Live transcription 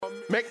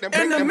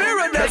In the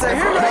mirror, there's a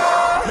hero.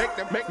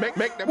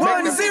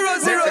 1 0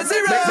 0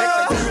 0.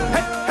 Hey,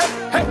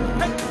 hey, hey,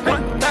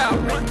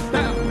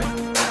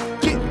 1,000.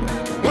 Get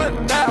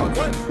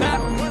 1,000.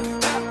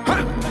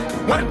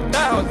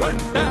 1,000.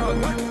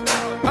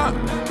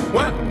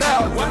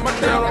 My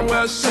girl don't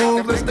wear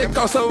shoes, they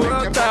cost over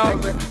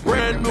 1,000.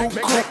 Brand new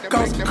coupe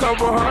cost a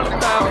couple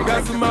 $100,000.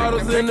 Got some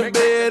models in the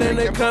bed and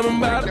they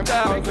coming by the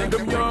 1,000.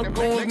 Them young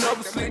goons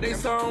never sleep, they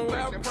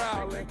somewhere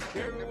prowling.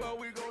 Everywhere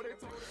we go, they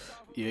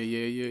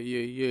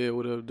Yeah.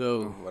 What up,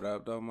 though? What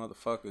up, though,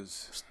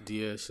 motherfuckers? It's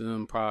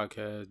DSM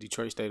Podcast,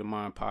 Detroit State of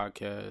Mind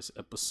Podcast,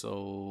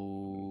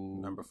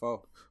 episode Number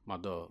 4. My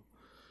dog.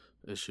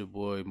 It's your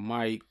boy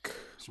Mike.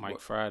 Mike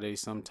Friday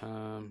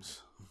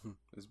sometimes.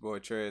 This boy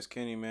Trez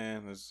Kenny,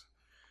 man. Let's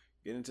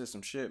get into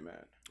some shit,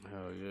 man.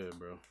 Hell yeah,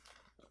 bro.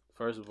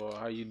 First of all,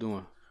 how you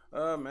doing?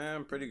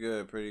 Man, pretty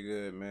good,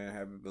 man.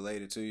 Happy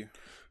belated to you.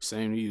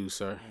 Same to you,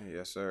 sir.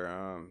 Yes,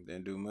 sir.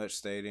 Didn't do much.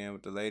 Stayed in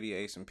with the lady,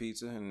 ate some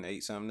pizza, and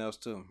ate something else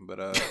too. But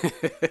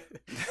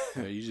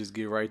Yeah, you just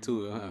get right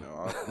to it, huh? You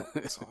know,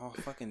 it's all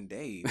fucking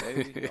day,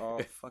 baby. All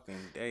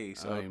fucking day.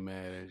 So I ain't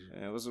mad at you.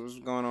 Yeah, what's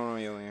going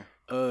on your end?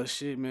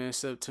 Shit, man.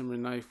 September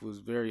 9th was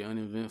very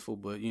uneventful,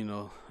 but you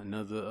know,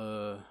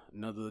 another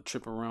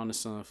trip around the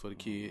sun for the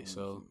kids.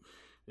 So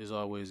it's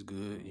always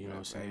good, you know what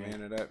I'm saying?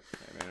 Amen to that.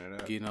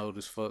 Getting old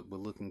as fuck, but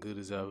looking good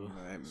as ever.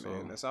 Man, so,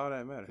 that's all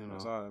that matters. You know,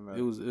 that's all that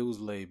matters. It was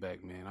laid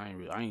back, man.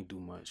 I ain't do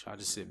much. I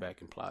just sit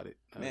back and plot it.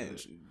 Man,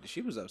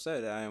 she was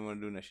upset that I didn't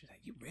want to do that. She's like,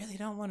 "You really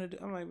don't want to do?"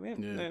 I'm like,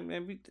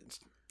 man,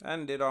 I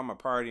done did all my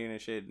partying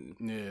and shit,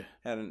 and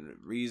had a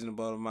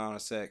reasonable amount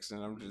of sex,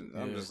 and I'm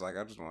just like,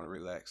 I just want to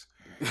relax.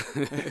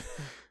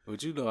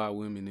 But you know how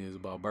women is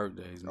about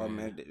birthdays, man. Oh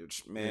man,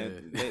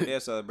 they'll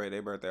celebrate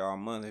their birthday all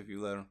month if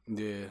you let them.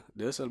 Yeah,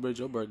 they'll celebrate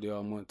your birthday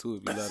all month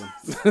too if you let them.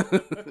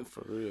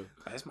 For real.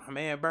 That's my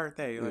man's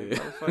birthday, like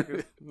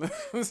motherfucker.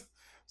 It's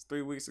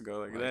 3 weeks ago,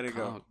 like let it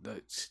go.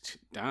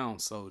 Down,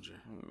 soldier.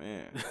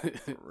 Man,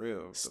 for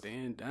real.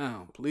 Stand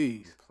down,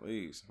 please.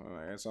 Please.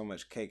 Like, there's so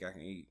much cake I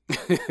can eat.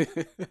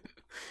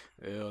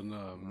 Hell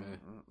no, man.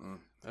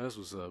 That's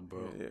what's up,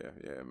 bro.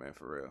 Yeah, man,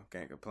 for real.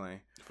 Can't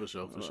complain. For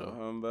sure.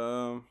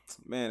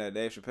 Man, that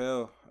Dave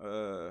Chappelle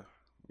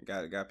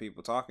got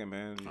people talking,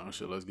 man. Oh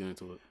shit, let's get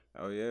into it.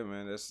 Oh yeah,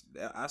 man.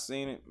 I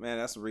seen it, man.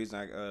 That's the reason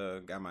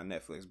I got my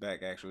Netflix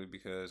back actually,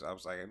 because I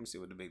was like, let me see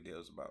what the big deal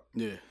is about.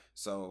 Yeah.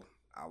 So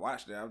I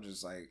watched it. I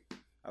was like,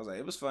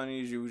 it was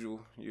funny as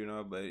usual, you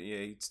know. But yeah,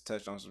 he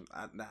touched on some.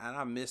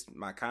 I missed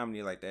my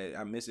comedy like that.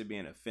 I miss it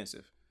being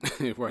offensive.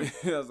 Right.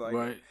 I was like,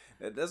 right.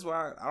 That's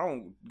why I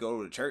don't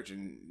go to church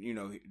and, you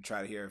know,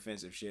 try to hear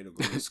offensive shit, or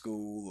go to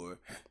school or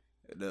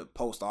the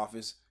post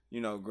office.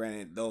 You know,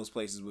 granted, those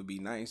places would be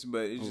nice,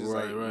 but it's just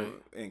right.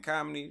 In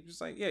comedy,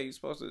 just like, yeah, you're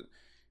supposed to,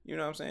 you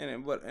know what I'm saying?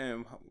 And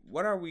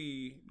what are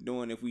we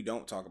doing if we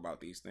don't talk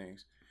about these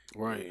things?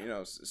 Right. You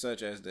know,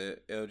 such as the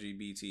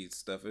LGBT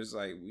stuff. It's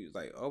like, we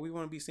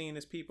want to be seen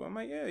as people. I'm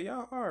like, yeah,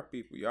 y'all are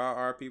people.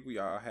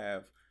 Y'all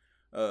have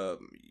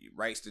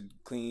rights to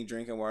clean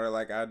drinking water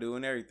like I do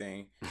and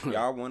everything.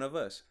 Y'all one of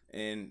us.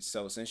 And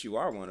so since you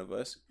are one of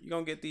us, you're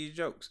going to get these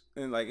jokes.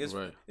 And like, it's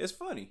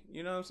funny.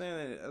 You know what I'm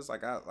saying? It's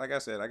like, I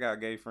said, I got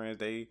gay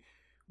friends.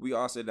 We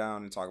all sit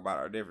down and talk about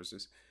our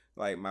differences.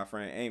 Like my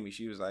friend Amy,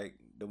 she was like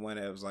the one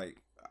that was like,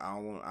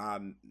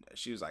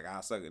 she was like,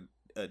 I'll suck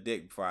a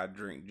dick before I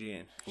drink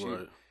gin.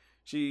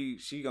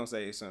 She gonna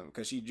say something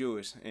because she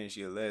Jewish and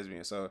she a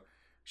lesbian. So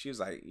she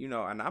was like, you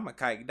know, and I'm a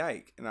kike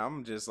dyke, and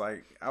I'm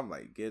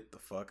like, get the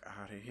fuck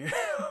out of here.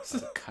 A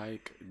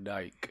kike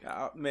dyke.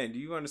 Man, do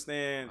you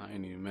understand? I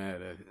ain't even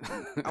mad at it.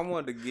 I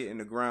wanted to get in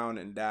the ground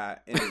and die.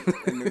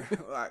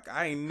 Like,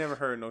 I ain't never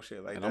heard no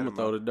shit like and that. I'm gonna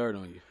throw the dirt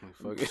on you.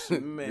 Like, fuck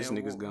it. Man, this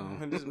nigga's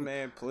gone. This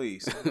man,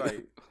 please.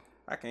 Like,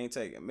 I can't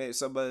take it, man.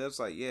 So, but it's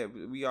like, yeah,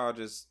 we all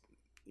just,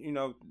 you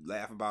know,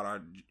 laugh about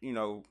our, you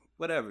know,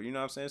 whatever. You know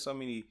what I'm saying? So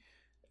many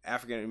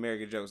African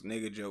American jokes,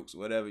 nigga jokes,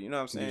 whatever. You know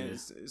what I'm saying? Yeah.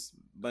 It's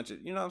a bunch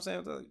of, you know what I'm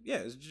saying? Like, yeah,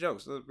 it's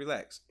jokes. Let's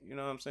relax. You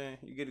know what I'm saying?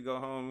 You get to go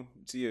home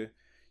to your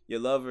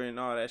lover and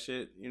all that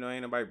shit. You know,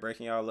 ain't nobody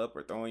breaking y'all up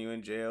or throwing you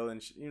in jail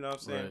and you know what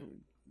I'm saying?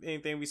 Right.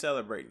 Anything, we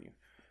celebrating you.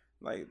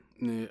 Like,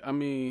 yeah, I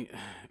mean,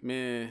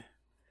 man,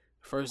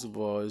 first of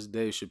all, it's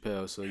Dave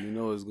Chappelle, so you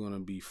know it's gonna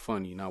be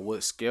funny. Now,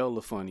 what scale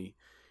of funny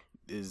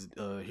is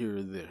here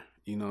or there?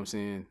 You know what I'm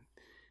saying?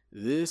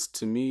 This,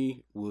 to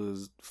me,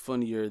 was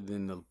funnier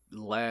than the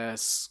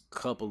last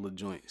couple of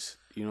joints.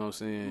 You know what I'm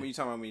saying? When you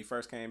talking about when you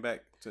first came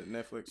back to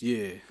Netflix?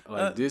 Yeah.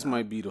 Like, this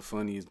might be the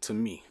funniest to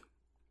me.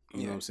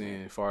 You know what I'm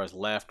saying? As far as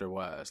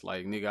laughter-wise.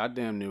 Like, nigga, I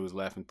damn near was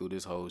laughing through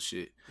this whole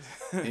shit.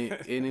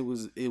 and it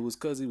was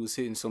because he was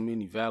hitting so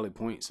many valid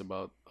points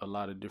about a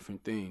lot of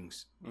different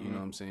things. You know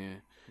what I'm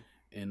saying?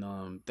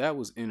 And that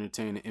was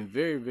entertaining and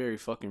very, very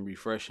fucking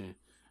refreshing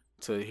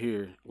to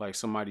hear, like,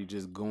 somebody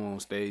just go on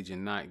stage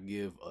and not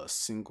give a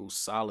single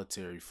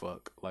solitary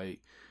fuck.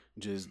 Like,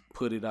 just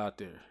put it out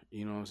there.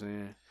 You know what I'm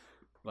saying?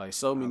 Like,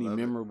 so many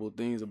memorable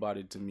things about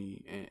it to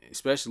me, and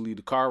especially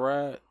the car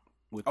ride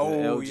with the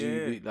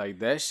LGBT. Yeah. Like,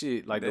 that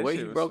shit, like, the way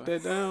he broke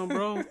that down,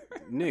 bro,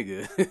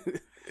 nigga.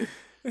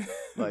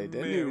 Like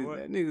that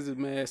nigga's a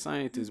mad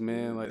scientist,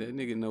 man. Like that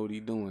nigga know what he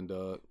doing,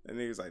 dog. That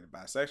nigga's like the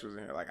bisexuals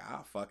in here. Like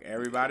I'll fuck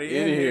everybody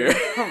in in here.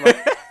 I'm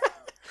like,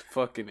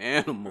 fucking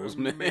animals,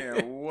 man.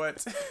 Man,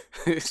 what?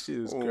 This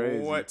shit was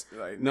crazy. What?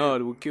 Like, no,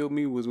 what killed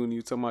me was when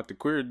you talking about the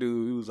queer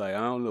dude. He was like, I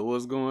don't know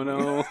what's going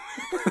on. I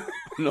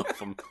don't know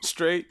if I'm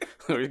straight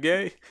or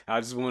gay.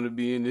 I just want to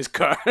be in this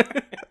car.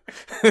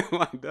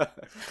 Like, dog,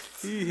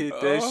 he hit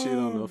that shit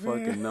on the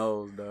fucking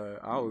nose, dog.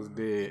 I was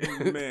dead.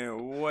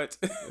 Man, what?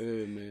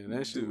 Yeah, man,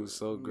 that shit was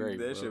so great.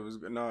 That bro. shit was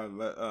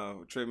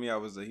tripped me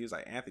out. He was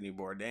like Anthony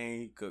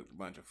Bourdain. He cooked a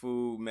bunch of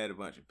food, met a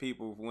bunch of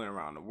people, went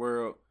around the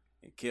world,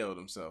 and killed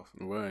himself.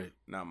 Right.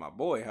 Now my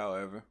boy,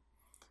 however,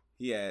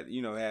 he had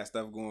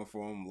stuff going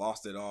for him,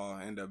 lost it all,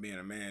 ended up being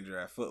a manager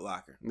at Foot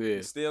Locker. Yeah.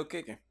 He's still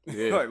kicking.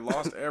 Yeah. Like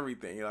lost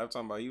everything. I'm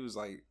talking about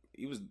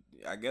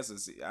I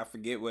guess I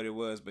forget what it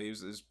was, but it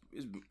was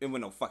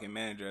no fucking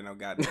manager and no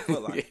goddamn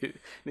Foot Locker. Yeah.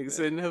 Nigga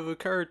said it never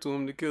occurred to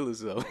him to kill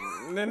himself.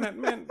 Man,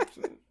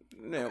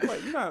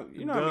 what, you know what I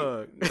mean?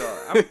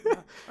 Dog,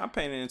 I'm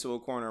painting into a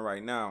corner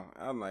right now.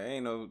 I'm like,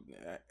 ain't no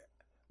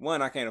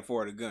one, I can't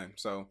afford a gun,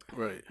 so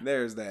right.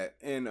 There's that.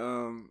 And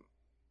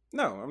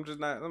no, I'm just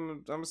not.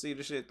 I'm gonna see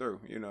the shit through,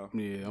 you know.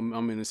 Yeah,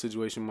 I'm in a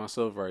situation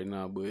myself right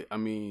now, but I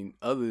mean,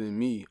 other than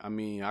me, I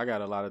mean, I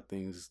got a lot of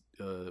things.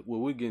 Well,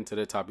 we'll get into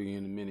that topic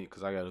in a minute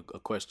because I got a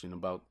question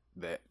about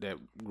that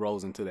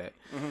rolls into that.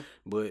 Mm-hmm.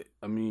 But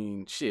I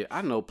mean, shit,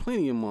 I know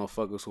plenty of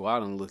motherfuckers who I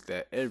done looked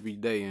at every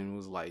day and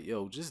was like,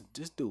 yo, just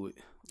do it.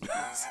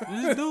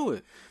 Just do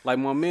it. Like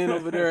my man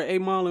over there at 8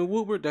 Mile in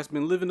Woodward that's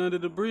been living under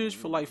the bridge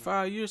for like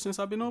 5 years since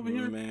I've been over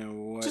here.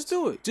 Man, what? Just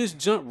do it. Just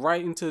jump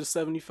right into the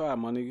 75,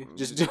 my nigga.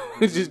 Just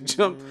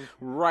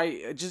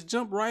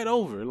jump right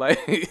over. Like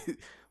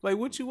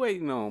what you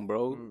waiting on,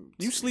 bro?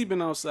 You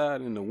sleeping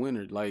outside in the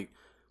winter, like,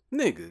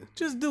 nigga,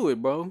 just do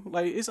it, bro.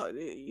 Like, it's,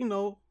 you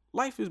know,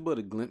 life is but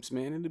a glimpse,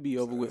 man. It'll be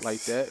over with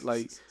like that.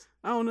 Like,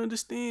 I don't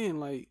understand.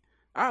 Like,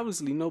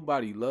 obviously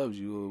nobody loves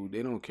you or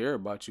they don't care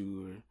about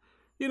you or,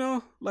 you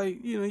know,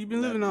 like, you know, you've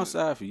been living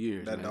outside for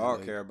years. That man. dog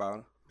like, care about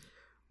him.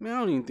 Man, I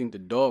don't even think the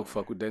dog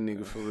fuck with that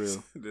nigga for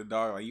real. The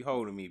dog, like, you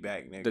holding me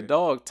back, nigga. The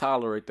dog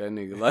tolerate that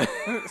nigga. Like,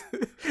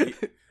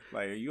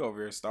 like, you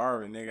over here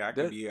starving, nigga. I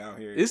could be out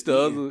here. It's the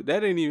other.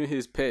 That ain't even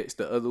his pet. It's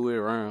the other way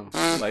around.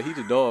 Like, he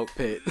the dog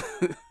pet.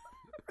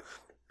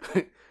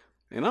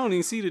 And I don't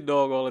even see the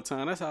dog all the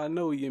time. That's how I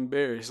know he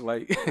embarrassed.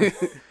 Like,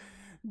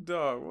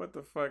 dog, what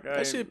the fuck?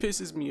 That shit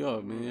pisses me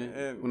off,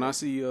 man. When I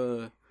see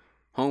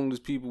homeless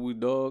people with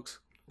dogs,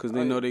 because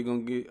they know they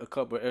gonna get a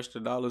couple extra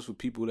dollars for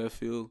people that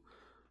feel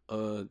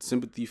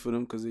sympathy for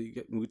them because they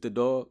get with the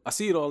dog. I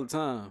see it all the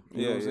time.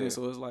 You know what I'm saying?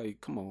 So it's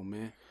like, come on,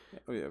 man.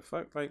 Oh yeah,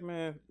 fuck, like,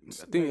 man.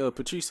 I think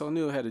Patrice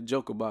O'Neal had a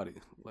joke about it,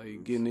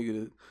 like give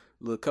nigga a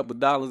little couple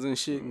dollars and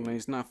shit. And like,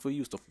 it's not for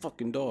you, it's the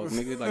fucking dog,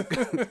 nigga.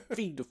 Like,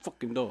 feed the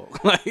fucking dog.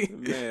 Like,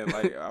 man,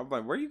 like, I'm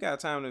like, where you got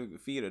time to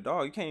feed a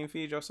dog? You can't even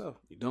feed yourself.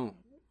 You don't.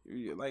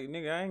 Like,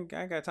 nigga, I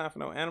ain't got time for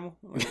no animal.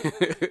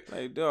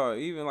 Like, dog,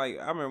 even like,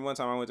 I remember one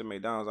time I went to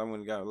McDonald's. I went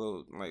and got a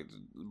little like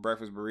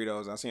breakfast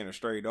burritos. I seen a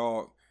stray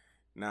dog.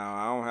 Now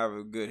I don't have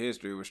a good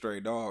history with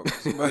stray dogs,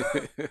 but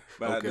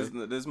okay.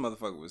 This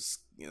motherfucker was,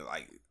 you know,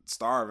 like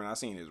starving. I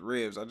seen his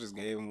ribs. I just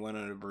gave him one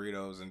of the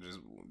burritos and just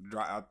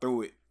I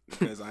threw it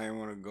because I didn't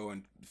want to go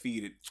and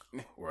feed it.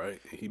 Right,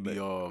 he be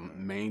all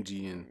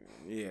mangy and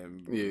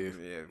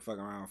yeah, fuck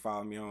around,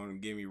 follow me on and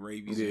give me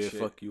rabies. Yeah, and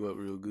shit. Fuck you up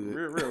real good,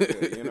 real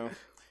good. You know,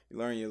 you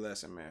learn your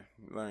lesson, man.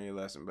 You learn your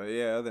lesson. But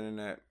yeah, other than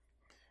that,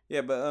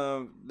 yeah.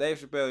 But Dave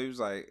Chappelle, he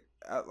was like.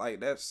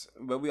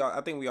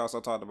 I think we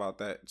also talked about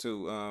that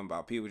too,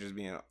 about people just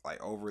being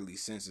like overly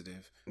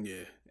sensitive.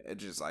 Yeah, it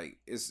just like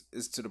it's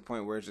to the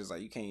point where it's just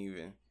like you can't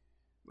even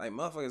like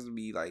motherfuckers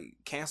be like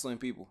canceling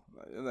people.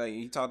 Like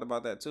he talked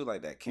about that too,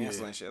 like that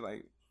canceling shit.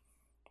 Like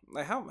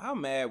how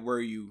mad were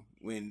you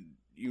when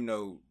you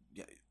know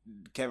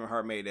Kevin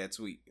Hart made that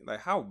tweet? Like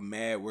how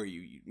mad were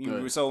you? You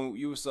were so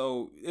it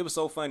was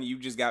so funny. You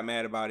just got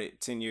mad about it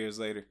 10 years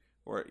later,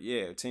 or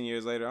 10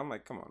 years later. I'm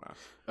like, come on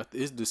now.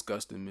 It's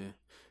disgusting, man.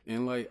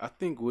 And, like, I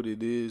think what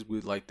it is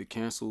with, like, the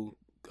cancel,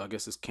 I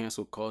guess it's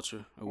cancel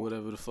culture or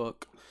whatever the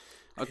fuck.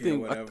 I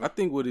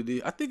think what it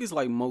is, I think it's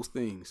like most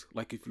things.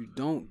 Like, if you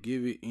don't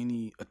give it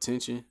any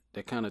attention,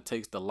 that kind of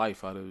takes the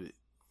life out of it.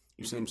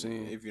 You see what I'm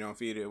saying? If you don't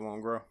feed it, it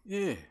won't grow.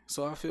 Yeah.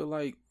 So I feel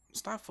like,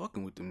 stop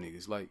fucking with them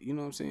niggas. Like, you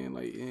know what I'm saying?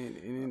 Like,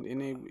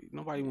 and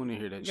nobody want to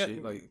hear that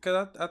shit. Like,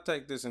 because I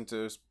take this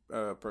into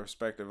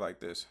perspective like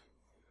this.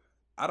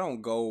 I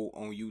don't go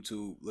on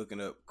YouTube looking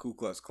up Ku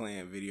Klux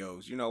Klan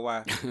videos. You know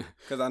why?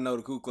 Because I know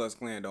the Ku Klux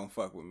Klan don't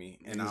fuck with me,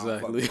 and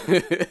exactly. I don't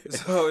fuck with them.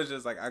 So it's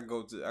just like I go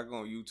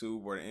on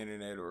YouTube or the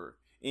internet or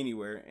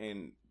anywhere,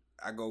 and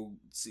I go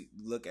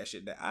look at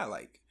shit that I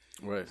like.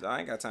 Right. So I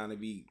ain't got time to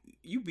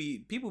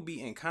people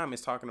be in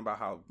comments talking about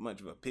how much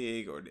of a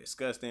pig or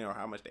disgusting or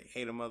how much they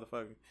hate a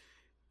motherfucker.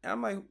 And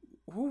I'm like,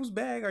 whose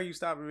bag are you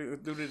stopping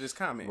due to this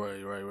comment?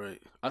 Right.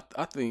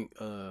 I think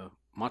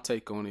my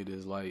take on it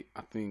is like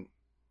I think.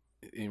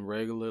 In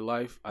regular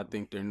life, I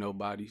think they're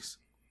nobodies,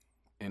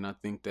 and I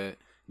think that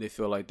they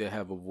feel like they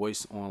have a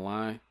voice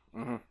online,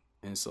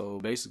 and so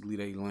basically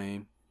they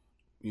lame.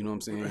 You know what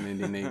I'm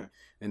saying? And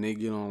then they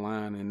get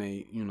online and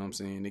they, you know what I'm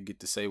saying, they get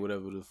to say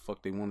whatever the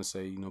fuck they want to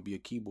say, you know, be a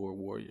keyboard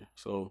warrior.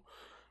 So,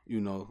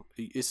 you know,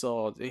 it's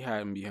all, they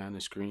hiding behind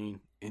the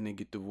screen and they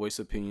get to voice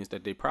opinions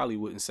that they probably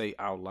wouldn't say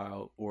out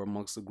loud or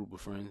amongst a group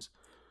of friends.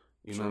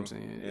 You know what I'm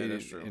saying? Yeah,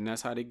 that's true. And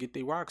that's how they get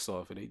their rocks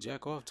off and they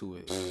jack off to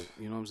it.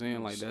 You know what I'm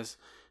saying? Like that's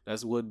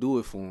what do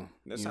it for them.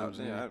 That's how I'm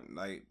saying.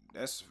 Like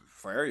that's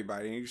for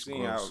everybody. And you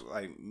seen how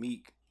like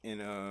Meek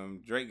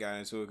and Drake got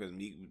into it because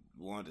Meek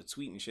wanted to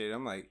tweet and shit.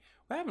 I'm like,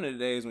 what happened to the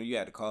days when you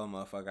had to call a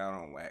motherfucker out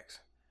on wax?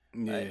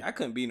 Yeah. Like, I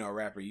couldn't be no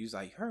rapper. You was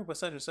like, heard what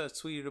such and such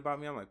tweeted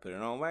about me. I'm like, put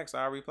it on wax.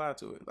 I'll reply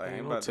to it. Like,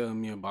 ain't don't tell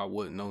me about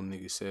what no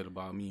nigga said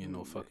about me in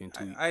no fucking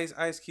tweet.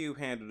 Ice Cube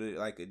handled it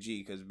like a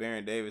G because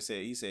Baron Davis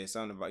said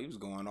something about, he was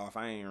going off.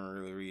 I ain't even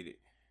really read it.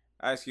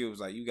 Ice Cube was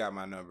like, you got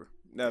my number.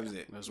 That was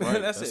it. That's right.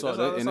 that's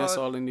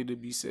all that need to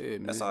be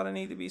said, man. That's all that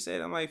need to be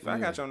said. I'm like, if I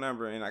got your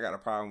number and I got a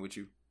problem with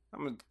you,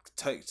 I'm going to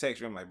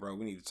text you. I'm like, bro,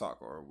 we need to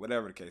talk or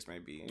whatever the case may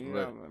be. You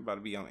know, I'm about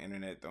to be on the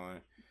internet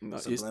throwing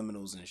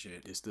subliminals and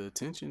shit. It's the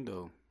attention,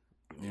 though.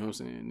 You know what I'm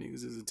saying?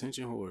 Niggas is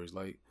attention whores.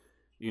 Like,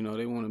 you know,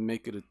 they want to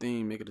make it a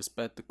thing, make it a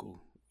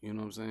spectacle. You know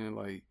what I'm saying?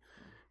 Like,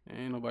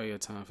 ain't nobody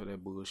got time for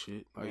that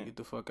bullshit. Like, get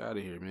the fuck out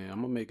of here, man.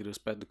 I'm going to make it a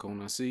spectacle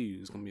when I see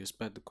you. It's going to be a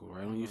spectacle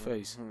right on your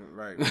face.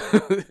 Right.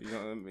 You're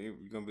going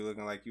to be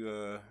looking like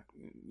you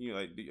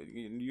like,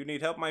 you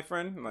need help, my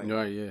friend? Like,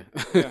 right, yeah.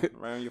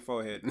 Right on your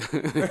forehead.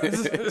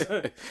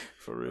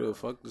 For real.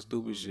 Fuck the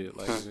stupid shit.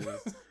 Like,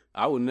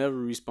 I would never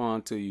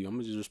respond to you. I'm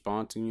going to just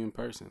respond to you in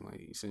person.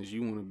 Like, since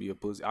you want to be a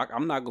pussy.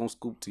 I'm not going to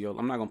scoop to you.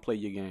 I'm not going to play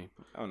your game.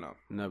 Oh, no.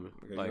 Never.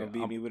 Because like, you're going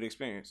to beat me with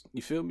experience.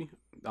 You feel me?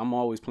 I'm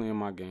always playing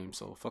my game,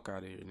 so fuck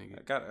out of here,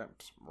 nigga.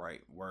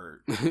 Right.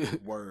 Word.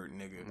 Word,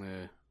 nigga.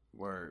 Yeah.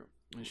 Word.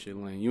 That shit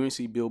lame. You ain't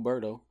see Bill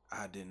Burr, though.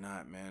 I did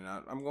not, man.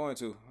 I'm going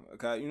to.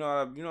 You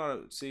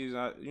know season.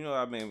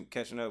 I've been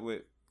catching up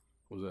with.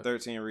 What's that?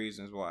 13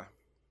 Reasons Why.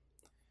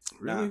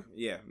 Really?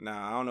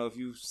 Now, I don't know if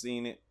you've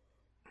seen it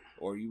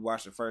or you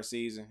watched the first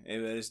season.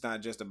 It's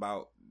not just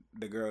about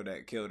the girl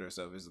that killed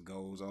herself. It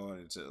goes on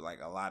into like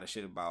a lot of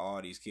shit about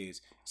all these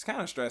kids. It's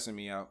kind of stressing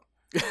me out.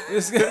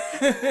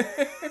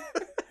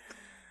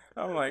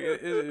 I'm like,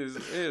 it is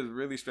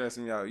really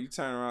stressing me out. You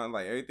turn around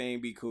like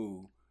everything be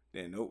cool.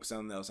 Then nope,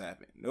 something else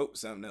happened. Nope,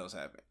 something else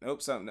happened.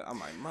 Nope, something. I'm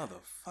like,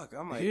 motherfucker.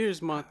 I'm like,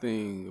 here's my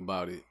thing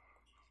about it.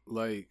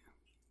 Like,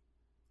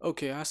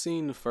 okay, I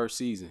seen the first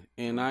season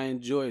and I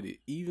enjoyed it,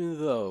 even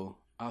though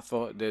I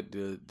thought that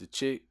the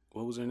chick,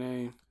 what was her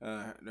name?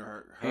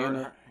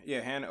 Hannah.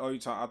 Yeah, Hannah. Oh, I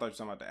thought you were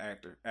talking about the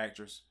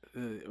actress.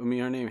 I mean,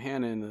 her name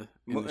Hannah in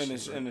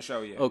the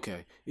show. Yeah.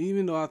 Okay,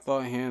 even though I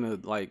thought Hannah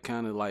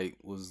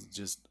was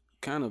just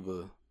kind of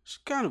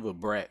a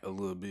brat a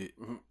little bit.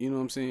 Mm-hmm. You know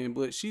what I'm saying?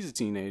 But she's a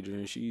teenager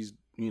and she's,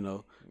 you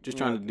know, just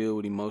trying to deal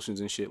with emotions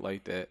and shit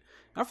like that.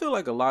 I feel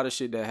like a lot of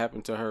shit that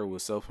happened to her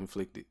was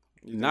self-inflicted.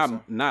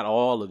 Not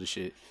all of the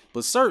shit,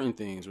 but certain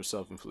things were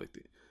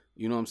self-inflicted.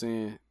 You know what I'm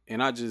saying?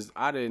 And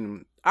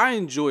I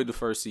enjoyed the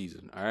first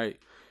season, all right?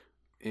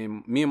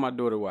 And me and my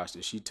daughter watched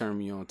it. She turned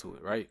me on to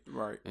it, right?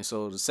 Right. And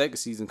so the second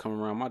season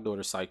come around, my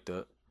daughter psyched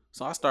up.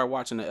 So I started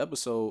watching the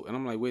episode, and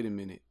I'm like, wait a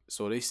minute.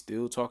 So they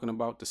still talking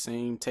about the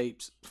same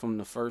tapes from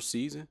the first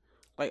season?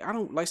 Like, I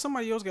don't, like,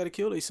 somebody else got to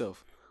kill themselves.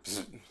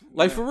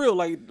 Like, for real,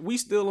 like, we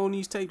still on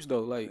these tapes,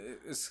 though. Like,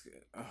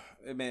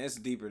 it's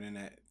deeper than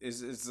that.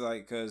 It's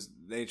like, because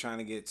they trying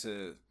to get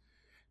to,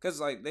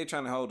 because, like, they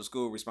trying to hold the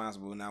school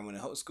responsible. Now, when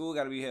the school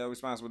got to be held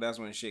responsible, that's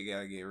when shit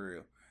got to get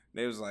real.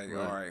 They was like,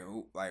 all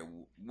right,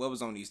 what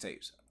was on these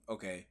tapes?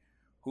 Okay,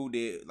 who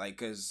did, like,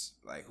 because,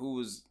 like, who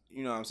was,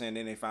 you know what I'm saying?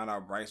 Then they found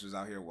out Bryce was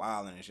out here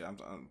wilding and shit.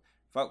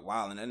 Fuck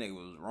wilding. That nigga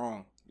was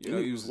wrong. You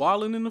know, he was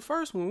wilding in the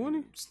first one,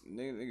 wasn't he?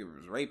 Nigga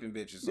was raping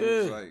bitches. So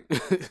yeah.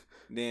 Like,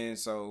 then,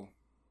 so,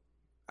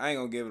 I ain't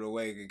gonna give it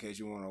away in case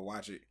you want to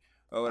watch it.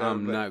 Or whatever,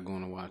 I'm not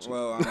gonna watch it.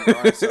 Well,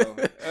 alright, so,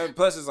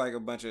 plus it's like a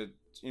bunch of,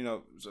 you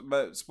know,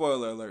 but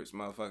spoiler alerts,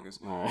 motherfuckers.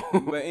 Oh.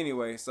 But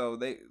anyway, so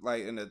they,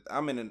 like,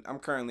 I'm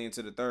currently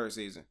into the third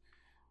season.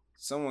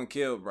 Someone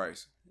killed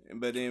Bryce.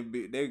 But then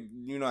they,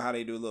 you know how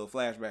they do little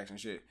flashbacks and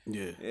shit.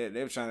 Yeah,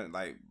 they were trying to,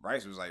 like,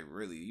 Bryce was like,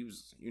 really, he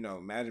was, you know,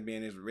 imagine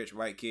being this rich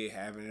white kid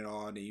having it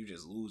all, then you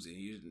just lose it.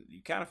 You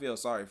kind of feel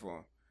sorry for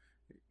him,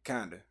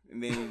 kinda.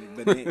 And then,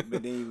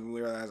 but then you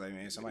realize, like,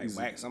 man,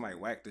 somebody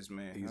whacked this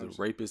man. He's a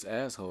rapist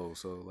asshole.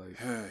 So like,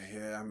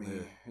 yeah, I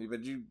mean,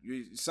 but you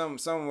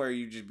somewhere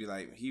you just be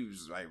like, he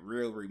was like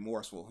real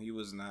remorseful. He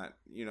was not,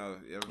 you know,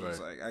 it was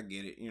like, I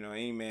get it. You know,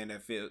 any man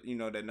that feel, you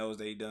know, that knows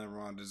that he done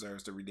wrong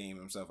deserves to redeem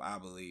himself, I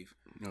believe.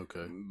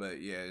 Okay. But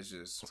yeah, it's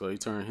just, so he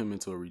turned him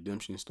into a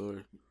redemption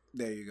story.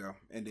 There you go.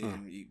 And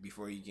then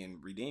before he can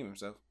redeem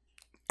himself,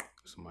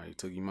 somebody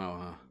took him out,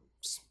 huh?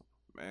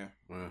 Man.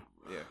 Well,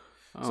 yeah.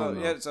 So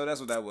that's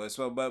what that was.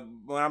 So, but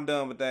when I'm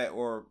done with that,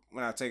 or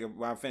when I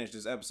finish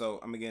this episode,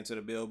 I'm gonna get into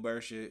the Bill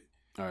Burr shit.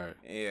 All right.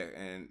 Yeah,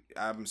 and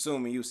I'm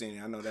assuming you've seen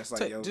it. I know that's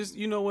like just,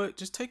 you know what?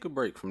 Just take a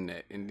break from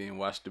that and then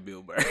watch the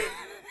Bill Burr.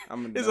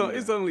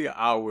 It's only an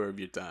hour of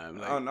your time.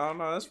 Like, oh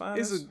no, that's fine.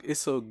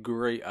 It's a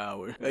great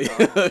hour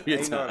of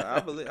your time. I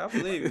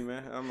believe you,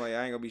 man. I'm like,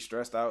 I ain't gonna be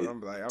stressed out.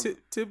 I'm like,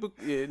 typical.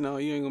 Yeah, no,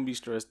 you ain't gonna be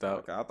stressed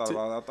out. Okay, I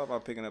thought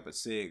about picking up a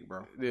cig,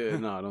 bro. Yeah,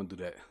 no, don't do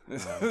that.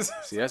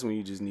 See, that's when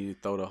you just need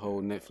to throw the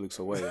whole Netflix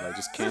away. Like,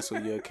 just cancel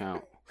your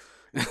account.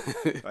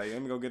 Like,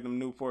 let me go get them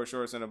Newport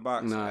shorts in a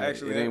box. Nah,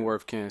 actually, it ain't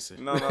worth cancer.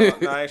 No.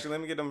 Actually, let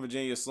me get them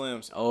Virginia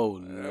Slims. Oh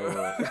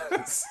no.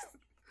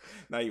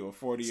 Now you a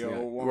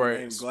 40-year-old woman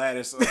named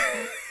Gladys.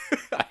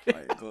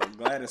 Like,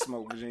 Gladys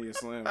smoked Virginia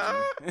Slims.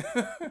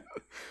 Man.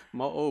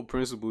 My old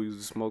principal used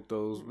to smoke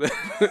those.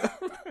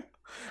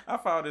 I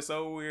found it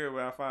so weird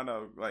when I found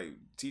out like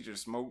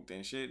teachers smoked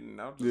and shit,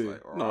 and I was just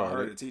like, I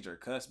heard a teacher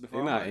cuss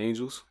before. They're not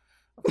angels.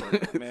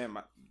 Like, man,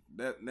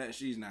 that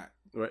she's not.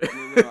 Right.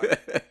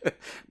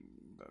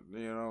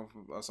 You know,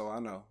 so I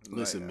know.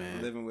 Listen,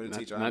 man. Living with a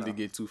teacher. Not to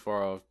get too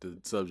far off the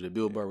subject.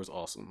 Bill Burr was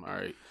awesome. All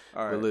right.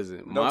 But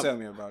listen, don't tell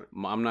me about it.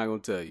 I'm not gonna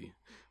tell you.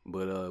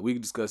 But we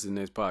can discuss it in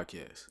the next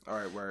podcast. All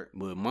right, word.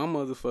 But my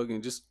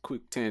motherfucking, just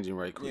quick tangent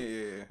right quick.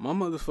 Yeah. My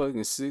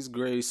motherfucking 6th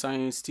grade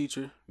science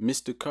teacher,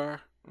 Mr.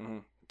 Carr, mm-hmm.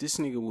 This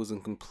nigga was a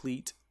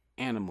complete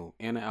animal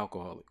and an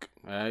alcoholic.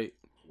 All right.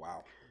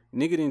 Wow.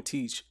 Nigga didn't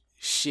teach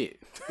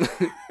shit.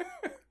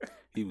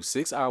 He was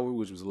 6 hours,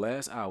 which was the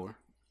last hour,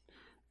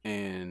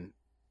 and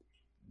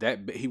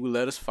that he would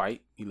let us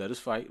fight. He let us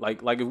fight.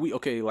 Like if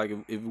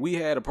we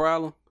had a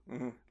problem,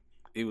 mm-hmm.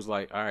 it was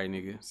like, all right,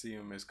 nigga. See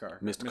you, Mr. Carr.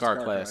 Mr.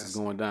 Carr class is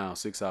going down,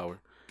 6 hour.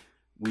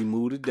 We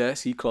moved the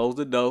desk. He closed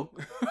the door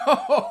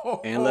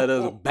and let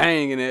us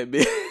bang in that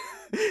bitch.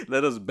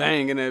 Let us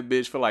bang in that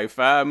bitch for like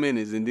 5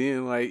 minutes, and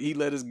then like he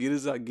let us get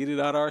it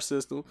out of our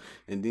system,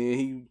 and then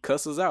he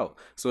cuss us out.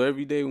 So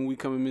every day when we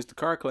come in Mr.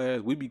 Carr class,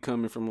 we be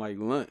coming from like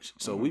lunch,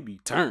 so we be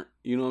turned.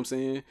 You know what I'm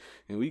saying?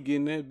 And we get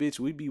in that bitch,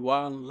 we be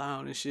wild and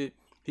loud and shit.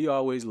 He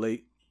always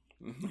late.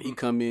 He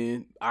come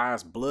in,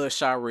 eyes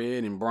bloodshot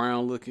red and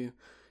brown looking,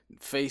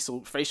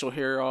 facial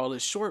hair, all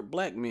this. Short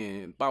black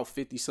man, about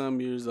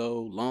 50-some years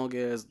old, long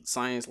ass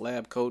science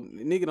lab coat.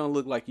 Nigga don't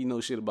look like he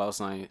know shit about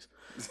science.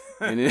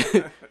 And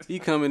then he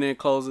come in there and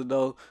close the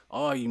door.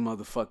 Oh, you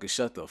motherfucker,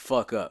 shut the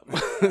fuck up.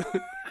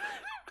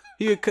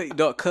 He would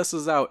cuss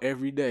us out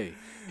every day.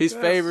 His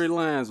favorite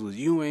lines was,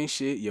 you ain't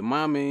shit, your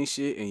mom ain't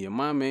shit, and your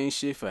mom ain't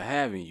shit for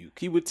having you.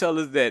 He would tell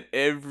us that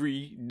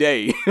every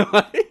day.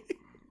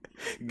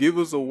 Give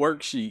us a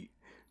worksheet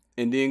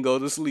and then go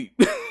to sleep.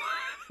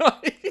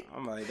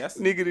 I'm like, that's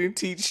nigga didn't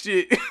teach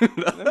shit.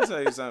 Let me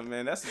tell you something,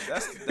 man. That's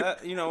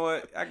you know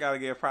what? I gotta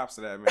give props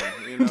to that, man.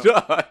 You know,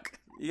 Dog.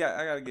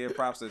 I gotta give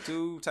props to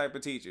two type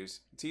of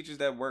teachers. Teachers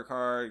that work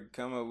hard,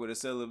 come up with a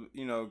syllabus,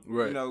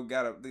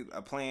 got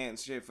a plan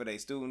shit for their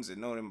students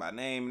and know them by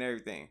name and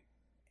everything.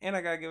 And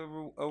I gotta give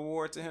an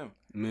award to him.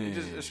 Man, he's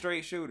just a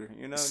straight shooter,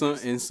 you know.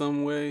 In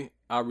some way,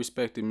 I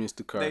respected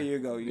Mr. Carr. There you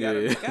go. You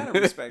gotta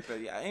respect that.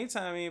 Yeah,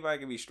 anytime anybody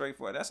can be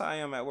straightforward, that's how I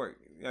am at work.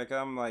 Like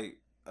I'm like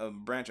a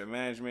branch of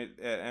management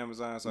at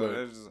Amazon, so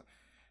it's just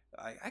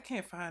I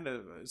can't find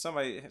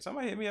somebody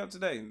hit me up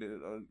today.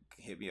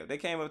 They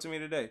came up to me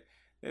today.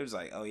 It was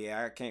like, oh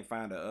yeah, I can't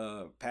find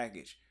a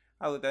package.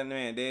 I looked that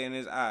man dead in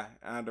his eye,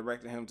 and I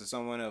directed him to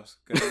someone else.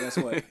 Because guess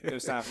what? It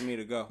was time for me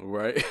to go.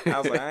 Right. I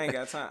was like, I ain't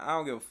got time. I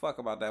don't give a fuck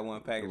about that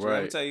one package. Right.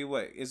 Let me tell you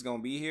what, it's going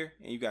to be here,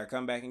 and you got to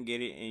come back and get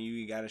it, and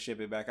you got to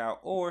ship it back out.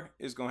 Or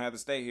it's going to have to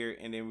stay here,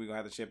 and then we're going to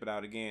have to ship it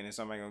out again, and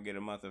somebody going to get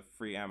a month of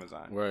free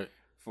Amazon. Right.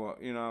 For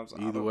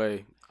Either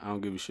way, I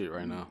don't give a shit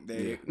right now.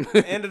 The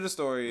end of the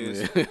story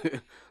is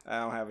I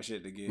don't have a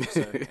shit to give,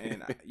 sir,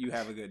 and you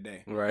have a good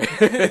day. Right.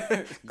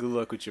 Good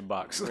luck with your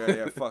box.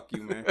 Yeah, fuck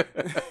you, man.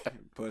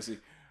 Pussy.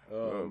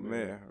 Oh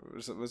man.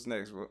 What's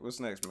next? What's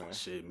next, man?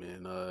 Shit,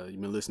 man. You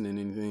been listening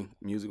to anything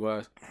music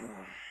wise?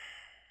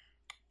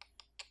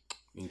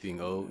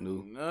 Anything old,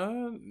 new?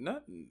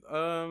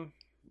 Nothing.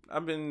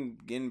 I've been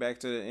getting back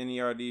to the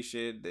NERD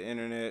shit, the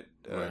internet,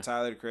 right.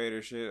 Tyler the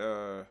Creator shit.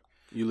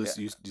 You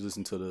still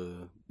listen to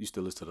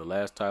the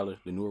last Tyler,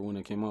 the newer one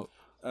that came out?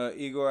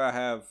 Igor,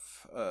 I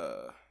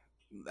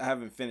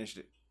haven't finished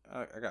it.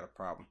 I got a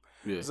problem.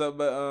 Yeah. So,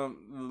 but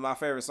my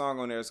favorite song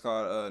on there is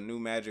called New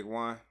Magic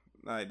Wine.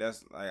 Like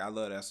I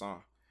love that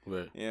song.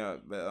 Right. Yeah,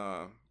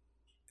 but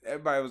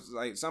everybody was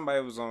like, somebody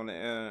was on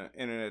the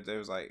internet. There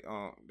was like,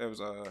 on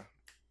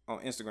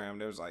Instagram.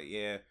 There was like,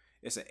 yeah,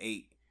 it's an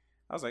 8.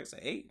 I was like, it's an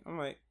 8. I'm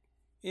like,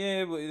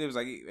 yeah, but it was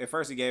like at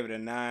first he gave it a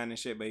 9 and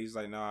shit, but he's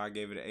like, no, I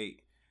gave it an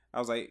 8. I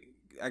was like,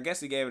 I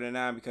guess he gave it a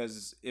 9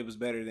 because it was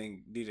better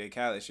than DJ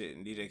Khaled shit,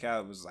 and DJ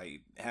Khaled was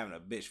like having a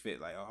bitch fit,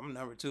 like, oh, I'm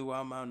number 2,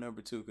 why am I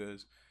number 2?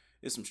 Because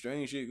it's some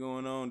strange shit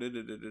going on.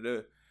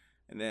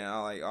 And then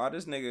I like, oh,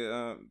 this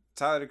nigga,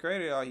 Tyler the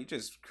Creator, he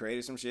just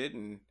created some shit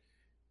and,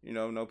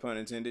 no pun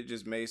intended,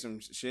 just made some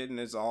shit and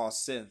it's all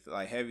synth,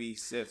 like heavy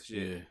synth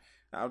shit. Yeah.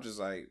 I was just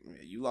like,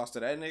 you lost to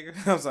that nigga?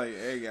 I was like,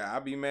 hey, yeah,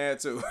 I'd be mad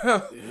too.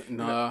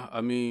 Nah,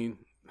 I mean,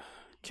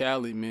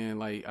 Khaled, man,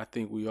 like, I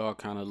think we all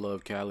kind of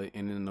love Khaled.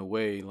 And in a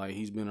way, like,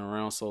 he's been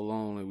around so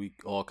long that we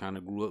all kind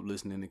of grew up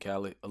listening to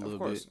Khaled a little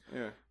bit.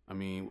 Yeah. I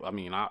mean,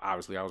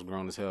 obviously I was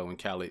grown as hell when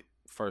Khaled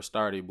first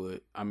started,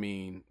 but I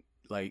mean,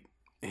 like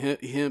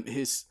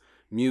his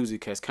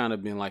music has kind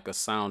of been like a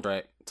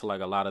soundtrack to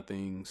like a lot of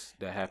things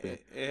that happen.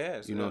 It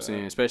has. You know what I'm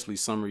saying? Especially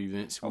summer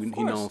events.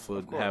 He known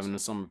for having the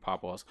summer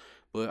pop-offs.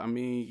 But, I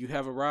mean, you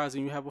have a rise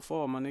and you have a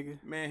fall, my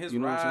nigga. Man, his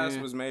rise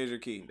was Major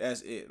Key.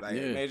 That's it. Like,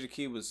 Major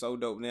Key was so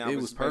dope. Now, it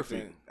was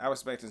perfect. I was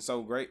expecting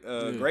so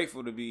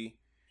grateful to be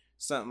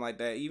something like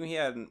that. Even he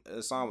had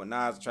a song with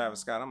Nas and Travis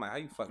Scott. I'm like, how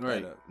you fuck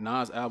that up?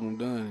 Nas album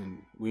done,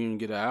 and we didn't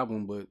get an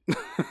album, but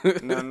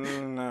no,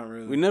 not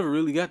really. We never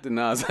really got the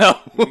Nas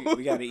album.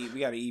 we got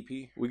an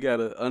EP. We got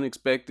an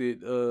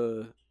unexpected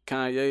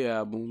Kanye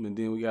album, and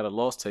then we got a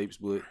Lost Tapes,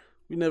 but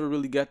we never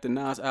really got the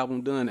Nas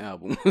album done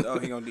album. Oh,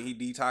 he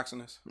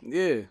detoxing us?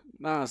 Yeah,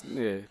 Nas.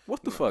 Yeah,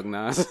 what the fuck,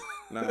 Nas?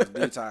 Nas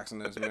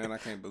detoxing us, man. I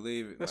can't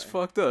believe it. That's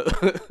fucked up.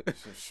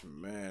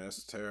 Man,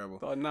 that's terrible.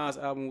 Thought Nas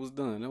album was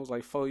done. That was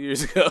like 4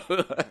 years ago.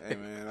 Hey,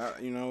 man,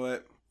 you know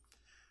what?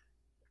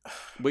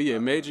 But yeah,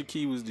 Major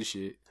Key was the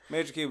shit.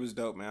 Major Key was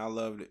dope, man. I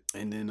loved it.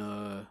 And then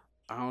I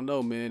don't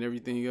know, man.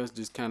 Everything else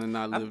just kind of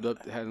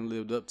hasn't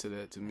lived up to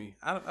that to me.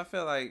 I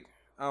feel like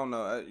I don't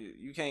know.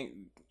 You can't.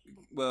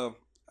 Well,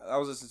 I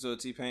was listening to a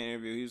T-Pain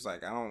interview. He was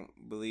like, I don't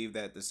believe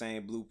that the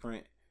same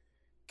blueprint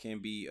can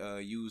be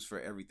used for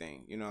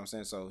everything. You know what I'm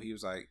saying? So he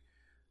was like,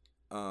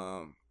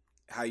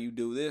 how you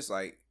do this?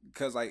 Like,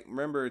 cause like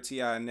remember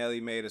T.I. and Nelly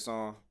made a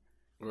song,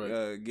 right?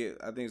 I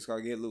think it's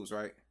called Get Loose,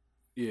 right?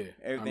 Yeah.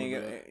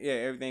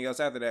 Everything else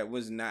after that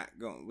was not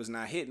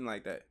hitting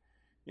like that.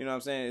 You know what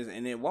I'm saying?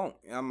 And it won't.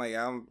 I'm like,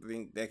 I don't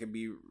think that could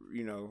be,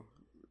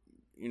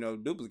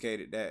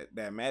 duplicated.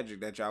 That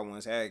magic that y'all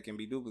once had can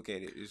be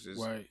duplicated. It's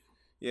just right.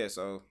 Yeah,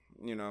 so,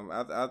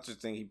 I just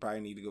think he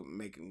probably need to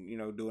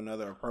go do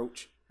another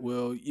approach.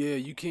 Well, yeah,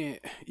 you can't.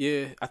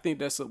 Yeah, I think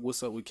that's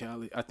what's up with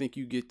Khaled. I think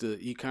you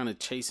kind of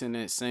chasing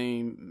that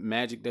same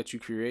magic that you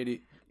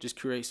created. Just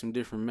create some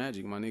different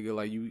magic, my nigga.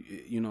 Like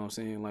you know what I'm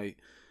saying? Like,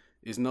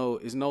 it's no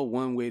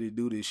one way to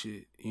do this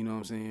shit. You know what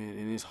I'm saying?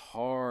 And it's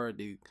hard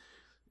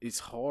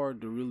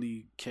to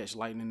really catch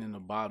lightning in a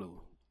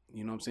bottle.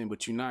 You know what I'm saying?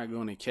 But you're not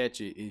going to catch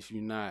it if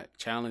you're not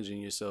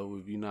challenging yourself,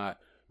 if you're not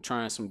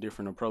trying some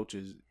different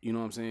approaches. You know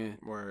what I'm saying?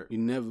 Word.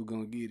 You're never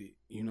going to get it.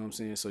 You know what I'm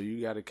saying? So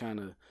you got to kind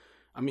of,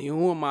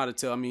 who am I to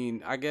tell?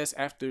 I guess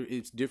after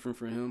it's different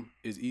for him,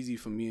 it's easy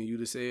for me and you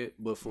to say it.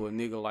 But for a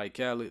nigga like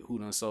Khaled, who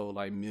done sold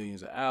like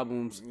millions of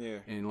albums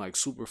and like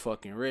super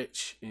fucking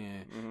rich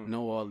and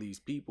know all these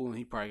people, and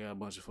he probably got a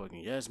bunch of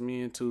fucking yes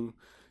men too.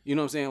 You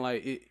know what I'm saying?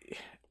 Like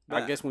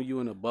I guess when you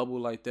in a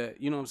bubble like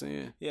that, you know what I'm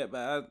saying? Yeah,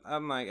 but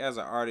I'm like, as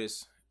an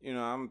artist,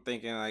 I'm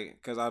thinking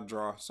like, cause I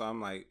draw, so I'm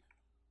like,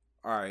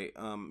 all right,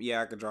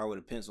 I could draw with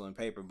a pencil and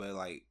paper, but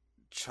like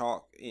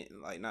charcoal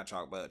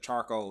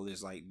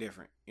is like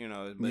different,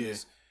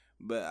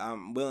 but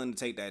I'm willing to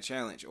take that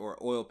challenge, or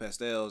oil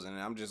pastels, and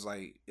I'm just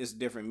like, it's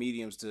different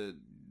mediums to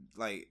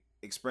like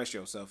express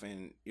yourself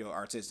in your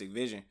artistic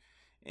vision,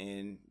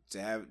 and to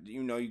have,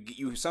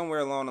 you somewhere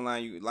along the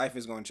line, life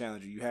is going to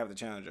challenge you. You have to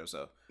challenge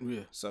yourself.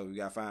 Yeah. So you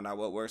got to find out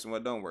what works and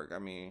what don't work.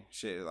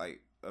 Shit,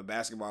 like a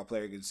basketball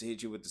player could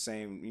hit you with the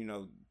same,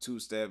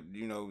 two-step,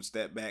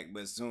 step back,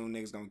 but soon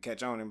niggas gonna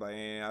catch on and be like,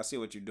 I see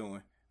what you're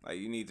doing. Like,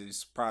 you need to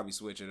just probably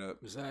switch it up.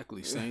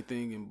 Exactly. Same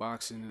thing in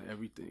boxing and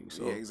everything.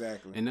 So, yeah,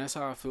 exactly. And that's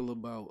how I feel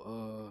about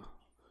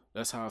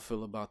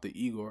the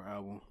Igor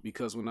album,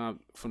 because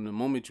from the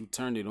moment you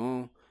turned it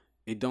on,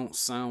 it don't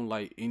sound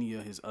like any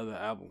of his other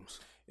albums.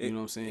 You know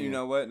what I'm saying? You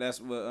know what?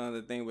 That's what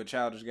the thing with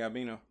Childish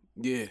Gambino.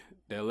 Yeah,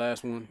 that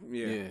last one.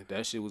 Yeah,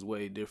 that shit was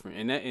way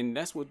different, and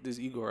that's what this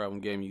Igor album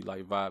gave me,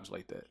 like vibes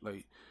like that,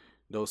 like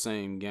those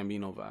same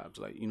Gambino vibes,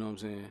 like, you know what I'm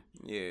saying?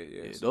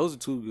 Yeah. Those are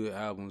two good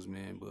albums,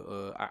 man.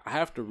 But I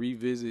have to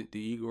revisit the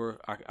Igor.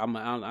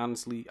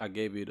 Honestly, I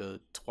gave it a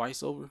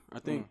twice over, I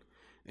think,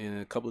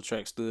 and a couple of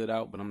tracks stood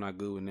out, but I'm not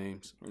good with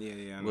names.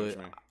 Yeah, I know what you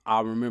mean.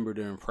 I remember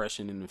the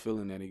impression and the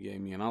feeling that it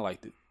gave me, and I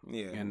liked it.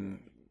 Yeah, and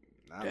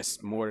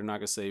that's more than I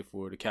could say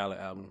for the Khaled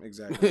album.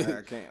 Exactly.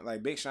 I can't,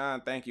 like, Big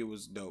Sean, Thank You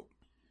was dope.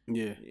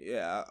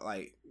 Yeah,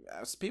 like,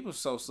 people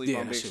so sleep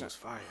on Big Sean. That shit was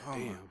fire.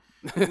 Damn.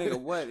 Nigga,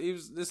 what?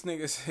 This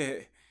nigga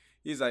said,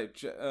 he's like,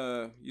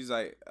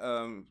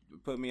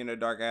 put me in the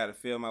dark, I had to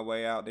feel my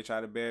way out. They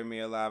tried to bury me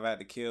alive, I had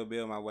to kill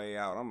Bill my way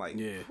out. I'm like,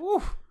 yeah.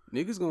 Whew.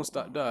 Niggas gonna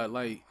stop,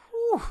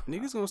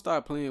 niggas gonna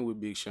start playing with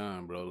Big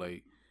Sean, bro.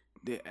 Like,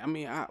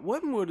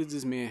 what more does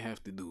this man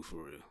have to do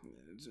for real?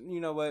 You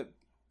know what?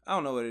 I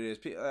don't know what it is.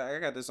 I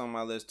got this on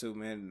my list too,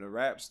 man. The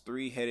rap's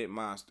three-headed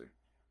monster.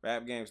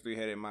 Rap game's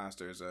three-headed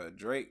monsters.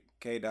 Drake,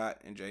 K-Dot,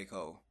 and J.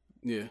 Cole.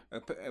 Yeah.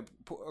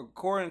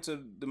 According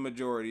to the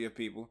majority of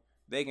people,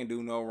 they can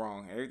do no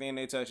wrong. Everything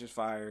they touch is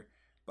fire.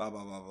 Blah,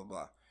 blah, blah, blah,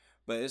 blah.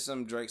 But it's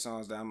some Drake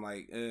songs that I'm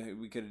like,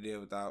 we could have did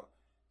without.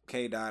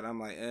 K-Dot, I'm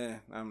like,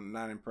 I'm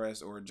not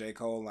impressed. Or J.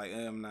 Cole, like,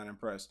 I'm not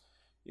impressed.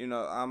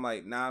 I'm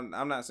like,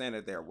 I'm not saying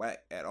that they're whack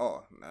at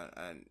all,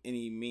 in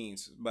any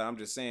means, but I'm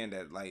just saying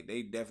that, like,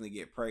 they definitely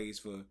get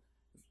praised for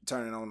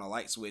turning on the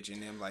light switch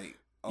and them like,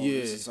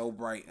 this is so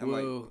bright. I'm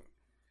like,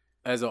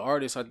 as an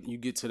artist, you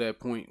get to that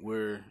point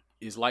where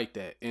is like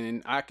that,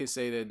 and I can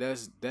say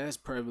that that's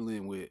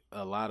prevalent with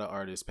a lot of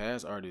artists,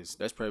 past artists.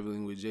 That's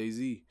prevalent with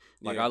Jay-Z.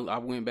 Like I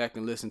went back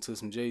and listened to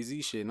some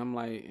Jay-Z shit, and I'm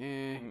like,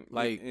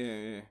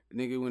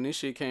 nigga, when this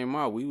shit came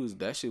out,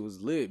 that shit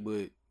was lit,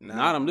 but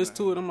now I'm listening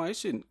to it, I'm like,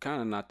 shit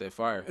kind of not that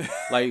fire.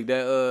 Like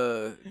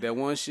that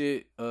one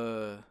shit,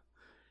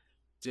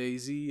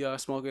 Jay-Z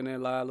smoking that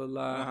la la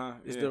la.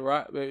 It's the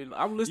rock, baby.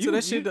 I listened to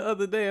that shit the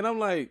other day, and I'm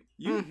like,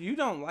 you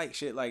don't like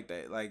shit like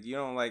that. Like you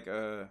don't like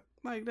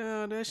Like,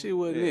 nah, that shit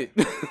wasn't it.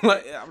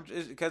 Like,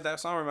 because that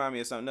song reminded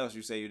me of something else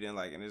you say you didn't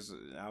like, and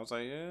I was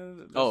like,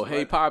 yeah.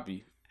 Hey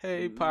Poppy,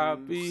 hey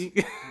Poppy.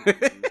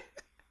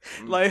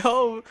 Like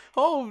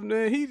Hov,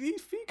 man, he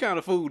kind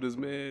of fooled us,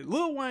 man.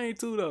 Lil Wayne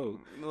too though.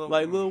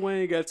 Lil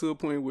Wayne got to a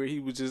point where he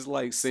was just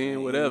like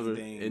saying whatever,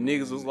 and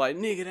niggas was like,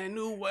 nigga, that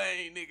new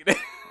Wayne, nigga. That.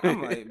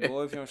 I'm like,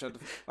 boy, if you don't shut the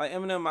like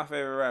Eminem, my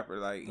favorite rapper.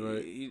 Like,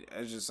 he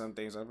it's just some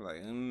things I'm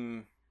like,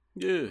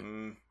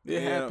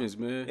 It happens,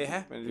 man. It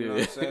happens, you know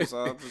what I'm saying? So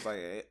I'm just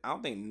like, I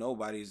don't think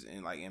nobody's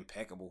like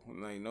impeccable.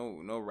 Like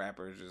no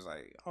rapper is just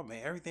like, oh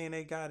man, everything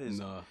they got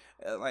is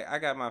like I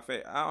got my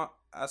favorite.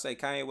 I say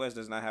Kanye West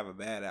does not have a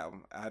bad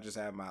album. I just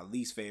have my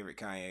least favorite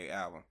Kanye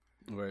album.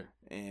 Right.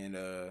 And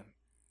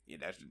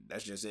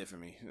that's just it for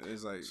me.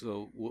 It's like,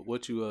 so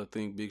what you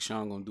think Big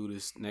Sean gonna do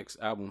this next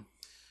album?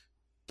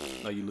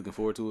 Are you looking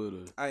forward to it?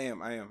 Or? I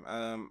am.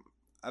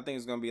 I think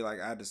it's gonna be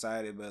like I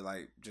decided, but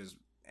like just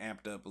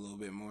amped up a little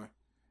bit more.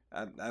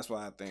 That's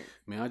why I think.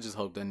 Man, I just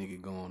hope that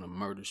nigga go on a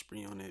murder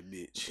spree on that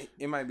bitch.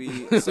 It might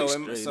be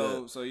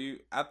so you.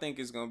 I think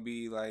it's gonna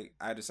be like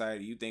I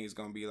decided. You think it's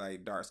gonna be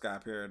like Dark Sky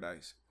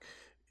Paradise?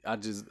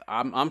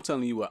 I'm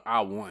telling you what I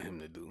want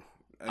him to do.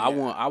 I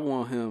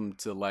want him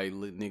to like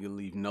let nigga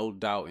leave no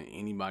doubt in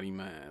anybody's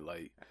mind.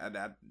 Like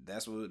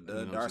that's what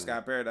the Dark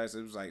Sky Paradise.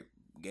 It was like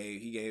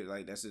he gave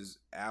like that's his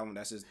album.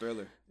 That's his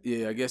Thriller.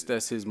 Yeah, I guess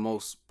that's his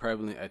most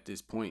prevalent at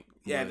this point.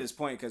 Yeah, at this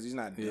point, because he's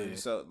not doing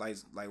so like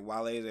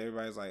Wale's.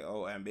 Everybody's like,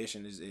 oh,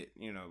 Ambition is it,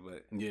 you know?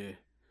 But yeah,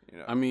 you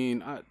know, I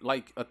mean, I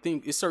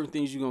think it's certain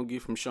things you're gonna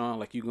get from Sean.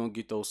 Like you're gonna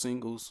get those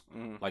singles,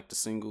 like the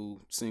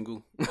single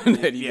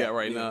that he got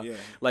right now. Yeah.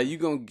 Like you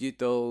gonna get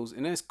those,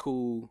 and that's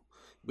cool.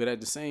 But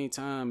at the same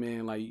time,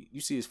 man, like you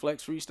see his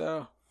Flex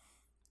freestyle.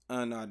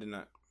 No, I did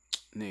not.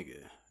 Nigga.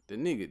 The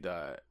nigga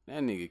died.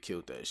 That nigga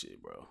killed that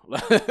shit, bro.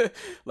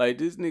 Like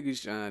this nigga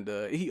Sean,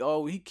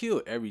 he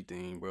killed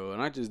everything, bro.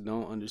 And I just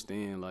don't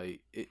understand. Like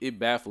it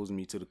baffles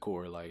me to the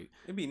core. Like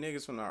it be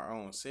niggas from our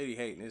own city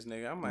hating this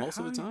nigga. I'm like, most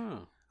of the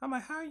time. I'm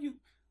like,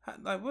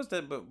 like what's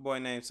that boy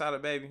named Sada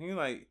Baby? He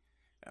like,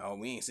 oh,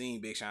 we ain't seen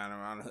Big Sean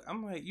around.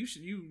 I'm like, you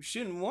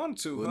shouldn't want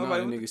to. Well,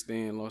 like, nigga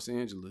stay in Los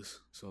Angeles,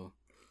 so.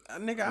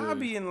 Nigga, I'll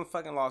be in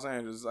fucking Los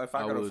Angeles if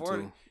I could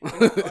afford it. You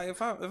know, like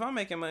if I'm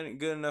making money,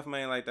 good enough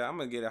money like that, I'm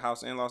gonna get a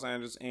house in Los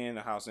Angeles and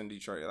a house in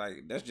Detroit.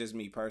 Like that's just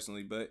me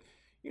personally, but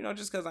you know,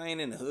 just because I ain't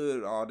in the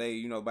hood all day,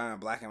 you know, buying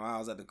Black and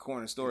Milds at the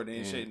corner store,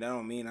 then shit, that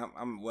don't mean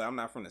I'm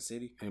not from the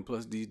city. And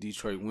plus, these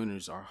Detroit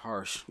winters are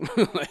harsh.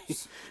 Like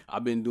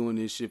I've been doing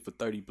this shit for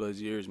 30 plus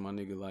years, my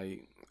nigga.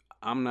 Like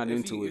I'm not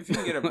into it. If you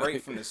can get a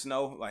break from the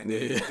snow, like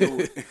nigga, do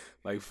it.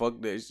 Like fuck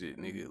that shit,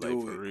 nigga. Like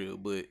for real.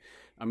 But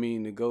I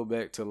mean, to go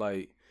back to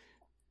like.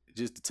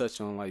 Just to touch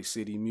on like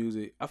city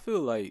music, I feel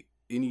like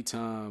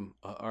anytime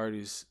an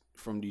artist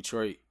from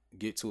Detroit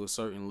get to a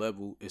certain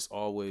level, it's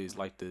always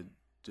like the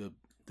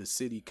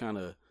city kind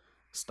of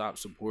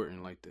stops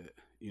supporting like that.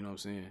 You know what I'm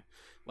saying?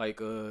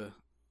 Like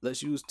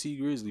let's use T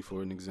Grizzly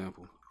for an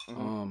example.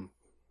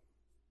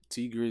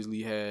 T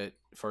Grizzly had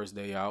First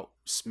Day Out,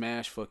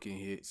 smash fucking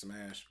hit.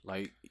 Smash.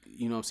 Like,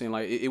 you know what I'm saying?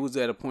 Like it was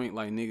at a point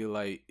like nigga,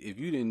 like if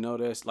you didn't know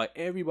that, like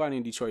everybody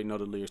in Detroit know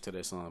the lyrics to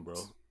that song, bro.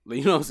 Like,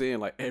 you know what I'm saying?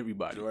 Like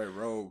everybody. Joy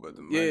Road, but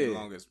the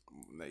longest.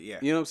 Yeah.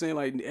 You know what I'm saying?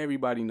 Like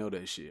everybody know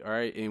that shit. All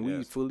right, and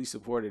we fully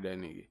supported that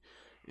nigga.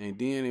 And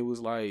then it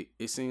was like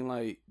it seemed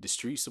like the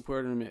street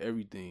supported him and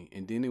everything.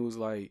 And then it was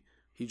like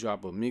he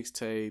dropped a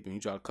mixtape and he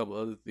dropped a couple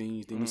other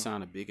things. Then he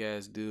signed a big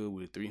ass deal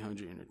with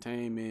 300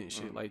 Entertainment and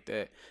shit like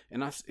that.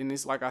 And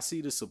it's like I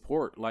see the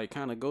support like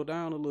kind of go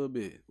down a little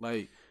bit.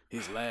 Like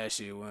his last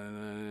shit, you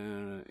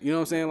know what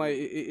I'm saying? Like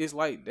it's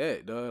like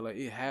that, dog. Like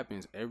it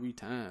happens every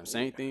time.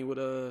 Same thing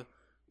with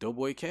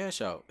Doughboy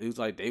Cash Out. It was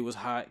like they was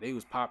hot. They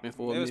was popping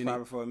for a minute. They was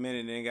popping for a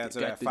minute, then got to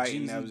that fight,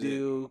 and that was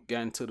deal.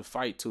 Got into the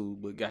fight too,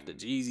 but got the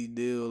Jeezy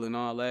deal and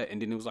all that,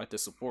 and then it was like the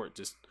support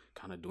just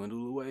kind of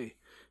dwindled away.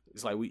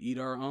 It's like we eat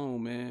our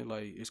own, man.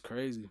 Like it's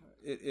crazy.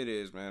 It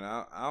is, man.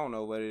 I don't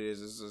know what it is.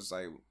 It's just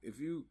like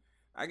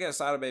I guess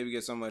Sada Baby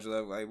gets so much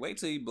love. Like wait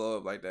till he blow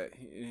up like that.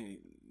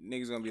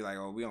 Niggas gonna be like,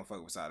 oh, we don't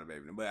fuck with Sada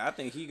Baby. But I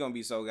think he gonna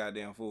be so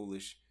goddamn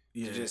foolish.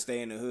 To just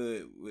stay in the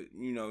hood with,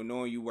 you know,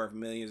 knowing you worth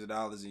millions of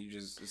dollars and you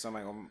just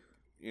somebody gonna,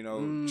 you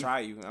know, try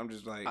you. I'm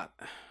just like, I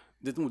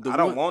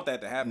don't want that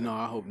to happen. No,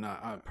 I hope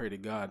not. I pray to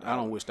God. I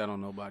don't wish that on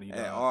nobody.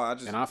 At all.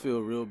 And I feel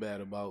real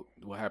bad about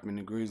what happened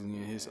to Grizzly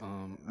and his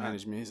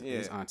management,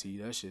 his auntie.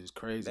 That shit is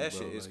crazy. That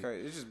shit is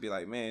crazy. It just be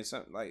like, man,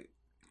 something like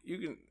you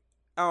can.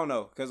 I don't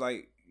know, cause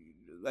like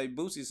like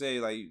Boosie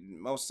said, like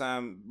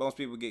most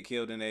people get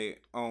killed in their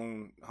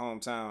own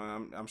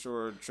hometown. I'm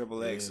sure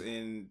Triple X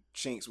and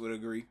Chinks would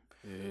agree.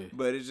 Yeah.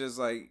 But it's just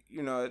like,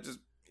 you know, it just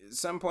at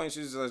some points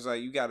it's just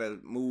like you gotta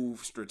move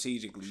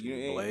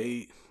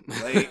strategically.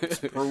 Blade,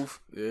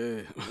 Proof.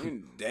 Yeah.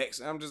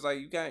 Dex. I'm just like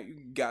you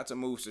got to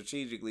move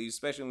strategically,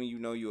 especially when you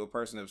know you're a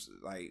person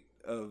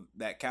of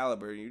that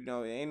caliber. You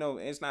know,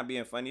 it's not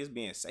being funny, it's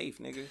being safe,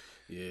 nigga.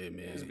 Yeah,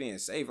 man. It's being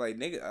safe. Like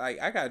nigga,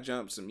 like I got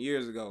jumped some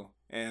years ago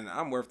and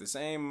I'm worth the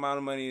same amount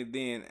of money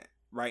then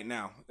right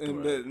now.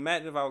 Right. But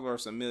imagine if I was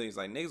worth some millions,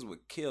 like niggas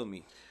would kill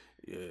me.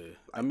 Yeah.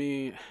 I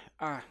mean,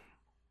 I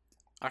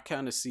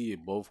kind of see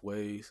it both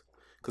ways.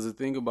 Because the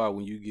thing about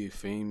when you get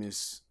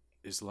famous,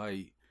 it's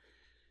like,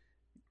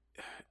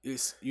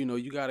 you know,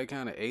 you got to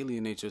kind of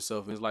alienate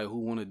yourself. It's like, who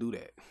want to do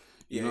that?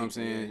 You know what I'm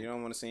saying? You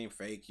don't want to seem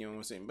fake. You don't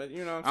want to seem, but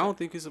you know what I'm saying? I don't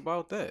think it's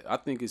about that. I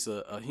think it's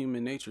a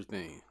human nature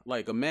thing.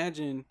 Like,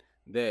 imagine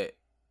that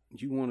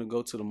you want to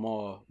go to the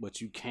mall,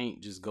 but you can't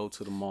just go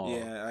to the mall.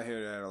 Yeah, I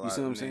hear that a lot. You see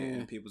what I'm saying?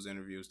 In people's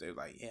interviews, they're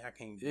like, "Yeah, I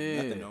can't do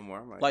nothing no more."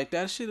 I'm like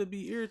that shit'll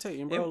be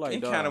irritating, bro.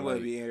 It kind of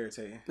would be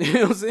irritating. You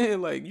know what I'm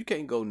saying? Like, you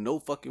can't go no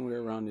fucking way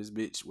around this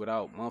bitch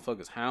without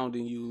motherfuckers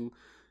hounding you.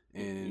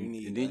 And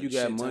then you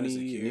got money.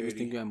 Niggas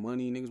think you got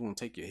money. Niggas want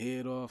to take your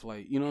head off.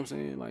 Like, you know what I'm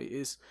saying? Like,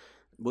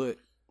 but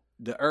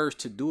the urge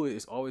to do it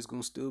is always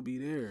gonna still be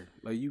there.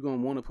 Like, you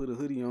gonna want to put a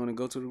hoodie on and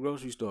go to the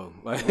grocery store.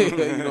 Like, you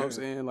know what I'm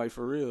saying? Like,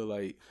 for real.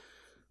 Like.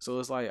 So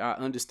it's like I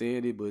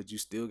understand it, but you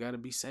still gotta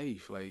be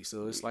safe. Like,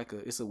 so it's like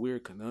it's a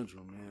weird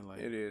conundrum, man. Like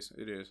it is.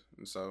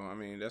 And so I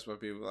mean, that's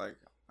what people like.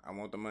 I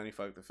want the money,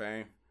 fuck the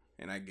fame,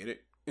 and I get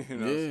it. You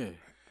know? Yeah.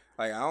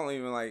 Like I don't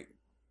even like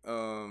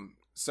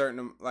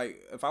certain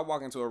like if I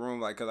walk into a room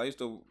like because I used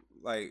to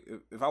like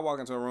if I walk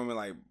into a room and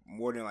like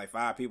more than like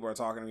 5 people are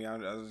talking to me, I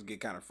just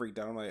get kind of freaked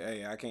out. I'm like,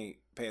 hey, I can't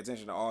pay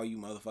attention to all you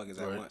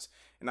motherfuckers at once.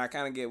 And I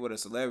kind of get what a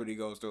celebrity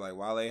goes through. Like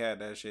Wale had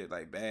that shit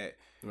like bad.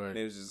 Right.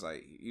 It was just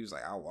like he was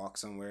like, I'll walk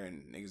somewhere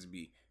and niggas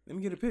be, let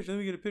me get a picture.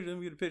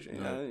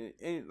 Right.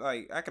 And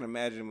like I can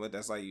imagine what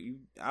that's like.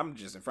 I'm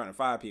just in front of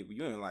 5 people.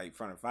 You in like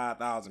front of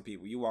 5,000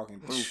 people. You walking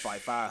through like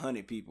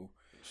 500 people.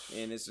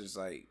 And it's just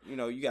like, you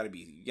know, you gotta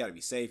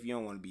be safe. You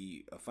don't want to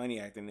be a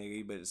funny acting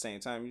nigga, but at the same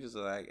time, you just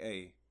like,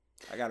 hey,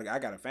 I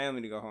got a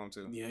family to go home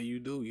to. Yeah, you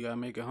do. You gotta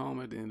make it home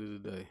at the end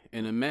of the day.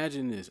 And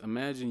imagine this.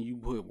 Imagine you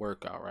put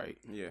work out, right?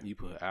 Yeah. You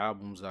put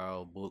albums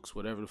out, books,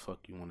 whatever the fuck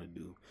you want to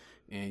do,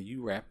 and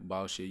you rap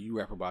about shit. You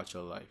rap about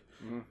your life.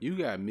 Mm-hmm. You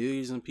got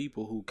millions of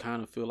people who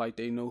kind of feel like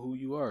they know who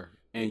you are,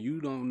 and you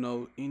don't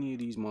know any of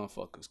these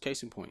motherfuckers.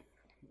 Case in point.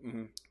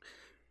 Mm-hmm.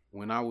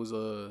 When I was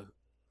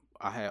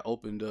I had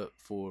opened up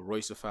for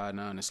Royce da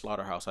 5'9" and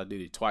Slaughterhouse. I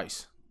did it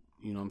twice.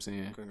 You know what I'm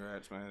saying?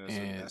 Congrats, man.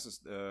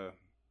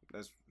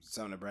 That's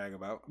something to brag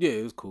about. Yeah,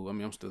 it was cool. I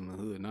mean, I'm still in the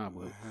hood now,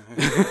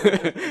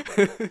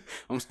 but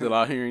I'm still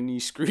out here in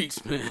these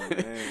streets, man. Oh,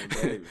 man,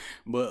 baby.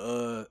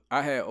 But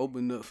I had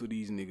opened up for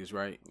these niggas,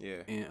 right?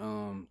 Yeah.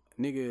 And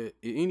nigga,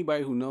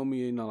 anybody who know me,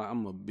 you know, like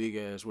I'm a big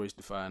ass Royce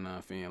da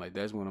 5'9" fan. Like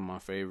that's one of my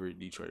favorite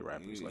Detroit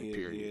rappers.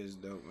 Period. He is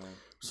dope, man.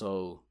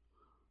 So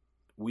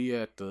we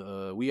at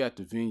the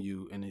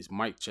venue and it's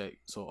mic check.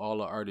 So all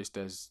the artists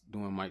that's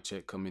doing mic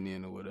check coming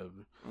in or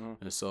whatever. Mm-hmm.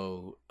 And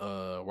so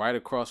right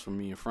across from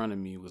me in front of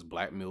me was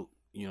Black Milk.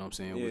 You know what I'm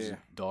saying? Yeah. Which is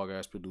dog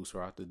ass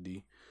producer out the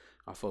D.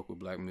 I fuck with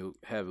Black Milk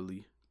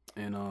heavily.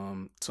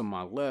 And to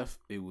my left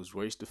it was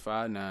Royce da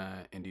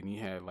 5'9", and then he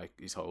had like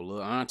this whole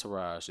little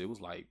entourage. It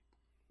was like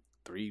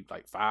 5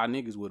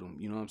 niggas with him.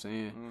 You know what I'm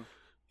saying? Mm-hmm.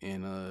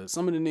 And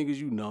some of the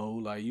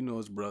niggas like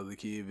his brother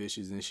Kid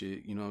Vicious and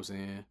shit. You know what I'm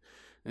saying?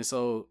 And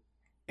so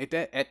at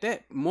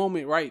that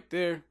moment right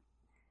there,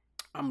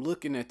 I'm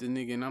looking at the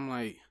nigga and I'm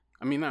like,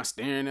 I mean, not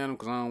staring at him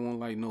because I don't want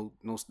like no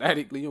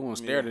statically. You don't want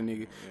to stare at the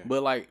nigga. Yeah.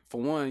 But like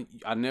for one,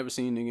 I never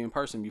seen a nigga in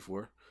person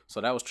before, so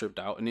that was tripped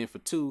out. And then for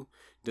 2,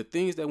 the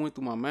things that went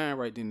through my mind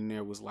right then and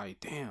there was like,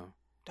 damn,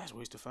 that's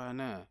Royce da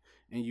 5'9",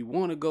 and you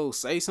want to go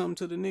say something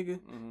to the nigga,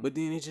 mm-hmm. but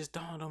then it just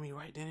dawned on me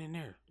right then and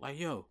there, like,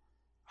 yo,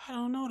 I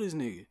don't know this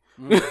nigga.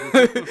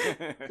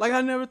 Like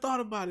I never thought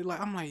about it. Like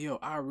I'm like, yo,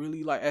 I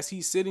really like as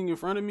he's sitting in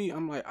front of me,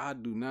 I'm like, I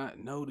do not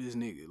know this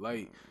nigga.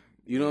 Like,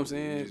 you know what I'm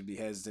saying? You just be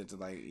hesitant to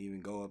like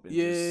even go up and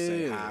just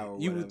say hi or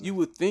whatever. You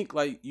would think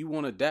like you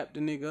want to dap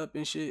the nigga up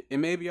and shit.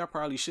 And maybe I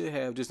probably should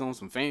have just on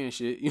some fan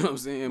shit. You know what I'm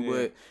saying? Yeah.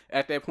 But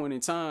at that point in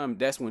time,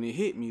 that's when it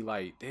hit me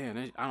like,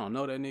 damn, I don't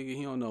know that nigga.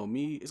 He don't know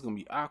me. It's gonna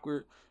be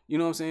awkward. You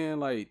know what I'm saying?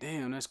 Like,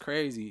 damn, that's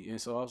crazy. And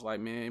so I was like,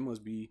 man, it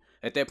must be,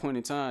 at that point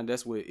in time,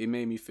 that's what it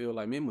made me feel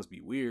like, man, it must be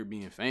weird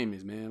being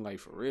famous, man. Like,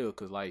 for real.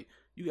 Because, like,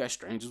 you got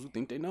strangers who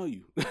think they know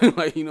you.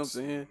 Like, you know what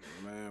I'm saying?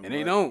 Man, and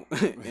they don't.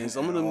 And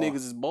some of them niggas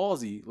is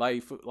ballsy.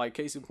 Like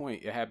case in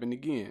point, it happened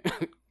again.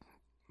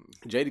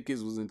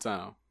 Jadakiss was in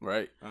town,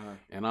 right? Uh-huh.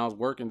 And I was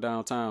working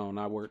downtown.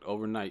 I worked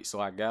overnight. So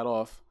I got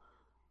off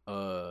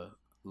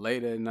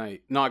late at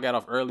night. No, I got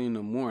off early in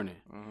the morning.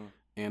 Uh-huh.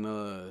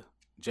 And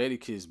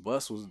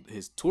Jadakiss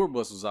his tour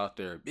bus was out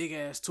there, big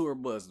ass tour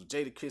bus,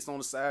 Jadakiss on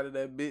the side of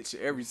that bitch,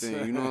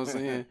 everything, you know what I'm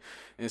saying?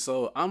 And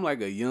so I'm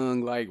like a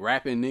young, like,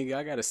 rapping nigga,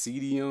 I got a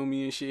CD on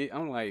me and shit.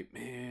 I'm like,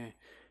 man,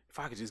 if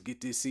I could just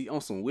get this CD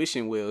on some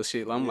Wishing Well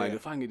shit, I'm like,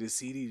 if I can get this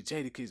CD to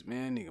Jadakiss,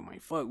 man, nigga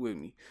might fuck with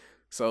me.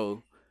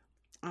 So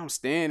I'm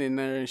standing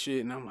there and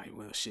shit, and I'm like,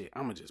 well, shit,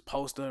 I'm gonna just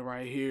post up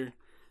right here.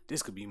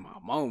 This could be my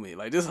moment.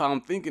 Like, this is how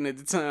I'm thinking at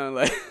the time.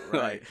 Like,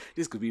 like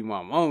this could be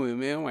my moment,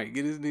 man. I might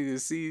get this nigga a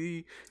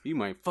CD. He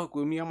might fuck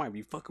with me. I might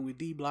be fucking with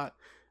D-Block.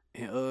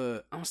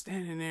 And I'm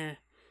standing there,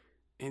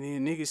 and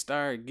then niggas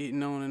started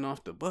getting on and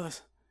off the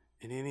bus,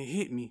 and then it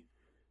hit me.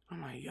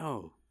 I'm like,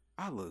 yo,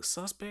 I look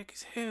suspect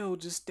as hell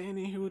just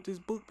standing here with this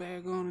book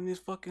bag on and this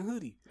fucking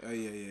hoodie. Oh,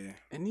 yeah.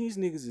 And these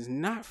niggas is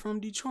not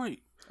from Detroit.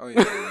 Oh,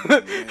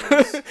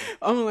 yeah.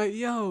 I'm like,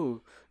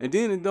 yo. And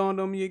then it dawned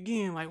on me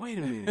again, like, wait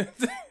a minute.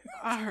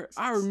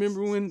 I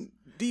remember when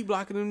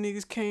D-Block and them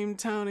niggas came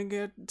to town and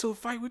got into a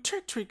fight with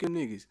Trick and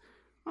niggas.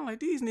 I'm like,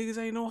 these niggas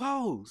ain't no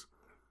hoes.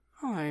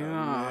 I'm like,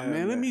 nah,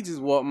 man, let me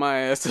just walk my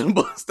ass to the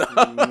bus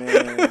stop.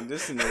 Man,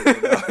 this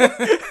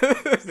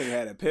nigga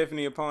had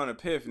epiphany upon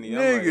epiphany.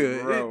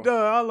 Nigga,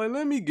 I was like,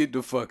 let me get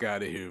the fuck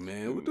out of here,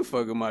 man. What the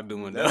fuck am I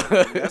doing now?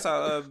 That's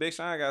how Big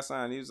Sean got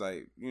signed. He was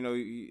like, you know,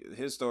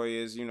 his story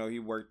is, you know, he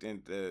worked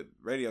in the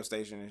radio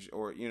station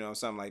or, you know,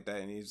 something like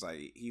that. And he was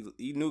like,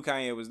 he knew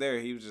Kanye was there.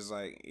 He was just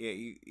like, yeah,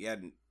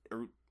 he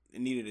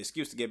needed an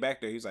excuse to get back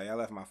there. He was like, I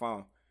left my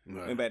phone.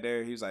 Right. Went back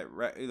there. He was like,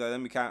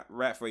 let me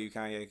rap for you,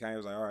 Kanye. Kanye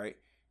was like, all right.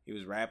 He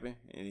was rapping,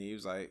 and he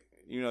was like,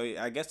 you know,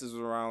 I guess this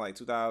was around like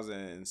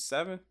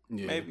 2007,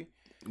 maybe.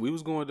 We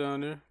was going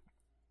down there.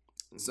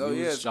 So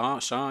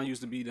Sean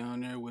used to be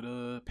down there with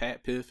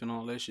Pat Piff and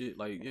all that shit.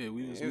 Like, yeah,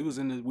 we was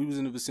in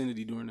the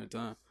vicinity during that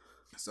time.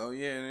 So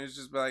yeah, and it's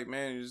just like,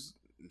 man,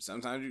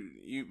 sometimes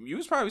you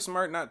was probably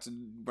smart not to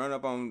run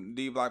up on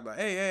D-Block like,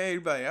 hey,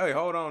 like, hey,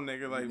 hold on,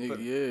 nigga, like,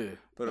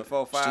 put a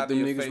 4-5 shit them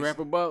niggas face. Rap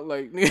about,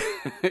 like,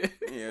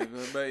 yeah,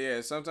 but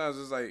yeah, sometimes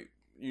it's like,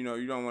 you know,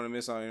 you don't want to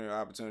miss out on your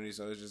opportunity,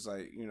 so it's just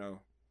like, you know,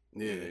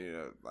 you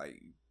know,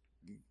 like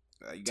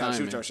you gotta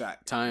shoot your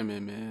shot.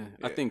 Timing, man.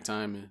 Yeah. I think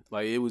timing.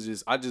 Like, it was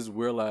just, I just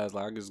realized,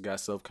 like, I just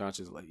got self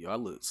conscious. Like, yo, I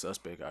look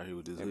suspect out here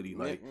with this hoodie.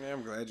 Like, yeah,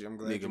 I'm glad you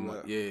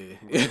look. Yeah.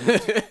 You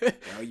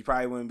know, you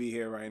probably wouldn't be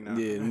here right now.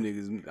 Yeah, them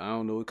niggas. I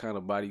don't know what kind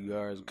of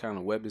bodyguards, what kind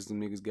of weapons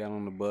them niggas got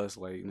on the bus.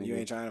 Like, you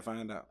ain't trying to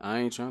find out. I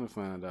ain't trying to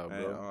find out,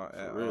 bro.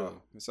 For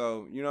real.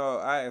 So, you know,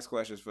 I ask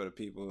questions for the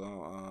people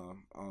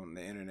on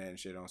the internet and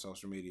shit on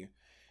social media.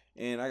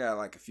 And I got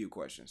like a few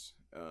questions.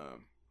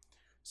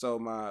 So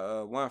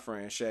my one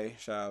friend, Shay,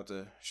 shout out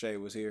to Shay,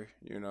 was here,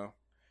 you know,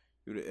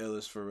 you the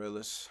illest for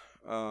realest.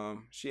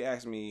 She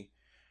asked me,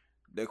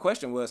 the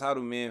question was, how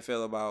do men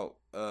feel about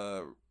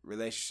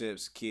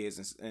relationships,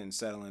 kids, and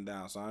settling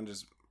down? So I'm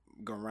just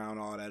going to round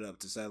all that up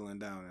to settling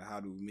down, and how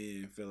do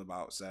men feel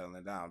about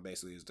settling down,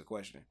 basically, is the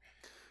question.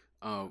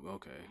 Oh,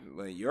 okay.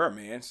 Well, you're a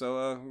man,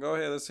 so go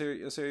ahead. Let's hear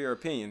your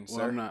opinion, well,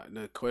 sir. I'm not.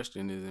 The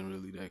question isn't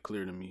really that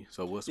clear to me.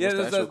 So what's the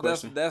actual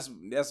question?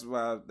 That's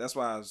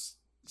why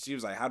she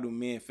was like, how do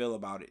men feel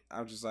about it?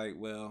 I was just like,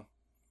 well,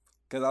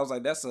 because I was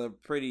like, that's a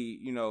pretty,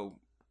 you know,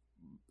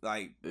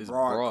 like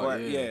broad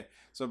question. Yeah,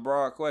 it's a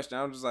broad question.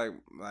 I'm just like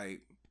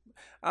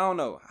I don't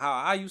know how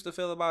I used to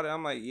feel about it.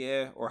 I'm like,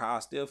 yeah, or how I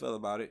still feel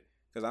about it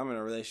because I'm in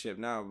a relationship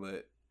now.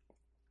 But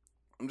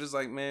I'm just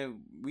like,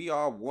 man, we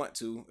all want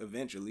to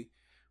eventually.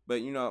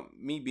 But, you know,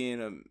 me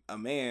being a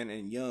man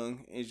and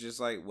young, it's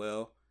just like,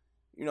 well,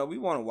 you know, we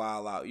want to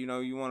wild out. You know,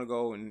 you want to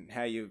go and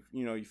have you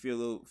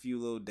feel few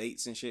little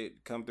dates and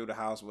shit, come through the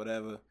house,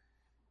 whatever.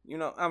 You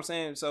know what I'm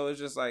saying? So it's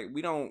just like,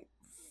 we don't,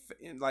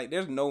 like,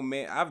 there's no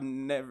man.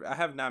 I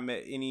have not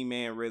met any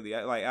man really.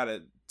 Like, out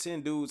of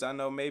 10 dudes, I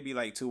know maybe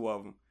like 2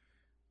 of them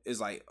is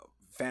like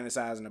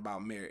fantasizing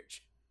about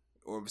marriage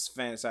or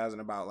fantasizing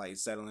about like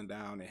settling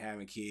down and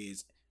having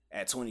kids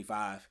at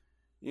 25.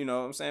 You know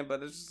what I'm saying?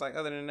 But it's just like,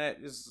 other than that,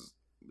 it's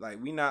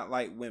like, we not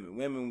like women.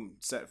 Women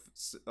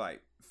like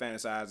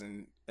fantasize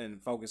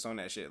and focus on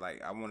that shit.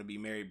 Like, I want to be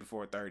married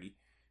before 30.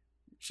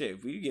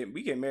 Shit, we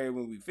get married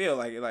when we feel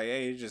like it. Like,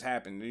 hey, it just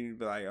happened. And you'd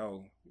be like,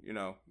 oh, you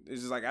know,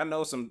 it's just like, I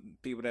know some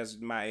people that's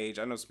my age.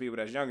 I know some people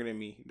that's younger than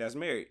me that's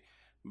married.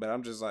 But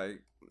I'm just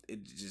like,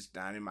 it's just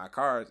not in my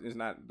cards. It's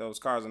not, those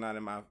cards are not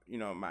in my, you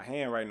know, my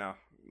hand right now.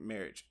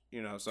 Marriage,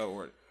 you know, so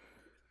or.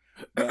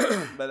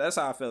 But that's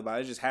how I feel about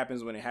it. It just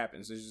happens when it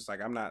happens. It's just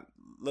like, I'm not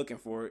looking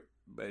for it,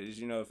 but it's,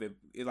 you know, if it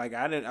like,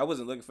 I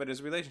wasn't looking for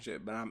this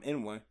relationship, but I'm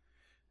in one.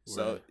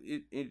 So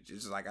right. it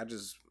just like, I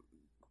just,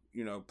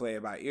 you know, play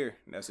it by ear.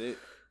 That's it.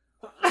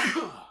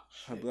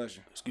 Bless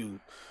you. Excuse me.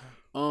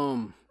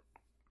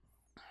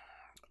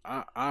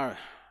 I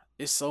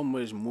it's so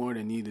much more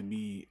that need to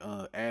be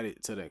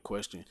added to that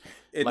question.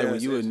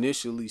 When you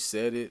initially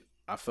said it,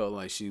 I felt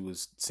like she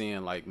was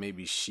saying like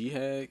maybe she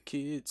had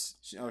kids.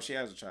 She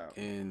has a child.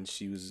 And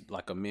she was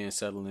like a man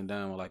settling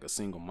down with like a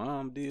single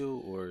mom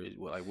deal, or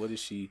like what is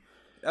she?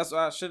 That's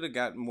why I should have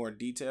got more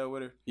detail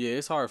with her. Yeah,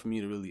 it's hard for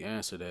me to really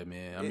answer that,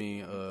 man. I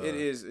mean, it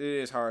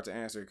is hard to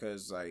answer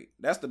because like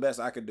that's the best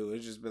I could do.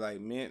 It's just be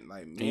like men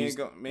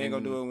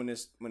gonna do it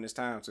when it's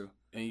time to.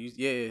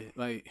 And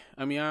like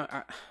I mean,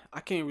 I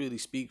can't really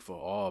speak for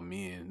all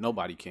men.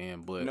 Nobody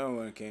can, but no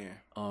one can.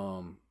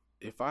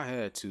 If I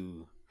had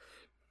to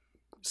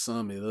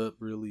sum it up,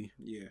 really,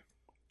 yeah,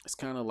 it's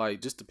kind of like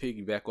just to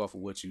piggyback off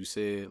of what you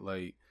said,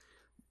 like,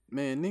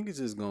 man, niggas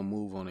is gonna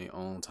move on their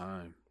own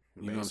time.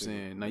 You know what I'm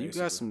saying? Now you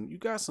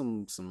got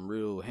some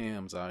real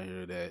hams out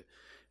here that,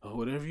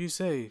 whatever you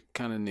say,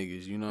 kind of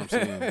niggas. You know what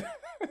I'm saying?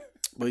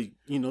 But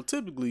you know,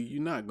 typically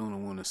you're not gonna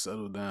want to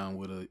settle down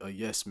with a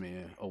yes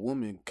man. A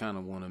woman kind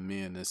of want a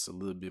man that's a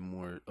little bit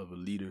more of a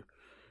leader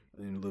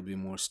and a little bit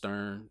more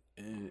stern.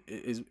 And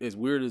as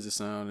weird as it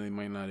sounds, they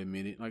might not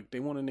admit it. Like they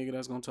want a nigga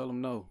that's gonna tell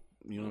them no.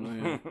 You know what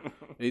I'm saying?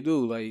 They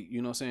do. Like,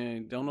 you know what I'm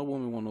saying? Don't no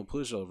woman want no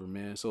pushover,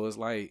 man. So it's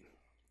like,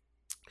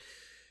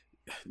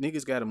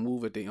 niggas got to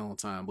move at their own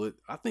time. But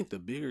I think the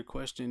bigger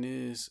question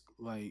is,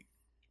 like,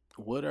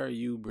 what are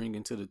you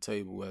bringing to the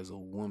table as a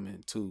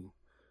woman, too?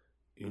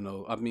 You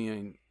know, I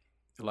mean,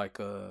 like,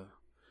 because,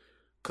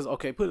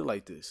 okay, put it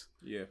like this.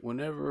 Yeah.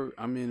 Whenever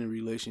I'm in a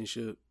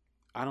relationship,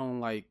 I don't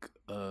like,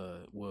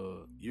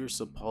 well, you're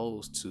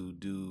supposed to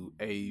do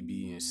A,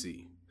 B, and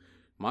C.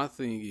 My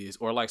thing is,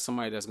 or like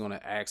somebody that's going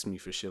to ask me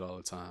for shit all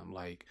the time,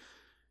 like,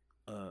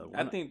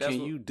 I think that's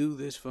you do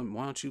this for me?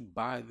 Why don't you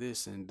buy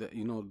this and do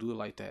it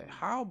like that?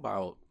 How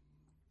about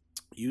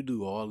you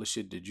do all the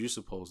shit that you're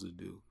supposed to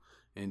do,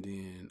 and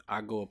then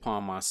I go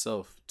upon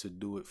myself to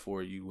do it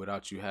for you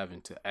without you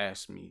having to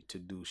ask me to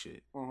do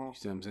shit. You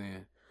see what I'm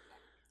saying?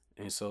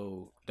 And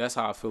so that's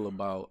how I feel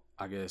about,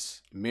 I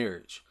guess,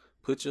 marriage.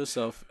 Put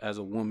yourself as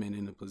a woman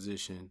in a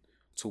position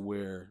to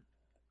where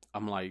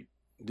I'm like,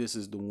 this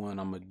is the one,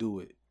 I'm gonna do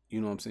it. You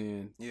know what I'm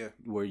saying? Yeah.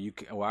 Where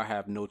I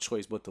have no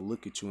choice but to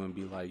look at you and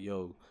be like,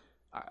 yo,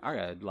 I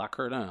gotta lock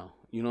her down.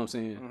 You know what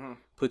I'm saying?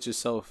 Put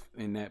yourself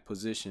in that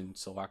position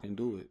so I can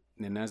do it.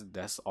 And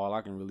that's all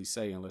I can really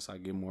say unless I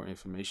get more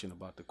information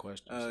about the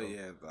question.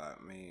 Yeah, but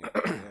I mean,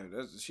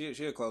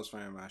 she a close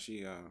friend of mine.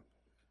 She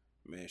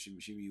man,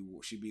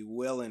 she be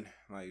willing,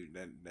 like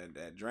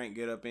that drink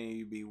get up in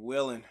you be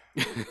willing.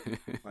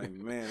 Like,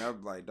 man,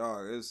 I'm like,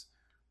 dog, it's.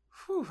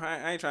 Whew,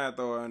 I ain't trying to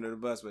throw her under the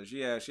bus, but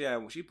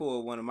she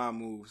pulled one of my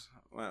moves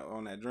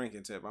on that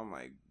drinking tip. I'm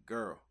like,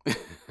 girl,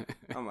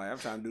 I'm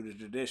trying to do the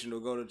traditional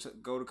go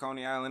to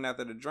Coney Island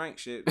after the drink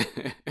shit.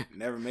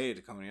 Never made it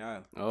to Coney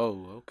Island.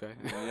 Oh, okay.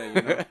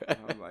 Yeah,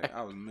 I'm like,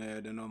 I was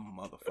mad than a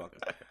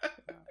motherfucker.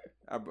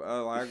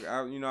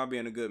 I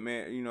being a good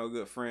man, a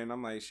good friend.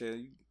 I'm like,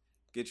 shit,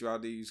 get you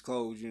out these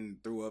clothes you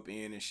threw up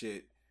in and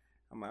shit.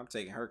 I'm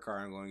taking her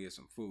car and going to get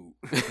some food.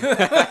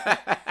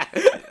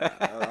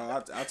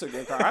 I took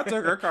her car. I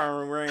took her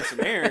car and ran some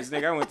errands,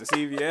 nigga. I went to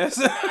CVS.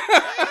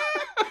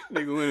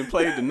 Nigga went and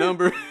played the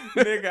number.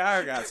 Nigga,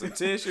 I got some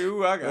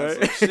tissue. I got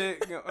some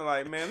shit.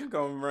 Like, man, I'm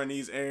going to run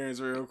these errands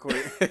real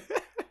quick.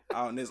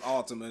 Out in this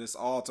Altima. It's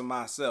all to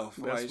myself.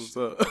 That's like, what's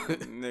up.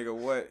 Nigga,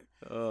 what?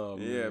 Oh,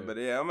 man. Yeah, but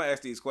yeah, I'm going to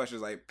ask these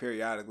questions, like,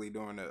 periodically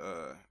during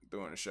the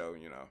show,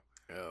 Yeah,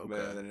 okay. But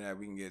other than that,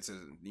 we can get to,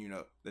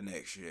 the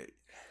next shit.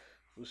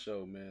 For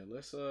sure, man.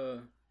 Let's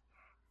well,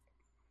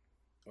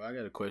 I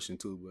got a question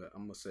too, but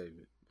I'm gonna save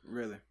it.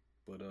 Really?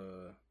 But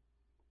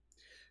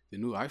the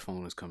new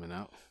iPhone is coming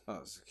out.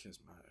 Oh, kiss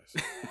my ass.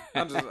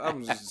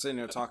 I'm just sitting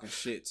there talking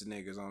shit to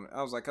niggas on it.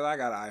 I was like, cause I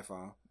got an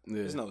iPhone.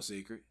 Yeah. It's no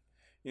secret.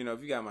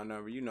 If you got my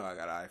number, I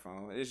got an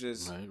iPhone. It's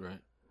just right.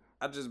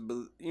 I just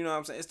what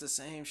I'm saying, it's the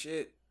same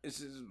shit. It's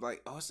just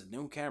like, oh, it's a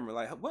new camera.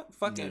 Like, what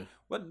fucking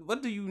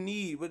what do you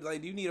need? What,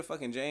 like, do you need a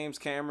fucking James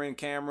Cameron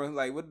camera?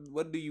 Like,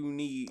 what do you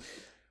need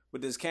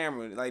with this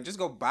camera? Like, just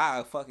go buy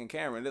a fucking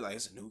camera. They're like,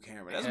 it's a new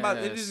camera. That's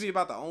it just be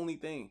about the only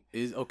thing.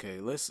 Is okay,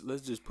 let's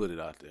just put it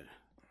out there.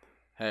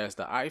 Has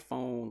the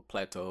iPhone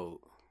plateaued?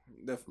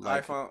 The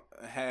iPhone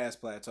has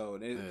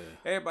plateaued.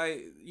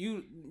 Everybody,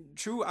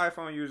 true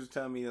iPhone users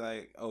tell me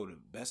like, oh, the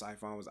best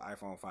iPhone was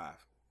iPhone 5.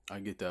 I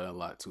get that a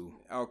lot too.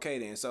 Okay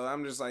then. So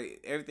I'm just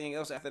like, everything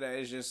else after that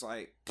is just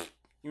like,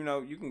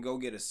 you can go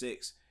get a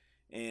 6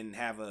 and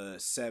have a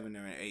 7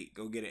 or an 8.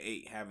 Go get an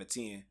 8, have a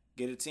 10.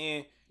 Get a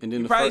 10. And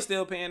then you're probably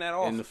still paying that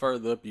off. And the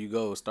further up you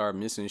go, start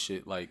missing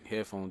shit like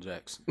headphone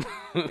jacks.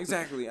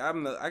 Exactly. I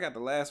got the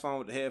last phone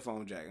with the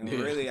headphone jack. And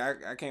really,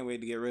 I can't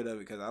wait to get rid of it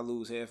because I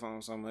lose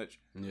headphones so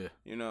much. Yeah.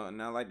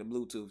 And I like the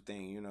Bluetooth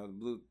thing. The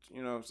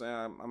what I'm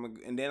saying?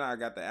 And then I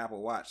got the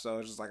Apple Watch, so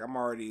it's just like I'm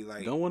already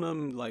like. Don't one of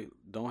them like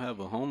don't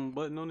have a home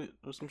button on it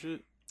or some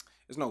shit?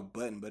 There's no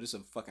button, but it's a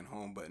fucking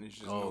home button. It's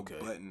just no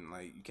button.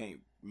 Like you can't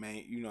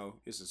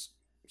it's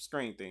a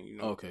screen thing.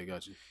 Okay,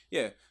 got you.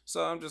 Yeah.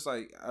 So I'm just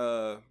like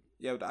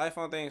yeah, but the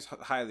iPhone thing is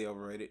highly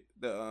overrated.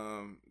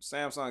 The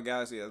Samsung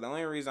Galaxy. The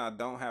only reason I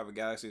don't have a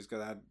Galaxy is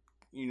because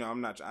I'm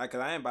not. Because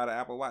I ain't buy the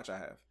Apple Watch I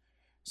have,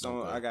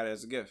 so I got it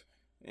as a gift.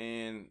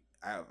 And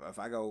if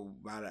I go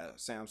buy the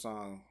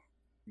Samsung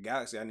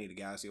Galaxy, I need a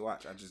Galaxy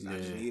Watch. I just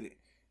need it.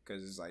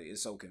 Cause it's like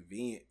it's so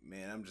convenient,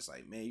 man. I'm just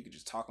like, man, you could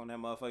just talk on that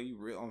motherfucker. You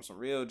real on some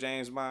real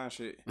James Bond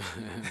shit.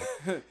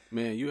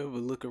 Man, you ever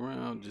look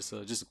around? Just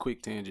a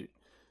quick tangent.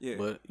 Yeah.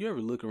 But you ever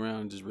look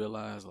around and just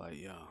realize, like,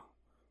 yo,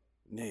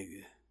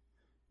 nigga,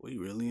 we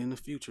really in the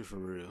future for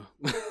real.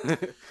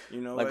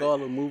 You know, like all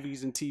the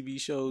movies and TV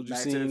shows you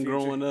seen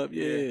growing up.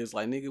 Yeah, yeah, it's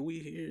like, nigga, we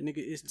here. Nigga,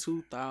 it's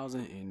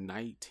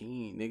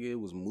 2019. Nigga, it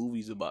was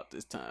movies about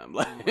this time.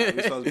 Like, we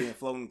supposed to be in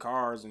floating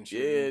cars and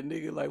shit. Yeah,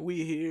 nigga, like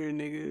we here,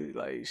 nigga.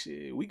 Like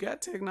shit, we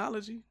got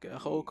technology.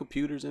 Got whole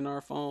computers in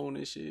our phone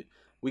and shit.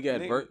 We got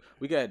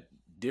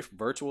different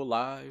virtual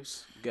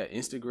lives. We got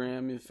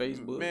Instagram and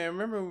Facebook. Man,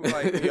 remember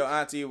like your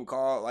auntie would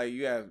call, like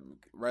you have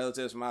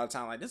relatives from out of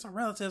town, like this a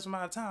relatives from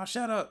out of town,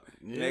 shut up.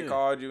 Yeah. And they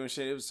called you and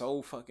shit. It was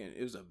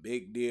it was a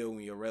big deal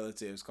when your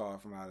relatives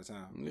called from out of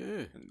town.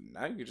 Yeah. And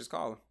now you can just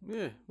call them.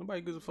 Yeah,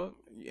 nobody gives a fuck.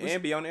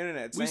 And be on the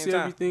internet at the same time. We see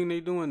everything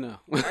they doing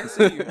now. I can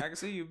see you. I can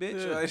see you,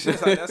 bitch. Yeah. Like,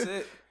 just like, that's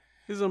it.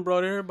 This done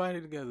brought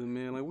everybody together,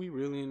 man. Like we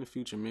really in the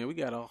future, man. We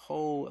got a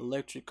whole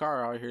electric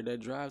car out here that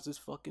drives its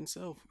fucking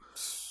self.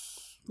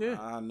 Yeah,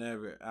 I'll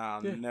never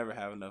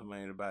have enough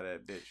money to buy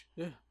that bitch.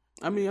 Yeah,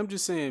 I mean, I'm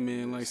just saying,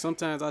 man. Like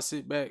sometimes I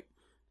sit back,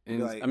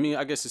 and like, I mean,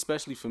 I guess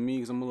especially for me,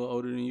 because I'm a little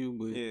older than you,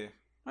 but yeah,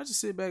 I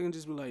just sit back and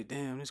just be like,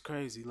 damn, it's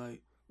crazy.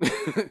 Like,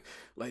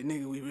 like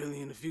nigga, we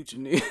really in the future,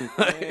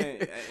 nigga.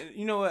 Man,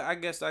 you know what? I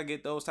guess I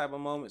get those type of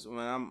moments when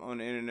I'm on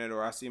the internet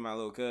or I see my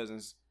little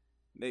cousins.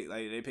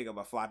 They pick up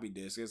a floppy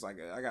disk. It's like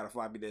I got a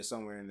floppy disk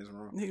somewhere in this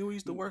room. Nigga, we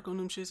used to work on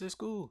them shits at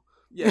school.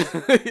 Yeah.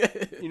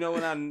 You know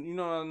when I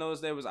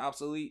noticed they was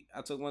obsolete,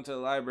 I took one to the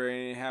library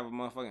and didn't have a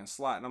motherfucking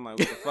slot, and I'm like,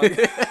 what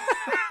the fuck?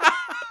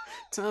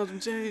 Times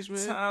have changed,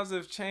 man. Times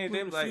have changed.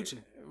 They like,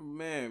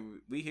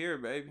 man, we here,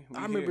 baby.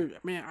 I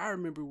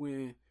remember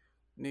when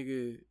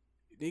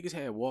niggas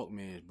had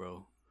Walkmans,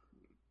 bro.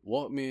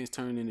 Walkmans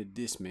turned into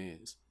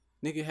Discmans.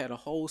 Nigga had a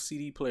whole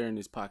CD player in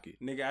his pocket.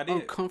 Nigga, I did.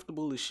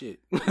 Uncomfortable as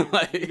shit.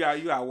 Like, you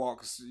got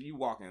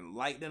walking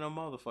light than a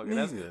motherfucker.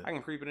 Nigga. I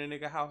can creep in a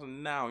nigga house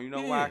now. You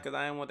know why? Because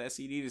I didn't want that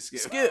CD to skip.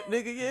 Skip,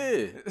 nigga,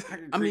 yeah.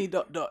 I mean,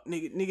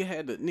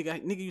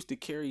 nigga used to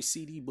carry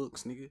CD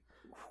books, nigga.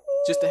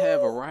 Just to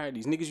have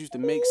varieties. Niggas used to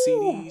make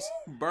CDs.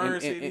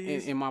 Burn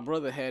CDs. And my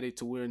brother had it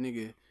to where,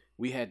 nigga,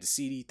 we had the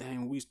CD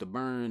thing. We used to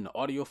burn the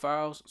audio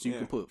files, so you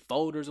can put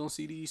folders on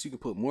CDs. So you can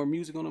put more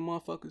music on the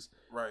motherfuckers.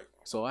 Right.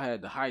 So I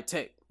had the high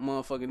tech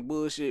motherfucking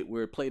bullshit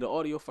where it played the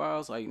audio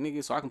files, like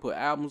nigga, so I can put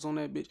albums on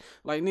that bitch.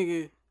 Like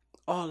nigga,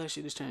 all that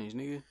shit has changed,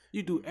 nigga.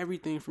 You do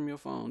everything from your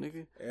phone,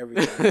 nigga.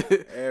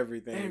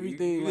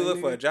 Everything. You look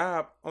for a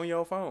job on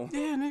your phone.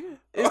 Yeah, nigga.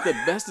 It's the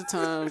best of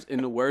times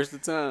and the worst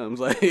of times.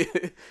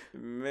 Like,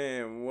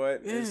 man,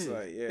 what? Yeah. It's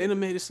like, yeah. And it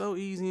made it so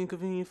easy and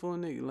convenient for a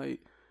nigga. Like,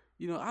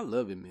 you know, I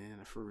love it, man.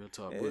 For real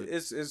talk. But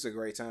it's a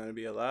great time to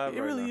be alive.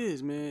 It really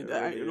is,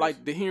 man.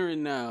 Like the here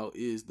and now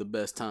is the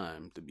best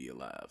time to be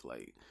alive.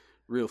 Like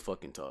real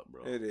fucking talk,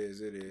 bro. It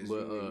is.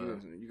 But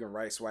you can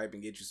right swipe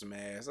and get you some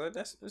ass.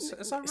 That's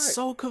all right. It's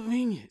so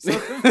convenient.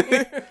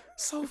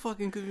 So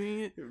fucking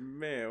convenient,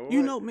 man. What?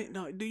 You know, man.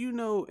 No, do you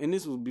know? And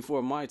this was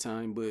before my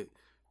time, but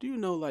do you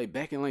know, like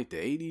back in like the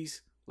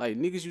 80s, like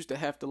niggas used to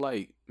have to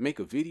like make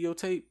a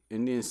videotape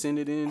and then send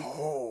it in.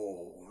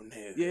 Oh.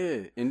 Nigga.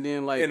 Yeah, and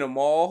then like in a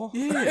mall.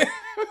 Yeah.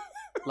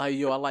 Like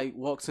yo, I like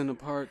walks in the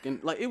park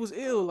and like it was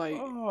ill. Like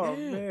oh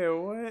yeah,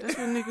 man, what? That's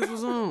what niggas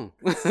was on.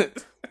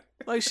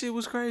 Like shit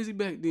was crazy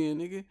back then,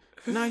 nigga.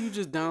 Now you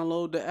just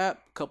download the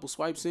app, couple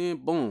swipes in,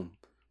 boom,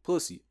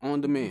 pussy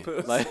on demand.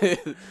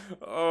 Like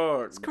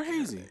oh, it's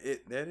crazy.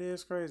 That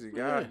is crazy.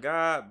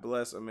 God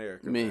bless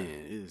America. Man,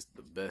 it is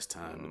the best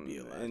time to be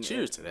alive. And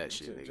cheers to that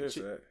shit, nigga. Cheers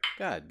to that.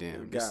 God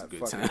damn, this is a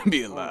good time to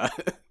be alive.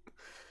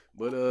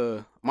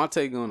 But my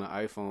take on the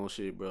iPhone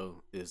shit,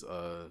 bro, is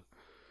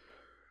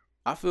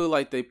I feel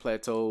like they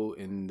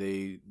plateaued and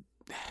they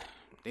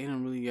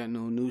don't really got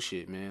no new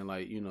shit, man.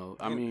 Like, you know,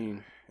 I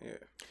mean,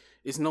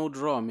 it's no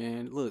draw,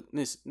 man. Look,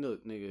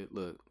 nigga,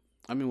 look.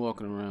 I've been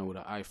walking around with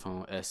an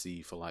iPhone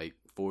SE for like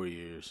 4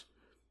 years.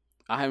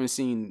 I haven't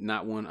seen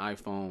not one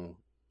iPhone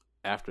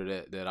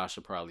after that I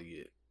should probably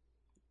get.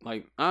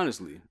 Like,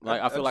 honestly,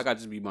 like I feel like I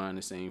just be buying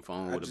the same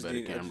phone with a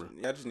better camera.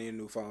 I just need a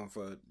new phone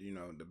for, you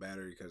know, the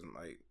battery because I'm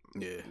like,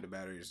 the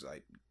battery's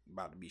like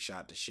about to be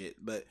shot to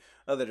shit. But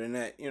other than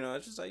that, you know,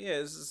 it's just like,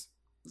 it's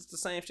the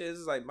same shit. It's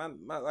just like my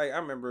like I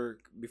remember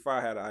before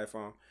I had an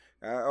iPhone,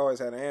 I always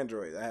had an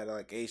Android. I had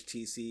like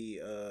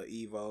HTC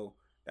Evo.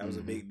 That was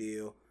a big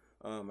deal.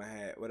 I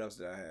had, what else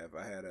did I have?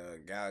 I had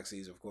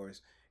Galaxies, of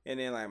course. And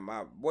then like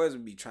my boys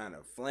would be trying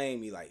to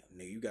flame me like,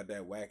 nigga, you got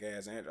that whack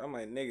ass Android. I'm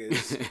like,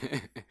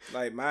 nigga,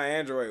 like my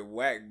Android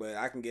whack, but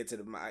I can get to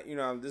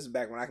this is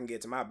back when I can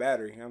get to my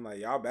battery. I'm like,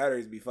 y'all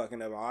batteries be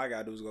fucking up. All I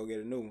gotta do is go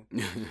get a new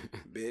one,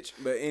 bitch.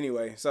 But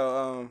anyway,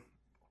 so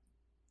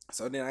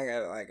then I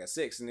got like a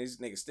 6, and these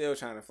niggas still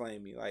trying to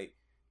flame me like.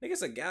 Nigga,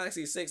 it's a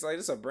Galaxy 6. Like,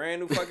 this a brand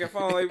new fucking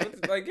phone.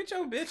 Like, get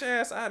your bitch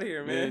ass out of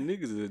here, man. Man,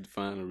 niggas would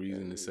find a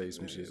reason to say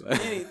some shit.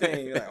 Like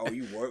anything. Like, oh,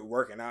 you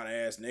working out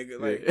ass nigga.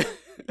 Like,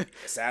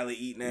 salad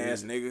eating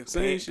ass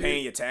nigga.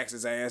 Paying your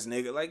taxes ass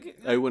nigga. Like,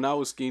 when I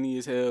was skinny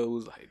as hell, it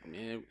was like,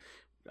 man,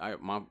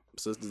 my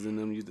sisters and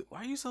them used to,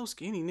 why you so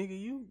skinny, nigga?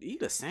 You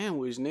eat a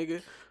sandwich,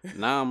 nigga.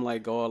 Now I'm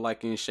like all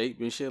like in shape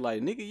and shit.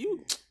 Like, nigga,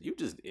 you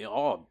just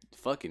all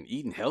fucking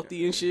eating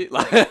healthy and shit.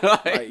 Like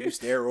you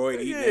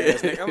steroid eating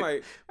ass nigga. I'm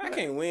like, I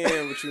can't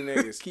win with you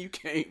niggas. You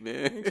can't,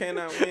 man. You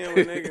cannot win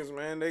with niggas,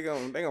 man. They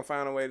gonna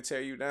find a way to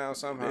tear you down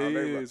somehow.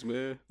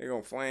 Man. They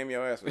gonna flame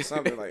your ass with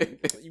something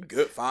like, you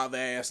good father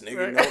ass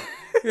nigga.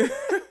 No.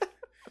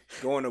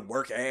 Going to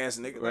work ass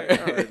nigga. Like,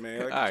 all right,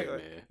 man.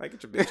 Like,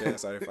 get your bitch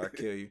ass out if I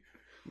kill you.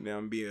 Now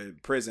I'm be a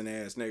prison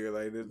ass nigga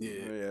like this.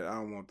 Yeah, I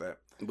don't want that.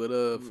 But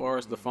as far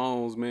as the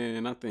phones,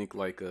 man, I think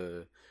like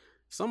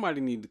somebody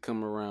need to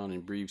come around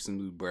and breathe some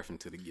new breath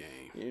into the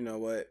game. You know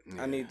what?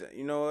 Yeah. I need to.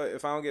 You know what?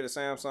 If I don't get a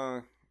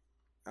Samsung,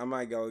 I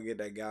might go get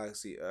that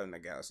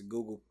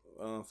Google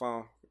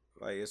phone.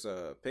 Like it's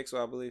a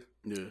Pixel, I believe.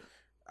 Yeah.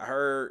 I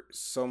heard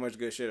so much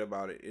good shit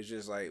about it. It's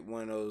just like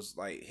one of those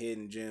like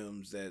hidden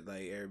gems that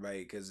like everybody,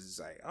 because it's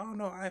like, oh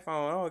no,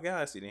 iPhone, oh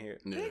Galaxy didn't hear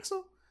it. Yeah.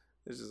 Pixel.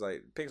 It's just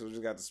like Pixel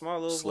just got the small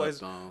little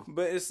voice,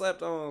 but it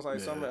slept on. It's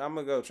like something. I'm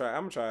gonna try.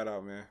 I'm gonna try it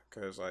out, man.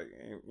 Cause like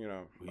you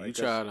know, like, you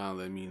try it out.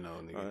 Let me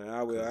know, nigga.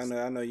 I will.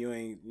 I know you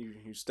ain't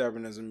you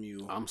stubborn as a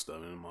mule. I'm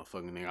stubborn as a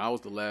motherfucking nigga. I was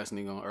the last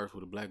nigga on earth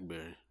with a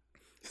BlackBerry.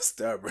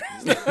 Stubborn.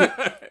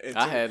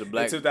 I had a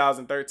in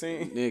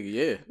 2013. Nigga,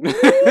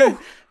 yeah.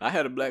 I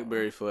had a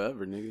BlackBerry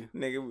forever, nigga.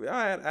 Nigga,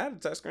 I had a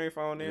touchscreen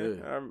phone then.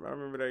 Yeah. I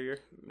remember that year.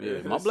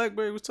 Yeah, my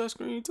BlackBerry was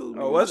touchscreen too.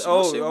 Oh,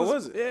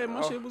 was it? Yeah,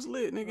 my shit was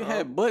lit. Nigga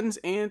had buttons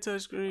and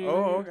touchscreen.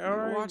 Oh, okay, all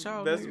right. Watch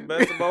out, best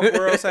of both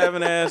worlds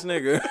having ass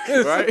nigga.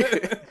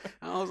 Right?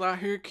 I was out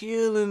here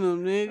killing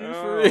them, nigga.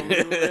 For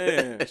real.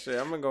 Man. Shit,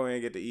 I'm gonna go ahead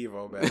and get the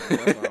Evo back. That's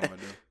what I'm gonna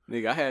do.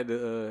 Nigga, I had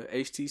the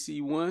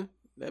HTC One.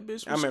 That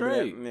bitch was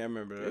straight. Yeah, I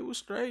remember that. It was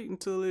straight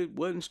until it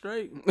wasn't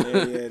straight.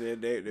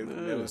 They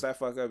once that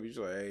fuck up, you just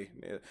like, hey.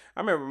 Yeah. I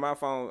remember my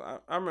phone.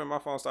 I remember my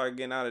phone started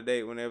getting out of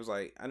date when it was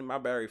like, my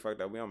battery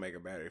fucked up. We don't make a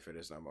battery for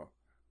this no more.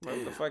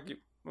 What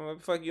the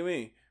fuck you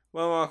mean?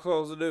 What am I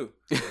supposed to do?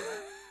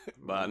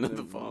 Buy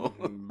another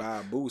phone. Buy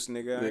a Boost,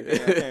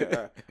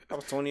 nigga. I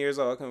was 20 years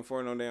old. I couldn't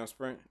afford no damn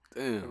Sprint.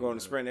 Damn. Going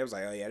to Sprint, it was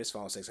like, oh yeah, this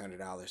phone's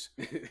 $600.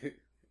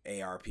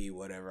 ARP,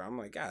 whatever. I'm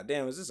like, God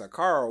damn, is this a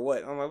car or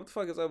what? I'm like, what the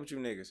fuck is up with you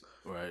niggas?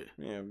 Right.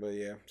 Yeah, but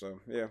yeah, so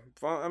yeah.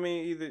 Phone, I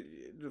mean, either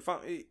the phone,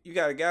 you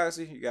got a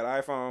Galaxy, you got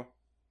an iPhone.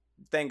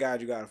 Thank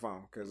God you got a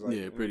phone, cause like,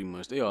 yeah, pretty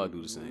much they all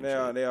do the same. They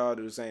all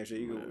do the same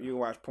shit. You can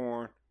watch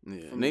porn.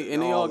 Yeah, and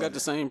they all got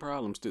the same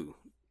problems too.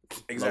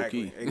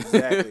 Exactly.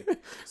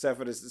 Except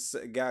for this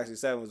Galaxy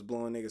 7 was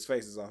blowing niggas'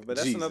 faces off, but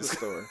that's another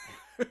story.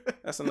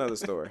 That's another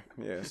story.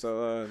 Yeah.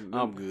 So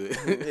I'm good.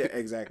 Yeah.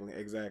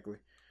 Exactly.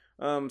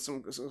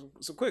 Some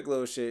quick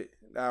little shit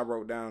that I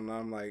wrote down, and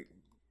I'm like,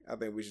 I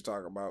think we should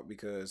talk about,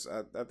 because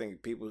I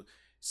think people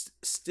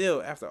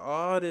still, after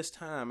all this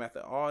time,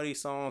 after all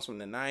these songs from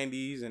the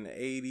 90s and the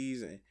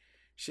 80s and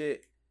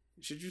shit,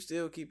 should you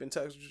still keep in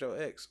touch with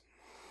your ex?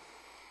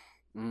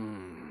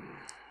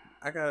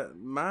 I got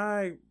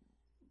my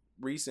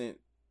recent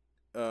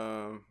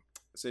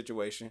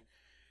situation.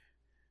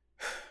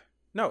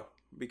 No,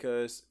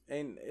 because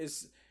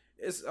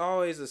it's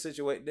always a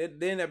situation.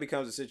 Then that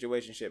becomes a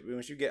situationship.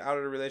 Once you get out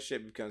of the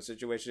relationship, it becomes a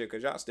situationship,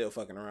 because y'all still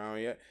fucking around.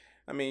 Yeah,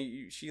 I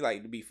mean, she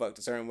like to be fucked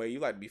a certain way. You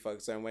like to be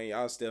fucked a certain way.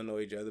 Y'all still know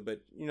each other,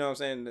 but you know what I'm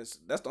saying.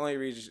 That's the only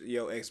reason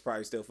your ex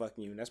probably still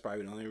fucking you, and that's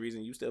probably the only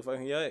reason you still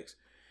fucking your ex.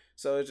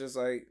 So it's just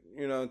like,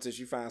 you know, until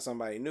she finds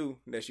somebody new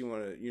that she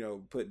want to, you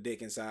know, put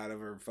dick inside of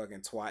her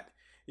fucking twat,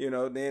 you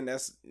know, then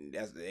that's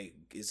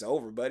it's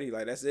over, buddy.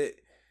 Like, that's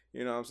it.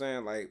 You know what I'm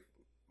saying? Like,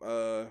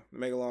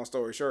 make a long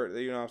story short,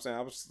 you know what I'm saying?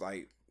 I was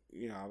like,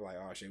 you know, I'm like,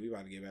 oh shit, we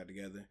about to get back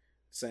together.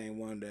 Same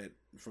one that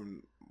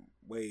from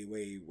way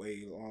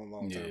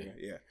long time ago.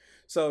 Yeah.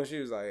 So she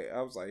was like,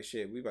 I was like,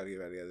 shit, we about to get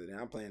back together. Then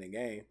I'm playing the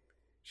game.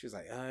 She was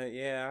like,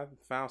 yeah, I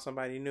found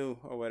somebody new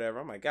or whatever.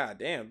 I'm like, God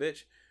damn,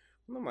 bitch.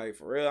 I'm like,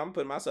 for real, I'm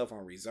putting myself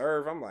on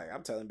reserve. I'm like,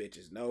 I'm telling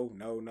bitches no.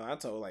 I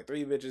told like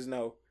 3 bitches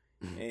no.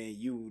 And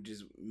you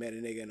just met a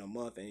nigga in a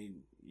month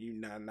and you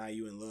now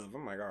you in love.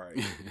 I'm like, all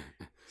right.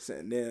 So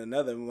then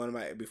another one of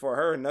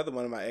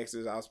my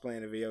exes, I was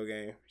playing a video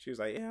game. She was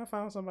like, yeah, I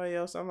found somebody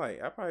else. I'm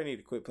like, I probably need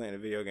to quit playing a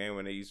video game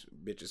when these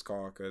bitches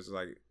call, because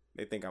like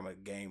they think I'm a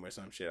game or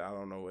some shit. I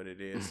don't know what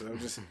it is. So I'm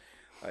just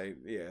like,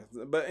 yeah.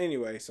 But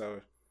anyway,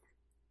 so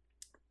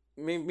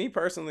me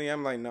personally,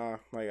 I'm like, nah.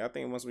 Like, I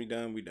think once we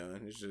done, we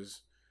done. It's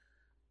just,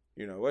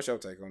 you know, what's your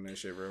take on that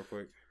shit real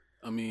quick?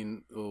 I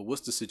mean,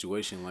 what's the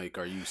situation? Like,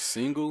 are you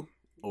single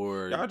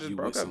or y'all just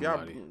broke up?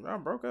 Somebody? Y'all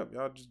broke up. You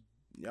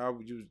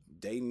was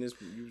dating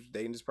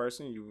this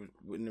person. You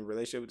were in a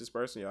relationship with this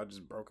person. Y'all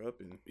just broke up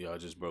y'all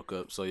just broke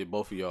up. So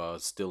both of y'all are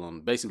still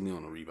basically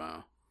on a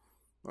rebound.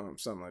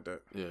 Something like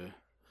that. Yeah.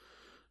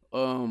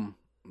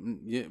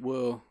 Yeah.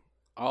 Well,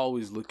 I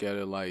always look at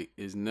it like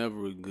it's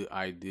never a good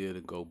idea to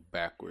go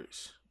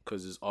backwards,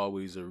 because there's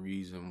always a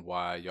reason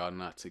why y'all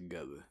not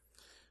together.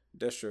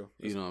 That's true.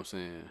 You know what I'm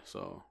saying?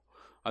 So,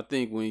 I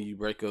think when you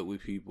break up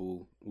with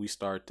people, we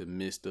start to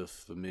miss the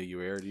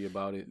familiarity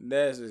about it.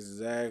 That's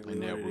exactly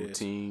and what that it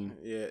routine.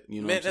 is. Yeah,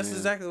 you know, man, that's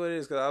exactly what it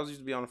is. Because I was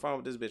used to be on the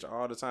phone with this bitch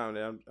all the time.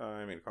 And I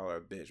didn't mean to call her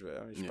a bitch,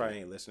 but she probably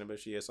ain't listening. But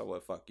she is, so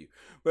what? Fuck you.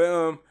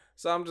 But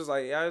so I'm just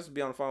like, I used to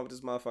be on the phone with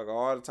this motherfucker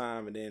all the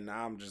time, and then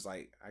I'm just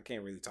like, I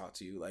can't really talk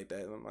to you like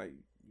that. And I'm like,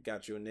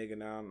 got you a nigga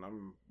now, and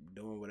I'm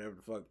doing whatever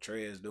the fuck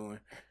Trey is doing.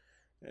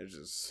 It's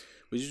just,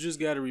 but you just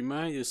got to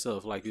remind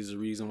yourself, like, there's a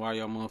reason why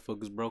y'all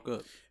motherfuckers broke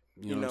up.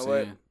 You know what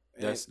I'm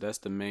saying? That's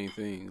the main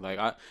thing. Like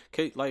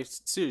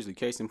seriously,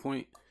 case in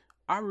point,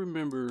 I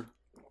remember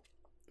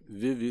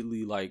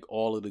vividly like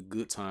all of the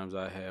good times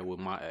I had with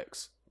my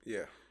ex.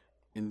 Yeah.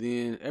 And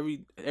then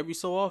every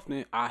so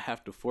often I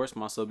have to force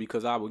myself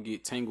because I would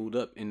get tangled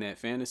up in that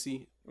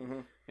fantasy.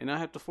 Mm-hmm. And I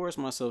have to force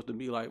myself to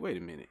be like, wait a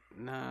minute,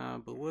 nah,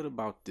 but what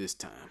about this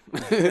time?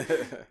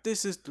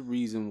 This is the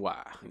reason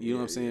why. You know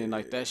what I'm saying?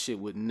 Like that shit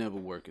would never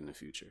work in the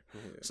future.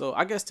 Yeah. So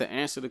I guess to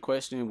answer the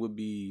question would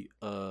be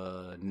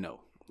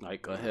no.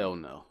 Like a hell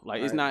no.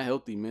 Like it's not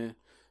healthy, man.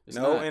 It's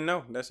no not. And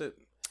no. That's it.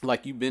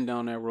 Like you've been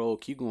down that road,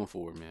 keep going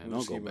forward, man.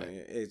 Don't go back.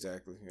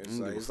 Exactly.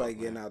 It's like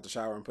getting out the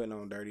shower and putting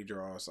on dirty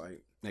drawers.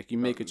 Like you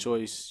make a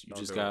choice, you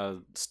just gotta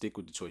stick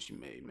with the choice you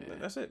made, man.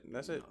 That's it. You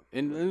know?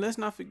 And let's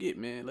not forget,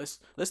 man. Let's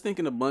think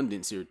in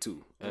abundance here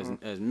too,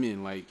 as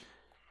men. Like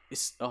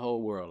it's a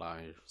whole world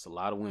out here. It's a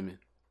lot of women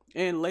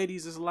and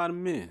ladies. It's a lot of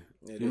men.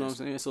 You know what I'm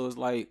saying? So it's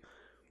like,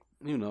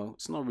 you know,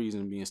 it's no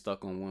reason being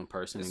stuck on one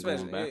person and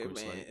going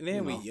backwards. Like, and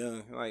then we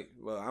young. Like,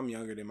 well, I'm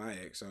younger than my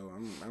ex, so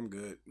I'm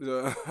good.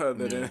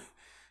 Other than,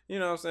 you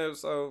know what I'm saying?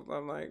 So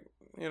I'm like,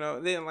 you know,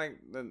 then like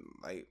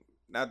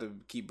not to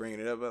keep bringing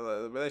it up,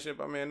 but the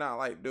relationship I'm in now,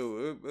 like,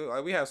 dude,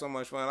 like we have so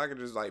much fun. I could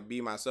just like be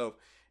myself.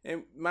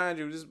 And mind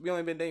you, we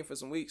only been dating for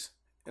some weeks,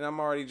 and I'm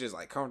already just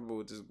like comfortable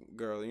with this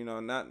girl. You know,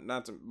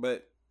 not to,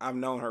 but I've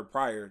known her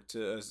prior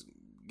to us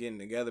getting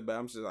together. But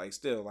I'm just like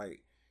still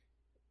like,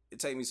 it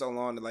take me so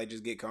long to like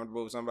just get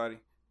comfortable with somebody.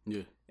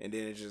 Yeah. And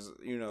then it just,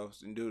 you know,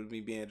 due to me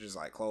being just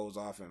like closed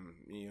off and,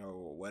 you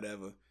know,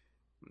 whatever.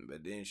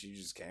 But then she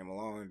just came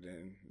along, and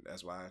then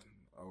that's why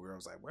old girl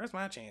was like, "Where's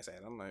my chance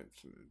at?" I'm like,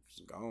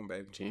 "Go on,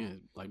 baby."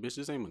 Chance, like, bitch,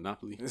 this ain't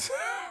Monopoly.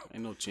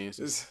 Ain't no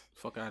chances.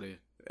 Fuck out of here.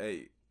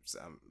 Hey, the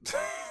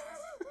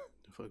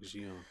fuck is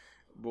she on?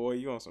 Boy,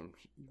 you want some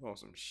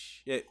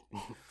shit.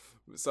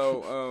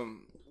 So,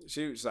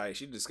 she was like,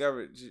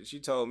 she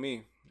told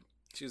me,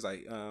 she was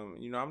like,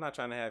 you know, I'm not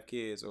trying to have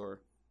kids,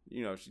 or,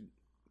 you know,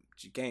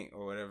 she can't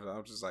or whatever. I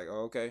was just like,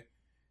 oh, okay.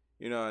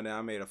 You know, and then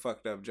I made a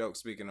fucked up joke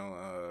speaking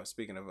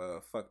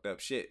of fucked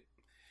up shit.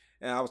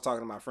 And I was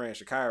talking to my friend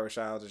Shakira.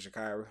 Shout out to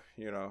Shakira.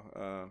 You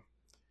know,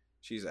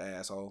 she's an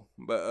asshole.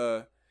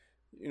 But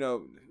you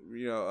know,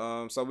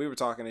 so we were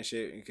talking and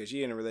shit because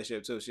she in a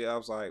relationship too. I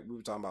was like, we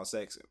were talking about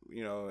sex,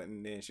 you know,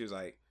 and then she was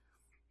like,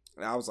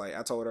 I was like,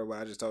 I told her what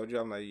I just told you.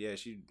 I'm like, yeah,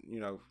 she, you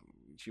know,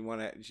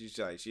 she's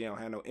like, she don't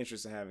have no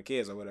interest in having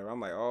kids or whatever.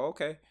 I'm like, oh,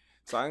 okay.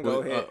 So I can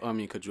go ahead. I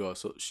mean, cut you off.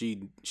 So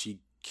she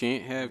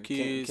can't have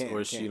kids,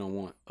 or she don't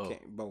want? Oh,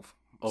 both.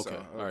 Okay.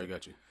 So, all right,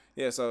 got you.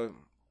 Yeah. So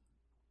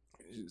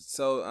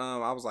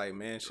I was like,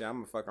 man, shit, I'm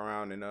gonna fuck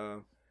around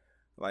and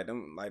like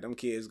them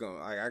kids gonna,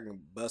 like, I can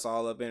bust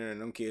all up in her,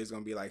 and them kids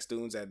gonna be like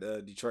students at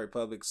the Detroit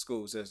public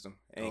school system.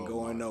 Ain't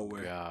going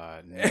nowhere.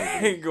 God,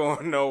 ain't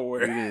going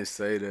nowhere. You didn't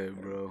say that,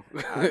 bro.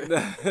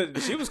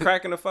 She was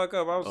cracking the fuck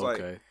up. I was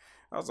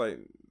like,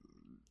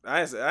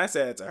 I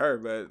said it to her,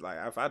 but like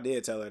if I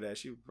did tell her that,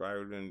 she probably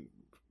would have been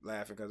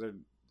laughing because her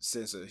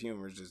sense of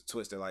humor is just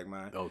twisted like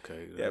mine.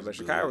 Okay. Yeah, but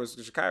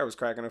Shakira was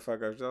cracking the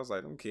fuck up. I was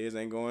like, them kids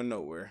ain't going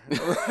nowhere. She's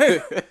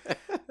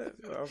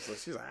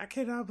like, I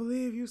cannot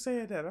believe you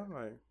said that. I'm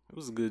like, it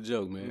was a good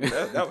joke, man.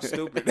 That was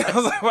stupid. I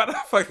was like, why the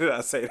fuck did I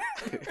say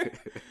that?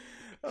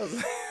 I was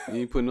like, you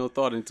ain't put no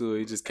thought into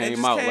it. It just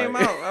came out. I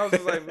was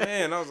just like,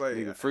 man. I was like,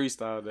 nigga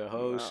freestyled that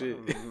whole shit.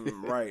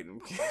 Right.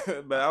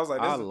 But I was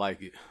like, I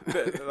like it. I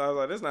was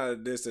like, that's not a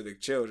diss to the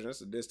children.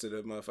 That's a diss to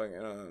the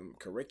motherfucking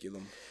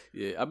curriculum.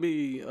 Yeah, I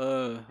mean,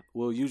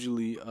 well,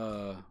 usually,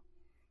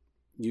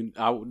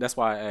 that's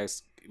why I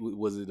asked.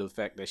 Was it the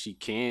fact that she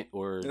can't,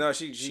 or no,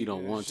 she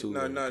don't want to?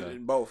 No, okay.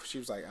 Both. She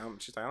was like,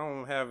 she's like, I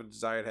don't have a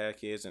desire to have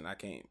kids, and I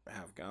can't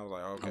have kids. I was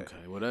like, okay.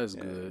 Okay, well, that's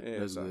good. Yeah,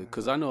 that's good.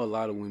 Because I know a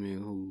lot of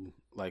women who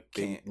like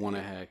they want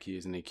to have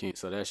kids and they can't.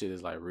 So that shit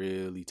is like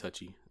really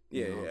touchy.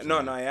 Yeah, yeah. No,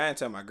 I didn't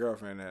tell my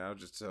girlfriend that. I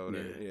just told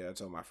her. Yeah, I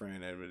told my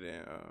friend that. But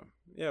then,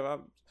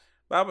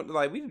 but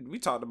like we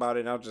talked about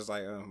it, and I was just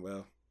like,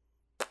 well,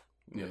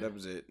 yeah, that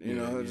was it. You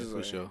know, just for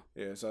like, sure.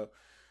 Yeah, so,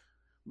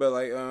 but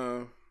like,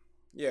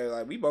 yeah,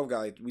 like we both got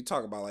like we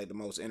talk about like the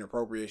most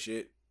inappropriate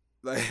shit.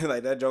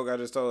 Like that joke I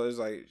just told her is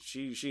like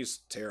she's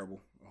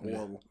terrible,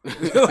 horrible.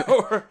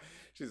 Yeah.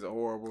 She's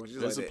horrible.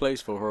 There's a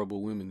place for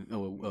horrible women,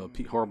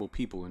 horrible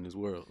people in this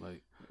world.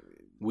 Like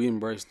we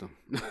embrace them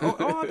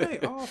all day,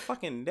 all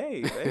fucking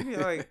day, baby.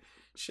 Like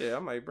shit, I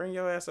might bring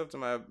your ass up to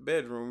my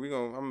bedroom.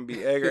 I'm gonna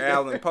be Edgar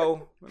Allan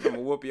Poe. I'm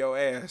gonna whoop your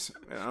ass,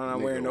 and I'm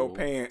not wearing no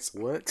pants.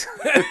 What?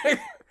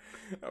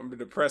 I'm gonna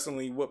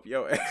depressingly whoop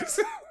your ass.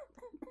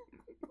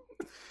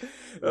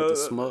 With the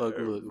smug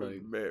look,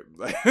 like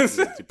it's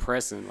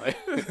depressing. Like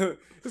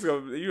it's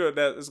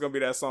gonna be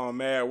that song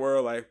 "Mad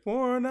World," like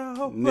worn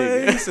out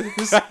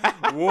places,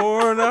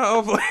 worn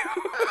out places.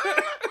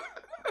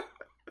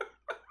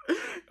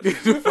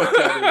 Get the fuck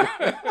out of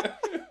here.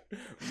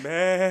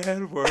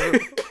 Mad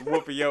World,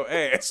 whooping your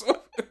ass.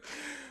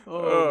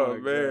 Oh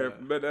man,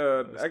 God. But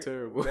that's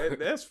terrible.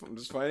 That's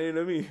funny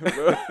to me.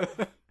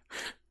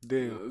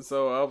 Damn.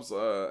 So I was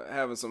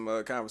having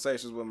some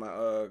conversations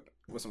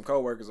with some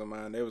coworkers of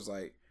mine. They was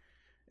like,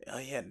 "Oh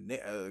yeah,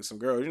 some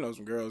girls.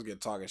 Some girls get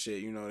talking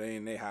shit. They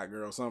in they hot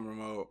girl summer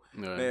mode.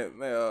 Right.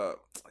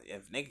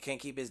 If nigga can't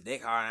keep his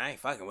dick hard, I ain't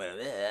fucking with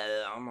him."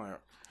 I'm like,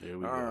 here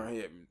we go.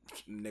 Yeah,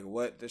 nigga,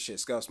 what? This shit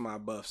scuffs my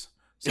buffs.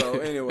 So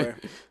anyway,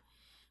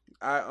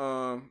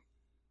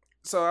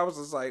 So I was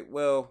just like,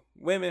 well,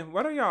 women,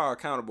 what are y'all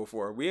accountable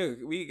for?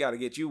 We got to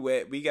get you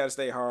wet. We got to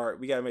stay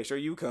hard. We got to make sure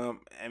you come.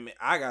 And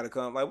I got to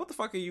come. Like, what the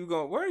fuck are you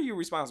going? What are you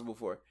responsible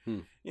for?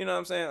 You know what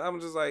I'm saying? I'm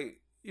just like,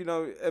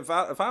 if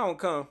I don't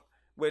come,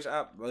 which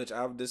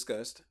I've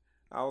discussed,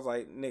 I was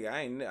like, nigga,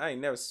 I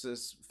ain't never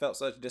felt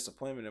such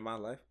disappointment in my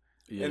life.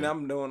 Yeah. And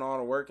I'm doing all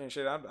the work and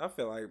shit. I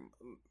feel like,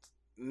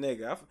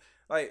 nigga,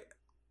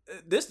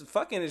 this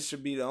fucking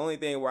should be the only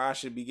thing where I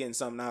should be getting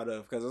something out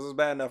of, because it was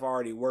bad enough I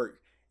already work.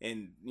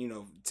 And,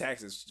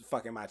 taxes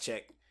fucking my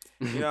check.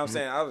 You know what I'm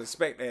saying? I would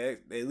expect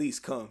that at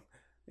least come.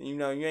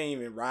 You ain't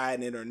even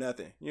riding it or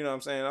nothing. You know what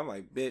I'm saying? I'm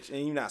like, bitch,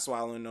 and you not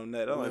swallowing no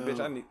nut. I'm like, bitch,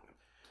 I need.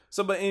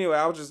 So, but anyway,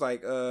 I was just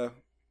like, well,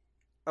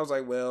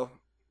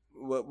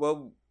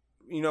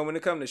 when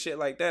it comes to shit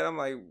like that, I'm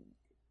like,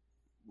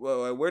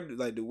 well, where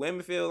do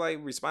women feel like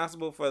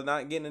responsible for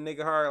not getting a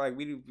nigga hard? Like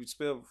we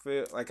feel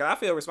like I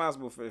feel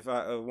responsible for if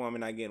a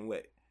woman not getting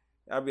wet.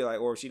 I'd be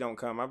like, or if she don't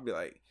come, I'd be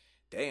like,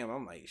 damn,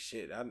 I'm like,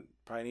 shit, I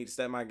probably need to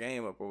step my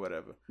game up or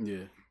whatever.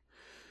 Yeah.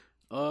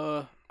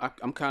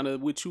 I'm kind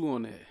of with you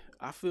on that.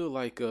 I feel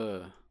like,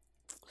 well,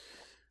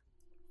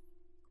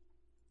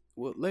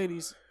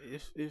 ladies,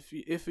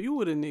 if you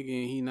with a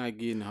nigga and he not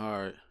getting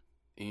hard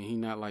and he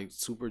not like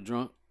super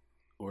drunk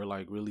or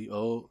like really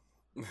old,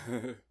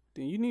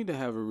 then you need to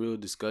have a real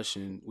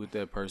discussion with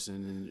that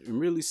person and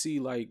really see,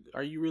 like,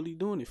 are you really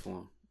doing it for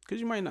him? Because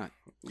you might not.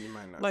 You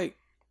might not. Like,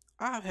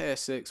 I've had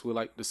sex with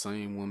like the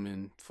same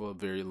woman for a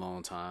very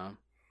long time,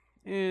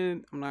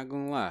 and I'm not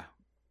gonna lie,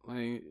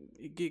 like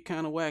it get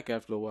kind of whack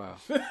after a while.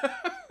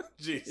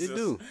 Jesus. It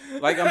do.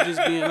 Like, I'm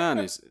just being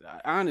honest.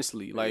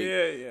 Honestly, like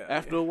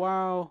after a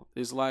while,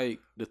 it's like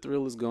the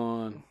thrill is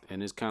gone,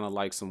 and it's kind of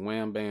like some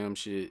wham bam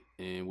shit,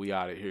 and we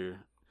out of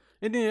here.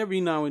 And then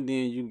every now and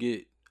then you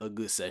get a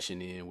good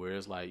session in where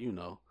it's like, you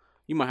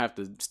might have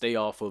to stay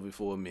off of it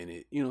for a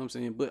minute. You know what I'm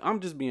saying? But I'm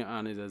just being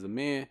honest. As a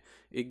man,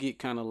 it get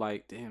kind of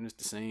like, damn, it's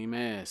the same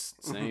ass,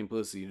 same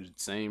pussy,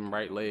 same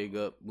right leg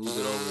up, move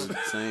it over,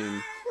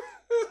 same,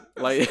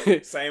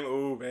 like same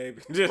ooh,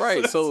 baby.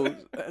 Right. So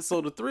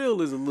the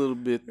thrill is a little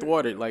bit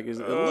thwarted. Like it's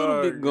a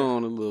little bit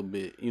gone a little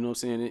bit. You know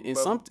what I'm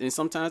saying? And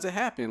sometimes it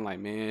happen. Like,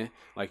 man,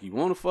 like you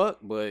want to fuck,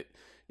 but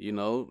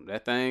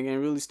that thing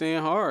ain't really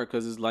staying hard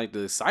because it's like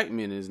the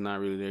excitement is not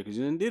really there because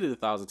you done did it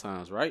 1,000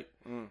 times, right?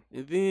 And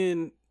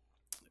then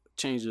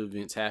change of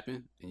events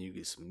happen and you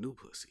get some new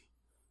pussy.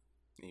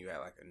 And you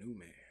act like a new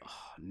man.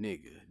 Oh,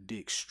 nigga,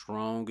 dick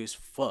strong as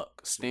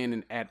fuck,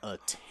 standing at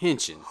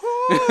attention.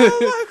 Like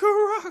a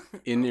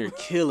rock. And they're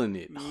killing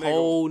it. Nigga.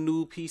 Whole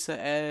new piece of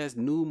ass,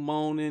 new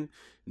moaning,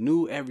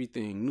 new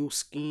everything, new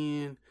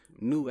skin,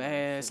 new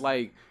ass,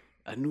 like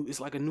it's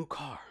like a new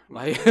car.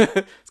 Like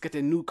it's got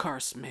that new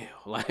car smell.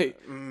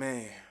 Like,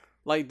 man.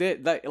 Like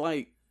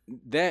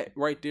that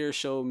right there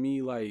showed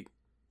me like,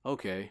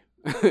 okay.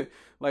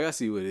 Like, I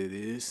see what it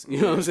is.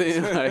 You know what I'm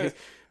saying? Like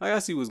I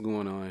see what's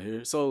going on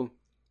here. So,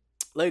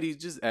 ladies,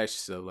 just ask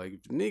yourself, like,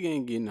 if the nigga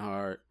ain't getting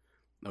hard,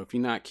 or if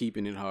you're not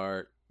keeping it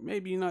hard,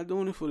 maybe you're not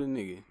doing it for the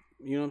nigga.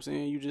 You know what I'm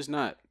saying? You just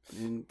not.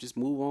 And just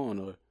move on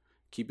or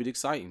keep it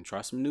exciting.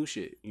 Try some new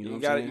shit. You know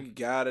what I'm saying? You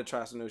gotta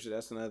try some new shit.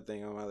 That's another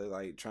thing I'm really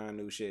like trying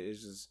new shit.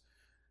 It's just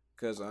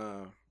because,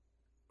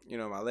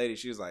 my lady,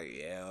 she was like,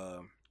 yeah,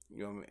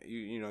 you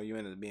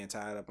ended up being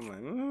tied up. I'm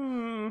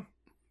like,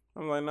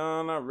 I'm like,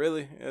 no, not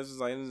really. It's just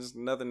like, there's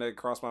nothing that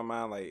crossed my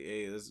mind. Like,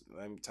 hey,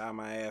 let me tie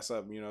my ass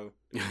up. You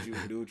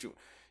do what you.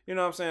 You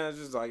know what I'm saying? It's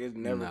just like, it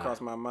never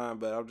crossed my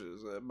mind. But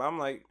I'm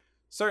like,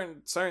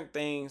 certain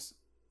things,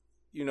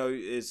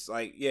 it's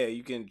like, yeah,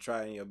 you can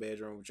try in your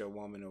bedroom with your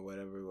woman or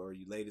whatever, or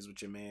you ladies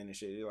with your man and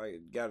shit. You like,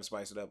 gotta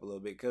spice it up a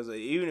little bit, because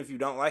even if you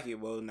don't like it,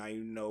 well, now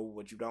you know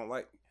what you don't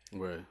like.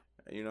 Right.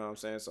 You know what I'm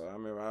saying? So I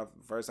remember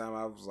first time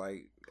I was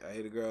like, I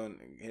hit a girl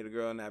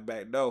in that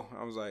back door.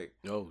 I was like,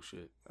 oh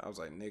shit. I was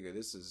like, nigga,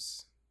 this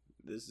is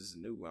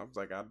new. I was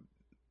like, I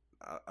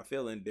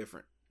feel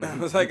indifferent. I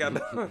was like, I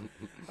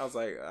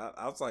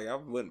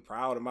wasn't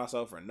proud of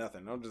myself or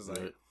nothing. I'm just like,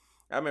 right.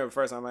 I remember the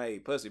first time I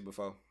ate pussy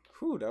before.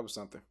 Whew, that was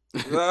something.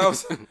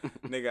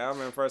 Nigga, I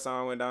remember the first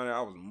time I went down there,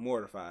 I was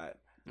mortified.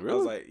 Really? I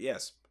was like,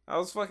 yes. I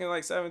was fucking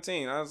like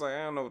 17. I was like,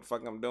 I don't know what the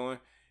fuck I'm doing.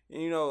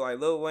 And like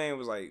Lil Wayne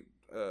was like,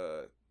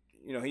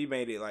 you know, he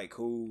made it like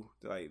cool,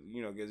 like,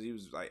 you know, because he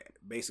was like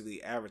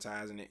basically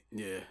advertising it.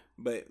 Yeah.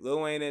 But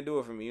Lil Wayne didn't do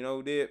it for me. You know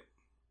who did?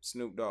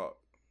 Snoop Dogg.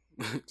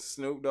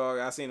 Snoop Dogg.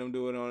 I seen him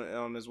do it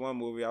on this one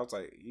movie. I was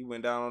like, he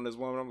went down on this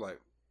woman. I'm like,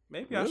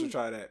 maybe I should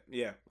try that.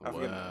 Yeah. I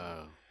forget.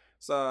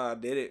 So I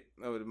did it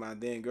with my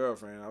then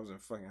girlfriend. I was in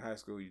fucking high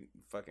school. You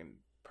fucking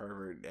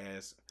pervert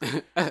ass,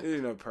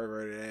 you know,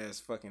 perverted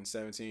ass fucking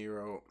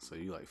 17-year-old. So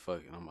you like,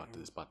 fuck it, I'm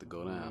about to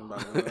go down.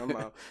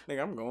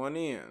 Nigga, I'm going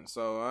in.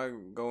 So I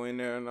go in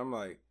there and I'm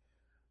like,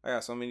 I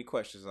got so many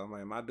questions. I'm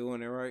like, am I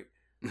doing it right?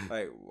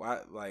 Like, why?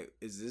 Like,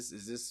 is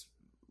this?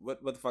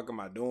 What the fuck am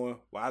I doing?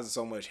 Why is there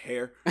so much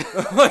hair?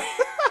 Like,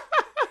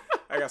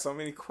 I got so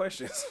many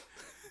questions.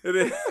 And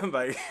then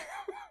like,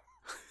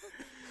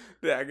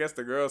 yeah, I guess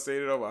the girl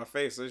said it on my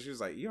face. So she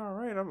was like, "You all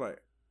right?" I'm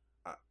like,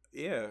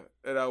 yeah.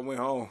 And I went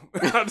home.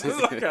 I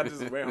just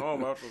went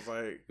home. I was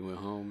like, you went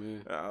home,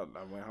 man. I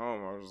went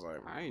home. I was like,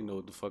 I didn't know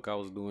what the fuck I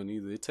was doing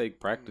either. It take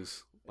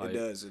practice. Like, it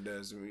does.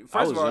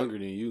 I was younger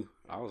than you.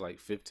 I was like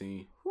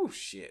 15. Oh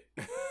shit.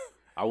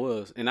 I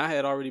was, and I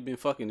had already been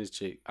fucking this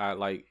chick. I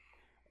like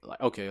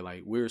okay,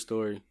 like weird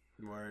story.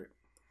 Right.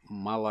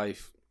 My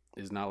life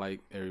is not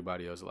like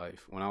everybody else's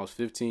life. When I was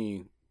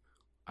 15,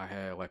 I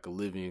had like a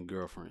live-in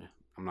girlfriend.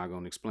 I'm not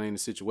gonna explain the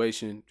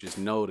situation. Just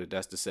know that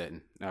that's the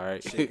setting. All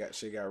right. Shit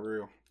got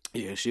real.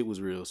 Yeah, shit was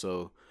real.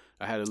 So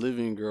I had a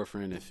live-in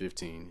girlfriend at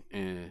 15,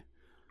 and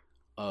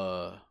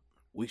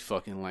we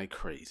fucking like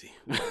crazy.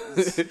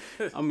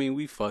 I mean,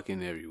 we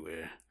fucking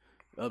everywhere.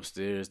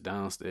 Upstairs,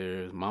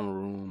 downstairs, mama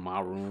room,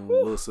 my room,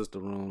 little sister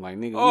room. Like,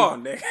 nigga,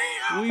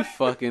 nigga. We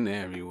fucking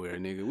everywhere,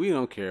 nigga. We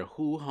don't care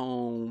who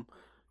home.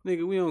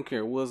 Nigga, we don't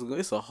care what's going.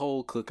 It's a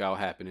whole cookout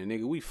happening,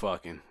 nigga. We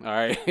fucking, all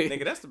right?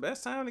 Nigga, that's the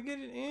best time to get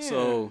it in.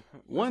 So,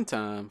 one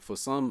time, for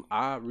some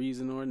odd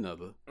reason or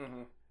another,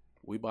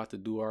 we about to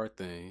do our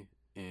thing,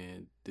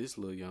 and this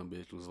little young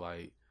bitch was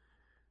like,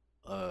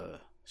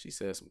 she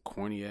said some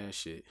corny ass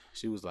shit.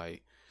 She was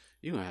like,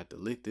 you gonna have to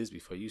lick this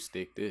before you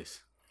stick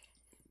this.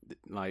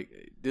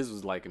 Like, this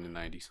was like in the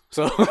 90s.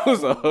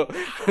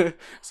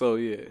 So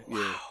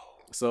yeah.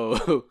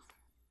 So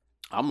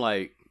I'm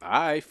like, all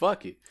right,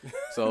 fuck it.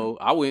 So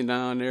I went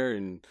down there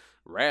and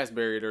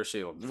raspberried her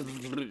shit.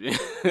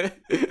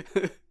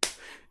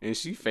 And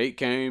she fake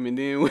came, and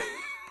then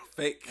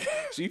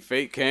she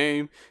fake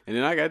came, and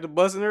then I got to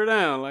busting her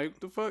down. Like, what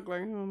the fuck?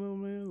 Like, I don't know,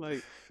 man.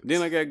 Like,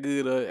 then I got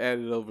good at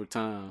it over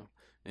time.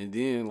 And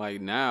then,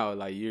 like, now,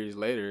 like, years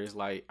later, it's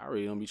like, I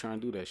really don't be trying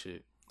to do that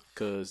shit.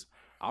 Because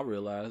I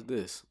realized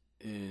this,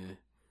 and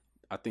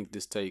I think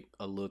this take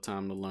a little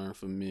time to learn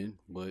for men,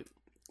 but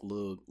a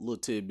little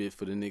tidbit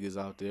for the niggas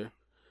out there.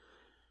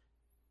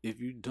 If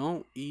you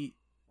don't eat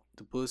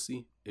the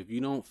pussy, if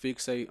you don't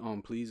fixate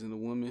on pleasing a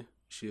woman,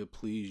 she'll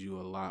please you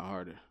a lot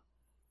harder.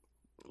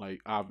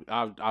 Like,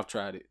 I've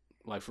tried it,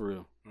 like, for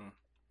real.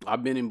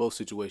 I've been in both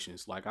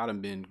situations. Like, I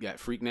done got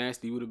freak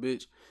nasty with a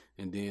bitch,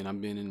 and then I've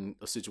been in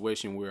a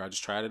situation where I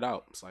just tried it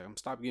out. It's like, I'm gonna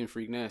stop getting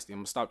freak nasty. I'm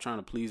gonna stop trying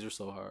to please her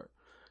so hard.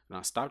 And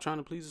I stopped trying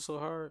to please her so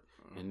hard,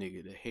 and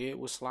nigga, the head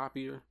was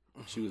sloppier.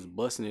 She was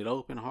busting it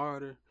open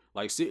harder.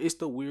 Like, it's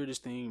the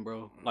weirdest thing,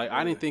 bro. Like,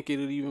 I didn't think it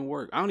would even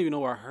work. I don't even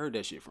know where I heard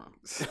that shit from.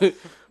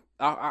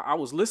 I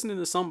was listening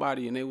to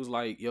somebody, and they was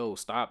like, yo,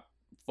 stop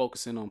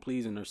focusing on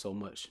pleasing her so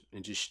much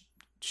and just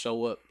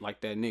show up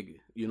like that nigga.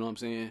 You know what I'm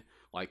saying?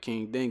 Like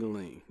King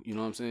Dingaling. You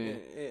know what I'm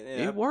saying?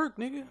 It worked,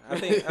 nigga. I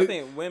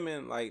think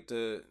women like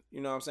to,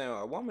 you know what I'm saying?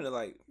 A woman to,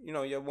 like, you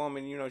know, your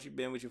woman, you know, she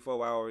been with you for a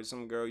while, or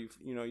some girl you've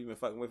been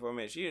fucking with for a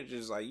minute. She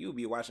just like, you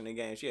be watching the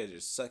game. She'll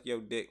just suck your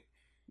dick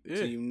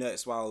till you nut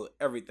swallow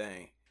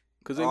everything.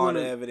 Because all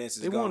the evidence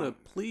is gone. They want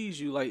to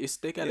please you. Like,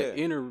 they got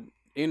an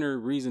inner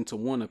reason to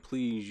want to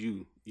please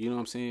you. You know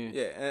what I'm saying?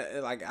 Yeah,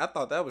 and like, I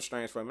thought that was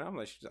strange for me. I'm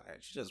like, she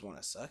just want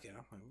to suck it.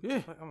 I'm like,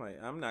 yeah.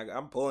 I'm like,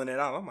 I'm pulling it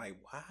out. I'm like,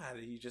 why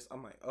did he just?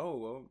 I'm like, oh,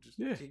 well, just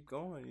keep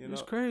going. You know,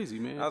 it's crazy,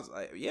 man. I was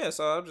like, yeah.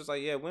 So I'm just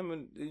like, yeah,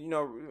 women. You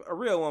know, a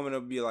real woman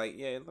will be like,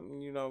 yeah,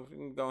 you know,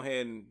 go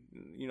ahead and,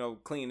 you know,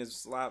 clean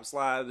this,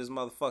 slide this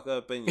motherfucker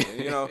up in you.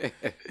 You know,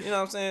 you know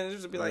what I'm saying?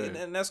 Just be like,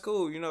 and that's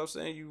cool. You know what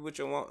I'm saying? You with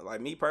your woman. Like,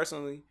 me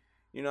personally,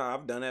 you know,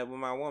 I've done that with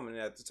my woman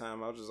at the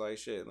time. I was just like,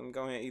 shit, let me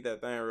go ahead and eat that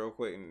thing real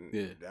quick. And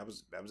that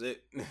was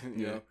it.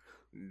 you know,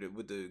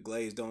 with the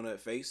glazed donut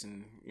face,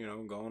 and, you know,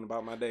 going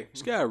about my day.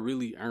 You gotta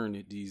really earn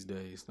it these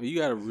days. You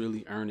gotta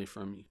really earn it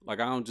from me. Like,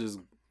 I don't just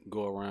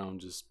go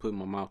around just putting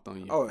my mouth on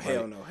you. Oh, like,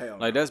 hell no.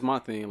 Like, that's my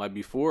thing. Like,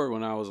 before,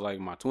 when I was like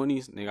my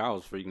 20s, nigga, I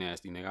was freak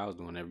nasty, nigga. I was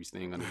doing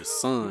everything under the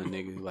sun,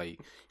 nigga.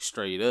 Like,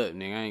 straight up,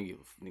 nigga. I ain't give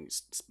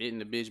nigga spitting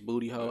the bitch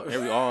booty hole,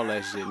 all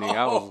that shit, nigga.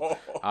 I was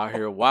out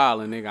here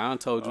wilding, nigga. I done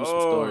told you some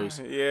stories.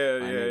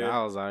 Nigga,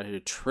 I was out here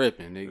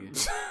tripping,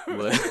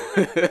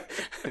 nigga.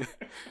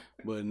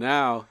 But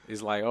now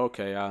it's like,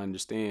 okay, I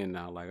understand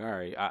now. Like, all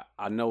right,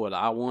 I know what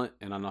I want,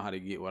 and I know how to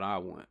get what I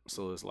want.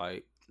 So it's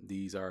like,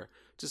 these are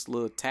just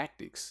little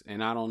tactics,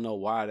 and I don't know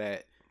why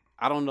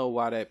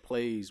that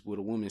plays with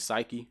a woman's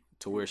psyche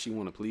to where she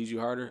want to please you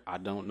harder. I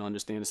don't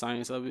understand the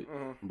science of it,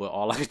 but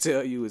all I can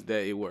tell you is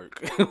that it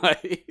worked.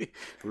 Like,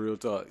 real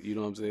talk. You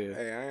know what I'm saying?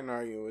 Hey, I ain't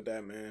arguing with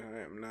that, man. I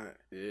am not.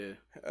 Yeah.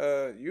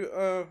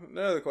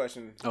 Another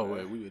question. Oh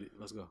wait, we with it.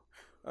 Let's go.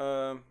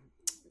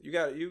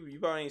 You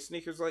bought any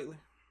sneakers lately?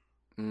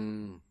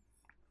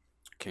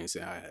 Can't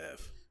say I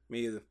have.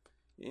 Me either.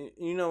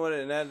 You know what?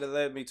 And that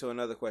led me to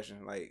another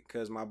question. Like,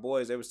 cause my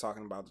boys, they was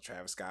talking about the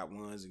Travis Scott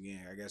ones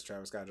again. I guess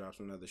Travis Scott dropped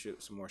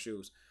some more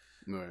shoes.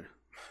 Right.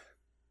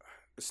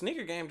 The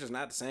sneaker game just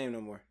not the same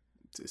no more.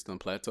 It's done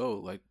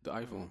plateaued like the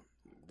iPhone.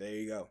 There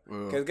you go.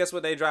 Cause guess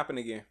what they dropping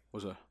again?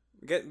 What's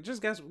that?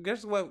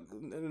 Guess what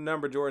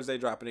number Jordans they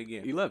dropping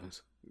again?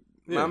 11s.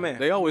 Yeah, my man.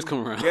 They always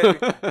come around.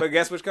 But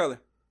guess which color?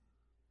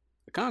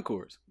 The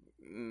Concords.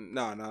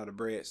 No, the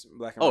Breds.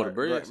 Black and red. the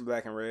Breds?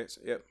 Black and Reds.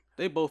 Yep.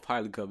 They both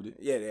highly coveted.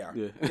 Yeah, they are.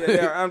 Yeah, they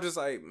are. I'm just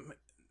like,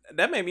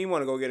 that made me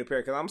want to go get a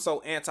pair because I'm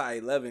so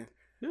anti-11.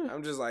 Yeah.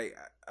 I'm just like,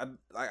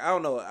 I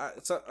don't know.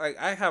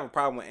 I have a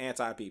problem with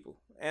anti-people.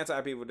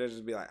 Anti-people, they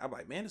just be like, I'm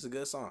like, man, it's a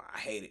good song. I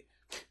hate it.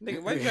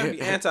 Nigga, why you gotta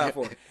be anti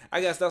for it?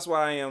 I guess that's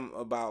why I am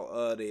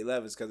about the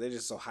 11s because they're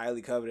just so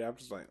highly coveted. I'm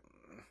just like,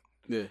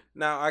 yeah.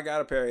 Now I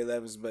got a pair of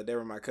 11s, but they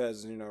were my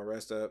cousins. You know,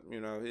 rest up.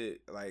 You know,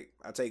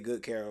 I take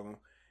good care of them.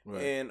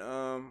 Right. And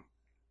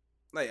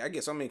like I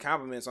get so many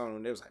compliments on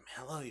them. They was like,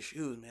 man, I love your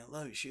shoes, man. I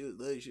love your shoes.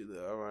 Love your shoes.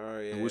 I'm like, all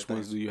right, yeah, and which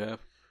ones do you have?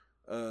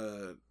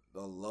 The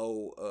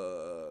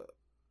low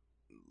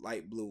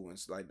light blue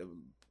ones, like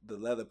the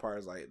leather part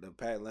is like the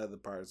patent leather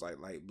part is like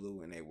light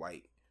blue and they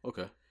white.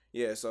 Okay.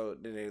 Yeah, so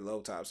then they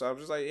low top. So I'm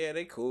just like, yeah,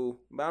 they cool.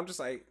 But I'm just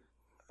like,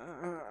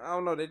 I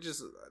don't know. They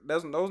just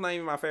those not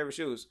even my favorite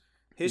shoes.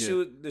 His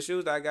shoes, the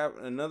shoes that I got,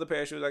 another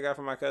pair of shoes I got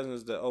from my cousin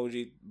is the OG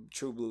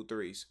True Blue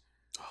 3s.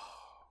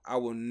 I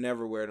will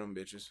never wear them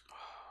bitches.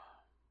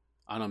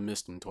 I done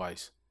missed them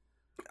twice.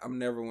 I'm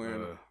never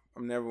wearing them.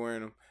 I'm never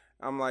wearing them.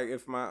 I'm like,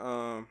 if my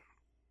I'm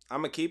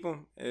gonna keep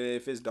them.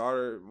 If his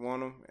daughter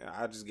want them,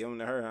 I just give them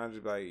to her. I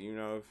just be like, you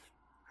know, if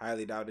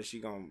highly doubt that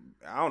she gonna.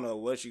 I don't know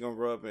what she gonna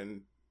grow up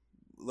and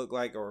look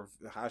like or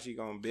how she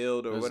gonna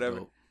build or whatever.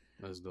 Dope.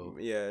 That's dope.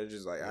 Yeah, it's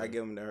just like I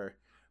give them to her.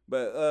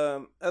 But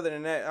other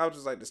than that, I was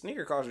just like the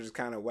sneaker culture is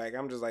kind of whack.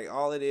 I'm just like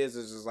all it is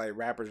just like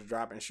rappers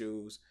dropping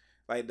shoes.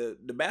 Like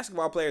the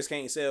basketball players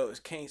can't sell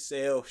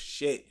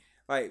shit.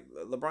 Like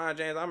LeBron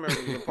James, I remember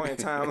at a point in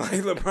time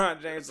like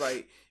LeBron James,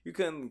 like you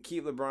couldn't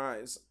keep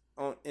LeBron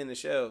on the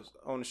shelves.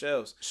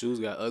 Shoes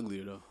got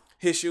uglier though.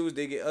 His shoes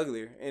did get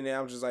uglier, and then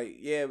I'm just like,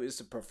 yeah, it's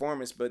a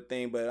performance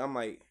thing, but I'm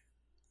like,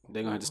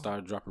 they're gonna have to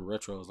start dropping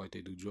retros like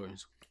they do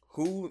Jordans.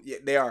 Yeah,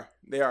 they are,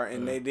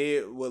 and they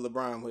did with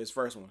LeBron with his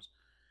first ones.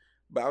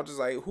 But I was just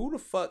like, who the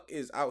fuck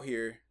is out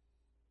here,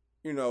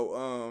 just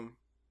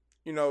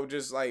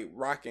like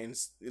rocking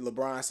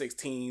LeBron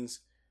 16s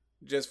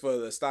just for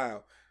the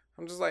style?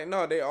 I'm just like,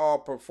 no, they all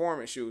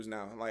performance shoes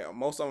now. Like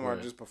most of them are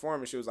just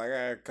performance shoes. Like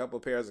I got a couple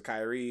of pairs of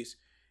Kyrie's,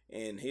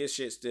 and his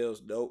shit still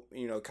dope.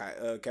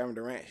 Kevin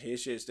Durant,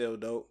 his shit still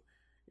dope.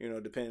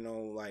 Depending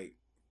on like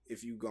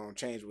if you gonna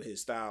change with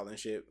his style and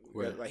shit.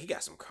 Right. Like he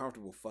got some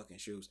comfortable fucking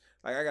shoes.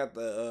 Like I got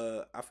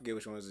the I forget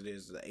which ones it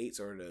is, the 8s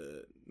or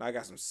I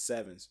got some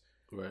 7s.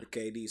 Right. The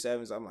KD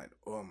 7s. I'm like,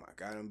 oh my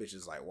god, them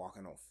bitches like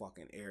walking on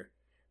fucking air.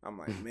 I'm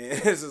like,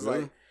 man, this is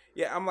really? Like,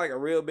 yeah, I'm like a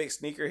real big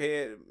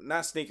sneakerhead.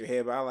 Not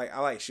sneakerhead, but I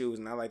like shoes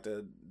and I like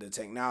the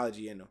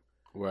technology in them.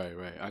 Right.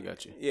 I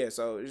got you. Yeah,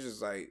 so it's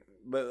just like,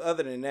 but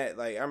other than that,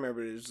 like I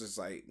remember it was just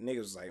like niggas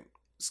was like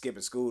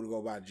skipping school to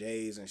go buy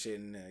J's and shit,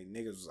 and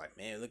niggas was like,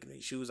 man, look at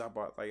these shoes I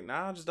bought. Like,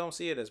 nah, I just don't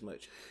see it as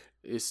much.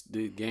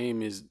 The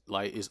game is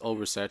like it's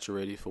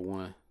oversaturated for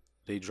one.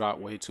 They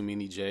dropped way too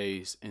many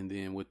J's, and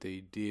then what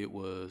they did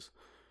was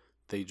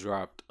they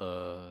dropped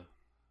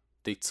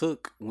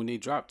when they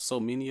dropped so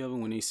many of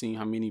them, when they seen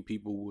how many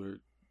people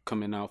were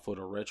coming out for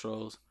the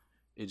retros,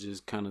 it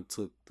just kind of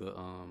took the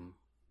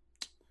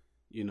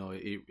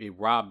it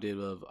robbed it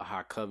of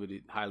how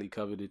highly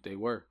coveted they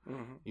were.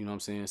 Mm-hmm. You know what I'm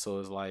saying? So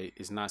it's like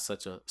it's not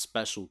such a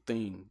special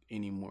thing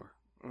anymore.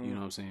 Mm-hmm. You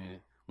know what I'm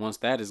saying? Once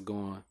that is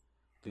gone,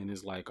 then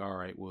it's like, all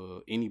right,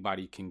 well,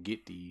 anybody can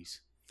get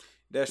these.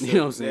 That's true. You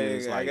know what I'm saying? Yeah,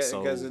 it's like,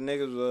 because the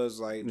niggas was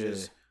like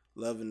just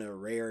loving the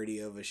rarity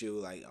of a shoe.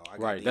 Like, oh, I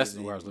got these. That's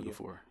what I was looking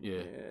for. Yeah,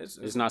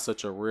 it's not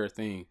such a rare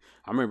thing.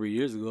 I remember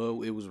years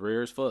ago, it was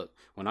rare as fuck.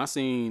 When I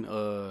seen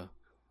the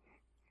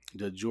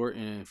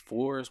Jordan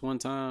 4s one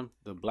time,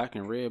 the black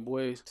and red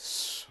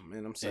boys.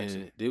 Man, I'm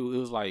sexy. And it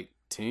was like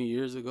 10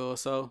 years ago or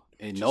so,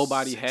 and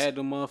nobody had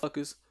them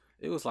motherfuckers.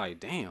 It was like,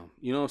 damn,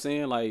 you know what I'm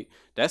saying? Like,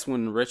 that's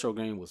when the retro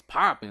game was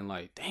popping.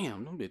 Like,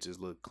 damn, them bitches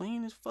look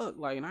clean as fuck.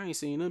 Like, and I ain't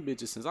seen them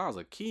bitches since I was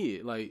a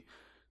kid. Like,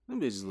 them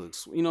bitches look,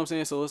 you know what I'm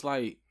saying? So it's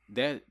like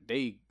that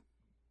they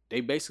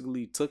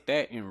basically took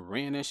that and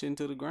ran that shit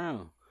into the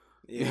ground.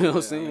 Yeah, you know what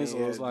I'm saying?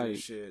 So it's like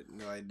shit.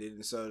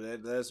 So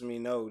that lets me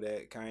know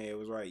that Kanye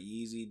was right.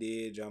 Yeezy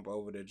did jump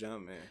over the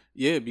jump, man.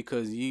 Yeah,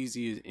 because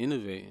Yeezy is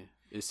innovating.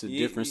 It's a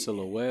different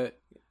silhouette.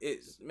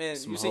 It's man,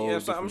 you see.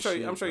 I'm sure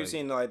you've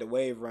seen like the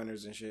Wave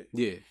Runners and shit.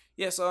 Yeah.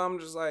 Yeah. So I'm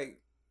just like,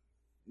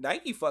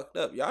 Nike fucked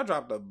up. Y'all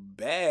dropped a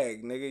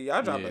bag, nigga.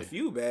 Y'all dropped a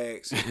few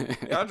bags.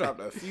 Y'all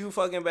dropped a few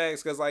fucking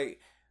bags. Cause like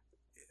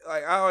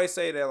I always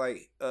say that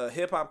like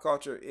hip hop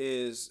culture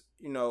is,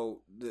 you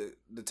know, the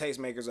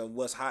tastemakers of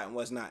what's hot and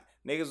what's not.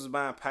 Niggas was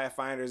buying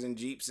Pathfinders and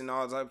Jeeps and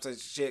all types of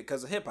shit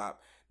because of hip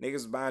hop. Niggas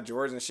was buying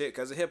Jordans and shit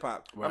because of hip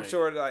hop. Right.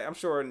 I'm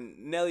sure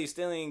Nelly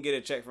still ain't get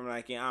a check from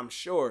Nike. I'm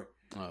sure.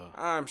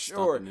 I'm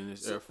sure. In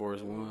his Air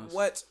Force Ones.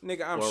 What,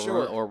 nigga? I'm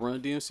sure. Or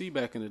Run DMC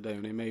back in the day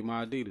when they made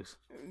my Adidas.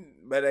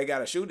 But they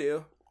got a shoe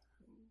deal.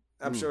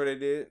 I'm sure they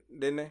did,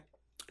 didn't they?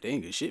 They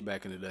ain't get shit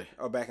back in the day.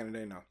 Oh, back in the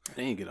day, no.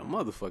 They ain't get a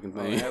motherfucking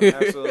thing. Oh,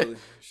 absolutely.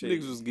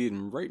 Niggas was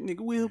getting raped. Nigga,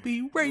 we'll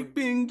be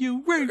raping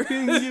you.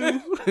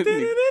 Niggas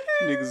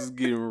was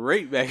getting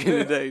raped back in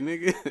the day,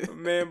 nigga.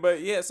 Man, but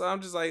yeah, so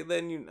I'm just like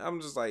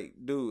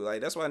dude,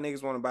 like that's why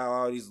niggas want to buy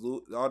all this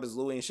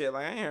Louis and shit.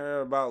 Like I ain't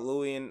heard about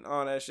Louis and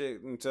all that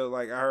shit until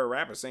like I heard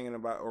rappers singing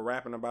about or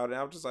rapping about it.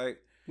 I'm just like,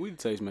 we the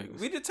tastemakers.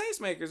 We the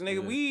tastemakers,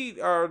 nigga. Yeah.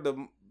 We are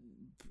the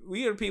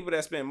people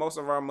that spend most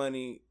of our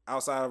money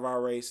outside of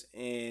our race,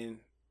 and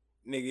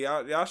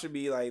nigga, y'all should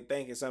be like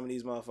thanking some of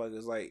these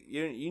motherfuckers. Like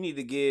you need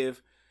to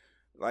give,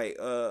 like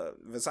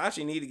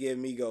Versace need to give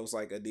Migos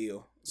like a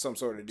deal, some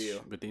sort of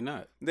deal. But they're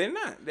not. They're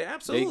not. They're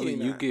absolutely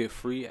not. You get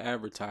free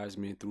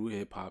advertisement through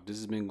hip hop. This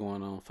has been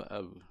going on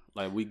forever.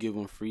 Like we give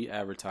them free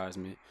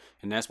advertisement,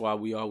 and that's why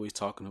we always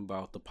talking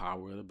about the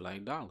power of the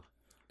black dollar.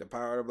 The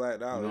power of the black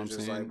dollar. You know what I'm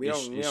saying? Like,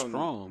 it's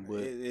strong,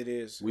 but it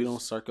is. We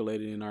don't circulate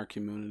it in our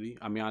community.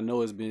 I mean, I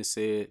know it's been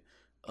said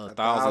a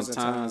thousand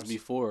times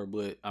before,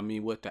 but I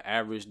mean, what the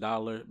average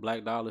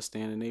black dollar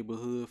stay in the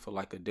neighborhood for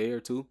like a day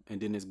or two,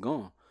 and then it's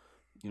gone.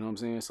 You know what I'm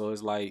saying? So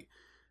it's like,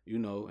 you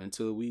know,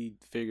 until we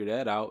figure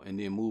that out and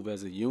then move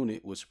as a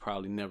unit, which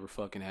probably never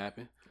fucking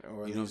happen.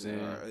 Or you know what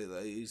I'm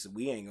saying?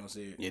 We ain't gonna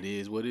see it. It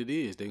is what it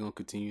is. They gonna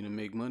continue to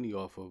make money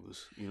off of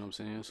us. You know what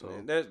I'm saying? So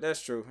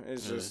that's true.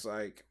 It's just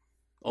like.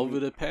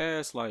 Over the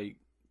past like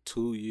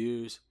 2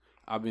 years,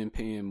 I've been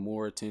paying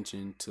more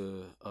attention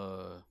to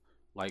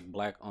like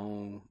black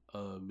owned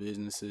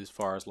businesses as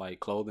far as like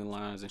clothing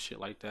lines and shit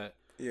like that.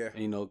 Yeah.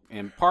 And, you know,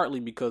 and partly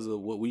because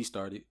of what we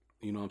started,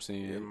 you know what I'm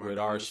saying, with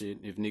our shit.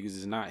 If niggas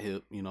is not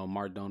hip, you know,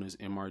 Mardona's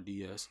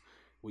MRDS.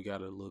 We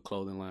got a little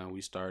clothing line we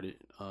started.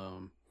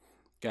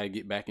 Got to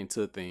get back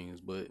into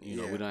things, but you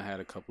know, we done had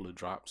a couple of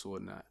drops or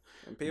whatnot.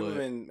 And people have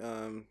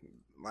been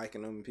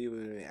liking them. People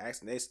have been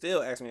asking. They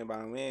still ask me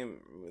about them. Man,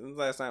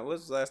 what's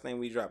the last thing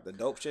we dropped? The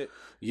dope shit.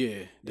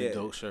 Yeah, the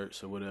dope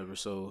shirts or whatever.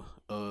 So,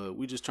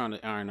 we just trying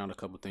to iron out a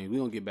couple things. We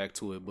gonna get back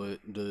to it, but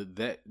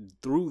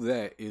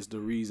that is the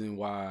reason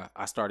why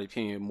I started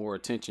paying more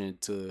attention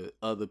to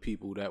other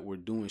people that were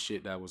doing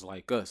shit that was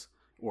like us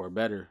or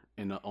better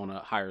on a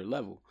higher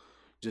level,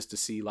 just to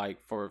see like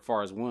for as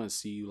far as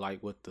see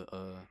like what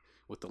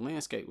the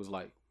landscape was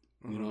like.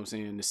 You know what I'm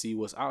saying? To see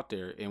what's out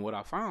there. And what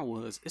I found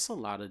was it's a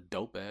lot of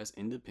dope ass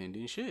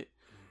independent shit.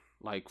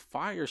 Like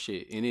fire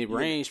shit. And it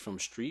ranged from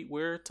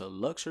streetwear to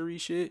luxury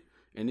shit.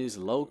 And it's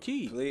low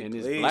key. And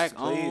it's black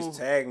owned. Please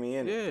tag me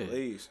in it.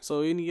 Please.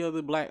 So any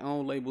other black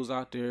owned labels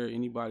out there,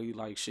 anybody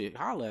like shit,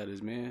 holla at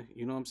us, man.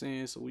 You know what I'm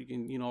saying? So we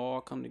can, you know,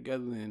 all come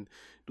together and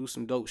do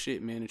some dope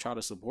shit, man, and try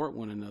to support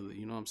one another.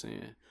 You know what I'm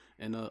saying?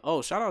 And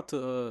shout out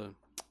to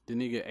the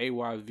nigga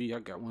AYV. I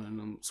got one of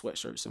them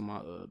sweatshirts in my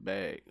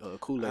bag.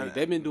 Kool-Aid.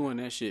 They've been doing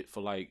that shit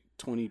for like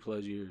 20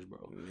 plus years, bro.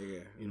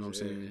 Nigga, you know what I'm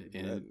saying?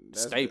 And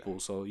staple.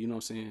 So you know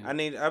what I'm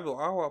saying? I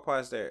walk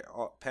past there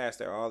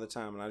all the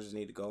time, and I just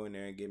need to go in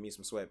there and get me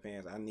some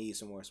sweatpants. I need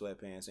some more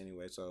sweatpants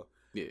anyway. So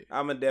yeah,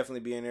 I'm gonna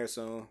definitely be in there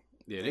soon.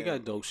 Yeah, they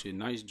got dope shit.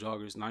 Nice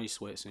joggers, nice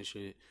sweats and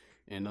shit.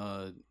 And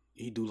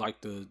he do like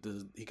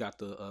he got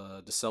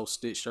the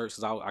self-stitch shirts,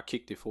 cause I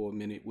kicked it for a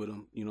minute with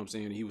him, you know what I'm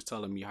saying? He was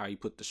telling me how he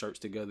put the shirts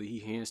together. He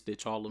hand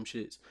stitch all them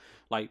shits.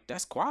 Like,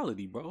 that's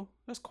quality, bro.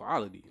 That's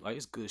quality. Like,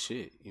 it's good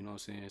shit, you know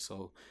what I'm saying?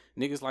 So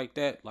niggas like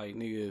that, like,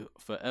 nigga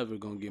forever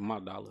gonna get my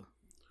dollar,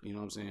 you know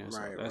what I'm saying?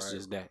 So that's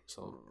just that.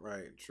 So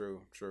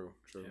true.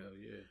 Hell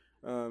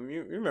yeah.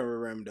 You remember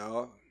Rim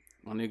Dog?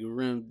 My nigga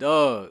Rim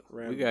Dog.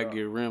 We gotta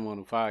get Rim on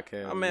the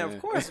podcast. Oh man,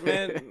 of course,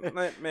 man.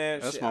 Man,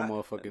 that's my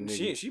motherfucking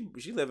nigga.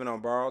 She living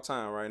on borrowed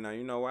time right now.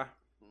 You know why?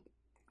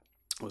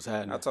 What's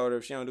happening? I told her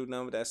if she don't do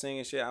nothing with that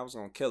singing shit, I was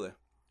gonna kill her.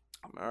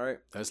 All right.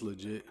 That's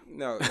legit.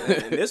 No,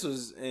 and this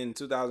was in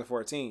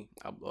 2014.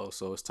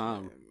 So it's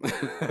time.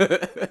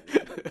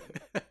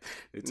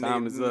 The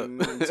time is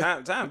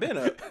up. Time been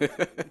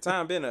up.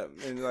 Time been up.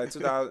 In like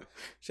 2000.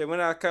 Shit,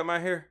 when I cut my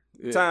hair,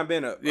 time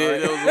been up. Yeah,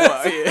 right? That was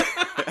wild. Yeah.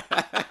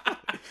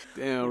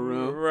 Damn,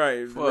 Rim.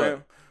 Right.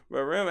 Rim.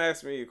 But Rim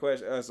asked me a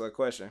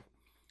question.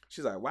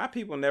 She's like, why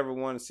people never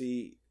want to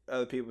see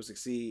other people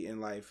succeed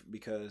in life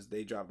because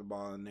they drop the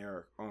ball in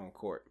their own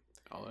court?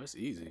 Oh, that's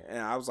easy. And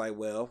I was like,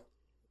 well,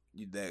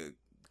 the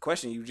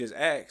question you just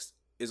asked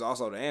is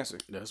also the answer.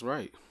 That's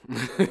right.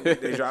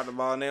 They drop the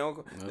ball in their own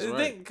court. That's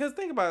right. Because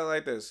think about it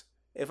like this.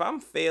 If I'm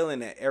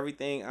failing at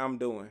everything I'm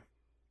doing,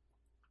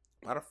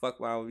 why the fuck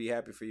would I be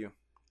happy for you?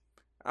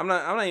 I'm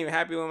not even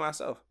happy with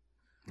myself.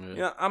 Yeah. You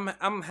know,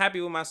 I'm happy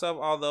with myself,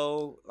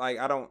 although like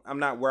I'm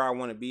not where I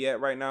want to be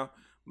at right now.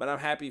 But I'm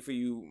happy for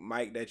you,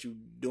 Mike, that you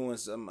doing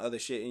some other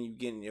shit and you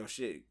getting your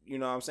shit. You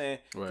know what I'm saying?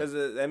 Because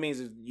that means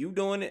if you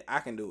doing it, I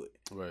can do it.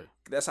 Right.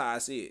 That's how I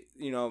see it.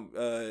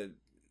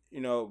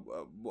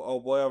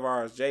 Old boy of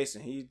ours,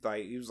 Jason, he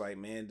was like,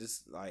 man,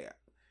 this like,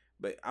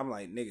 but I'm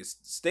like, nigga,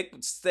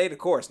 stay the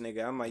course,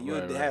 nigga. I'm like,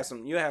 you'll have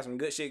some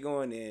good shit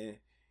going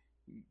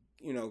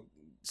and,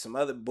 some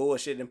other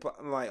bullshit. And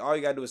I'm like, all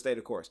you gotta do is stay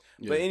the course.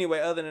 Yeah. But anyway,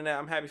 other than that,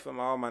 I'm happy for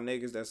all my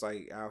niggas that's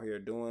like out here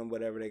doing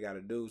whatever they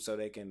gotta do so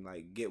they can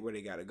like get where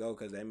they gotta go.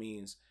 Cause that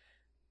means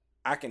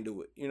I can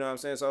do it. You know what I'm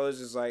saying? So it's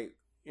just like,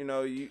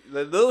 the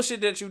little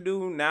shit that you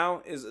do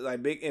now is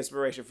like big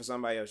inspiration for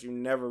somebody else. You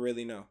never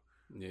really know.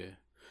 Yeah.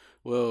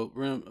 Well,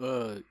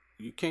 Rem,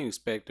 you can't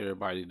expect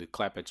everybody to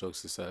clap at your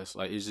success.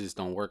 Like, it just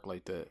don't work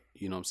like that.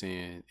 You know what I'm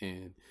saying?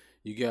 And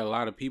you got a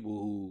lot of people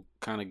who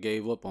kind of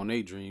gave up on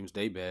their dreams.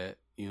 They bad.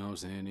 You know what I'm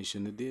saying? They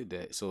shouldn't have did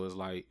that. So it's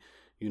like,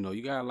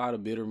 you got a lot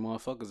of bitter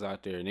motherfuckers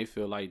out there, and they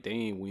feel like they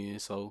ain't win,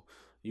 so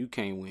you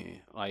can't win.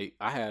 Like,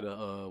 I had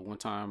one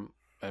time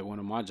at one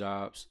of my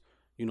jobs,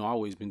 I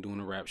always been doing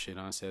the rap shit.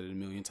 I said it a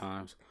million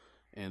times.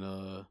 And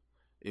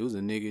it was a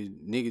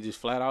nigga just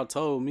flat out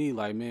told me,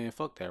 like, man,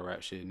 fuck that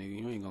rap shit, nigga.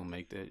 You ain't gonna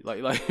make that.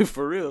 Like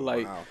for real.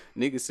 Like, wow.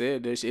 Nigga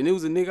said that shit. And it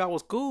was a nigga I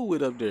was cool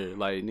with up there.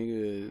 Like,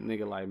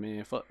 nigga like,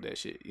 man, fuck that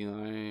shit. You know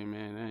what I mean,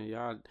 man?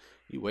 Y'all,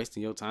 you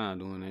wasting your time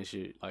doing that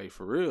shit. Like,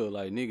 for real.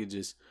 Like, nigga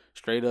just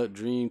straight up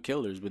dream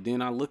killers. But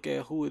then I look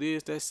at who it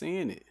is that's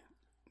saying it.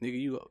 Nigga,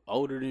 you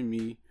older than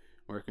me,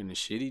 working a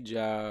shitty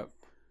job,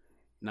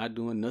 not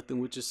doing nothing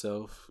with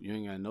yourself. You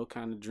ain't got no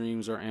kind of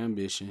dreams or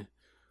ambition.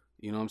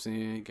 You know what I'm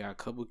saying? Got a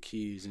couple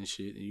kids and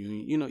shit.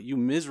 You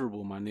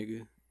miserable, my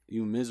nigga.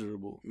 You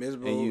miserable.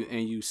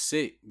 And you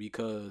sick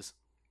because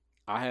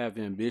I have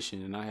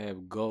ambition and I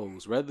have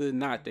goals. Whether or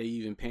not they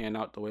even pan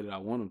out the way that I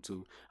want them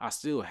to, I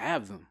still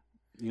have them.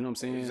 You know what I'm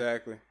saying?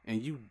 Exactly.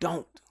 And you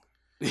don't.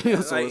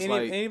 So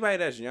anybody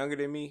that's younger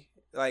than me,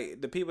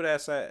 like the people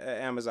that's at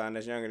Amazon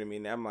that's younger than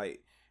me, I'm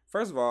like,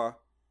 first of all,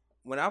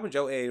 when I was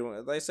your age,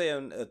 let's say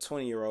I'm a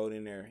 20-year-old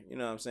in there, you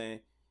know what I'm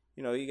saying?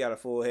 You got a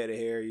full head of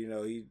hair,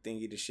 you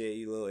think you the shit,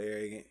 you a little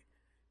arrogant.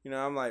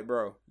 I'm like,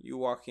 bro, you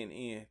walking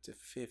in to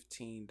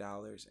 $15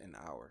 an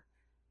hour.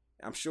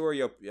 I'm sure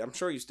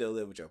you still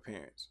live with your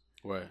parents.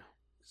 Right.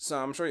 So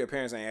I'm sure your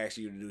parents ain't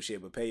asking you to do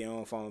shit but pay your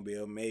own phone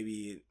bill,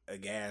 maybe a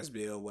gas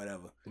bill,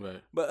 whatever.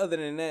 Right. But other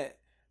than that,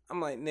 I'm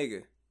like,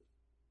 nigga,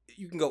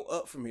 you can go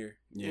up from here.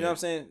 Yeah. You know what I'm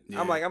saying?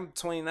 Yeah. I'm like, I'm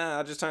 29.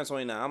 I just turned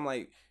 29. I'm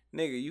like,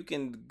 nigga, you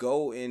can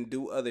go and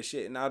do other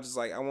shit. And I was just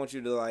like, I want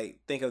you to like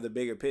think of the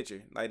bigger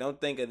picture. Like, don't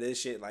think of this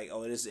shit like,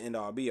 oh, this is the end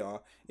all be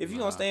all. If you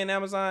gonna stay in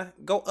Amazon,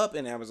 go up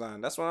in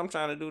Amazon. That's what I'm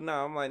trying to do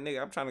now. I'm like,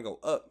 nigga, I'm trying to go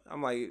up.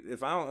 I'm like,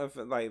 if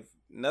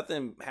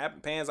nothing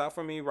pans out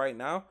for me right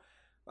now,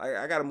 like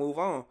I gotta move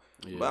on.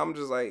 Yeah. But I'm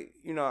just like,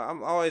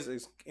 I'm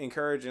always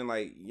encouraging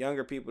like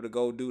younger people to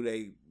go do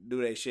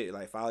they shit,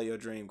 like follow your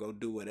dream, go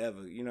do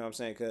whatever. You know what I'm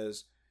saying?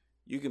 Because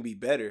you can be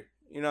better.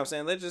 You know what I'm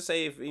saying? Let's just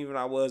say if even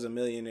I was a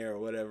millionaire or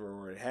whatever,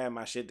 or had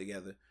my shit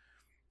together,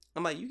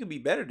 I'm like, you can be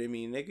better than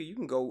me, nigga. You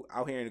can go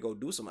out here and go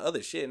do some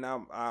other shit, and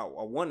I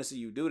want to see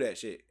you do that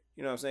shit.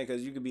 You know what I'm saying?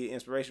 Because you could be an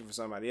inspiration for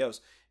somebody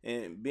else.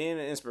 And being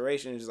an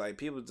inspiration is like,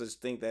 people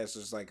just think that's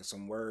just like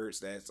some words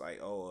that's like,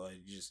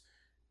 just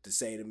to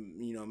say to,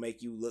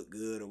 make you look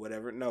good or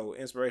whatever. No,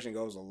 inspiration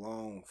goes a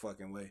long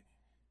fucking way.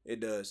 It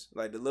does.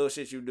 Like, the little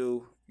shit you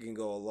do can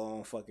go a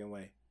long fucking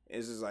way.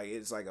 It's just like,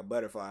 it's like a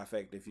butterfly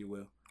effect, if you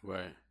will.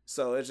 Right.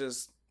 So it's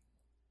just,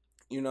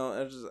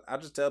 I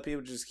just tell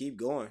people just keep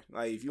going.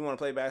 Like, if you want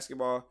to play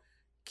basketball,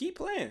 keep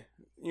playing.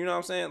 You know what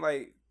I'm saying?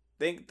 Like,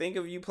 think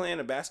of you playing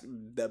the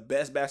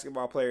best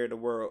basketball player in the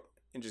world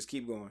and just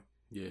keep going.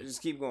 Yeah.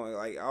 Just keep going.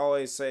 Like, I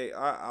always say,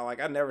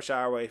 I never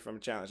shy away from a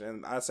challenge.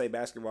 And I say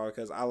basketball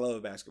because I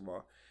love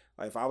basketball.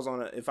 Like, if I was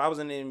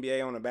in the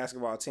NBA on a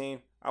basketball team,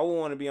 I would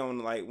want to be on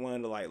like one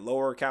of the like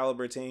lower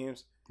caliber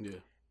teams. Yeah.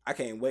 I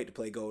can't wait to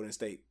play Golden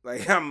State.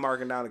 Like, I'm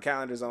marking down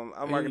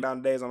the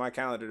days on my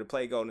calendar to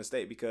play Golden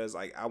State because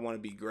like I want to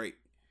be great.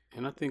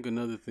 And I think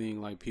another thing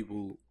like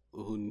people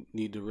who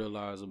need to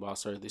realize about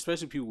certain,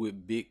 especially people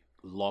with big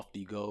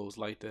lofty goals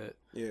like that.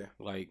 Yeah.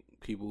 Like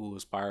people who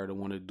aspire to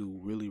want to do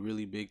really,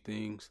 really big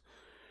things.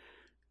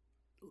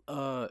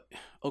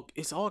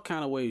 It's all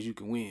kind of ways you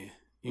can win.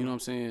 You know what I'm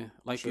saying?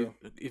 Like, sure.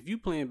 if you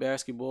playing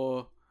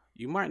basketball,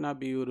 you might not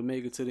be able to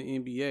make it to the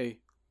NBA,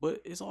 but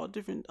it's all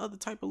different other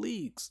type of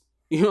leagues.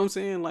 You know what I'm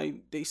saying?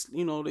 Like, they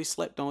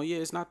slept on,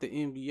 it's not the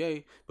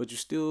NBA, but you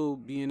still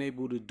being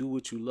able to do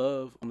what you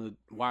love on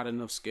a wide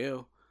enough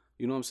scale.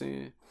 You know what I'm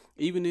saying?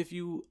 Even if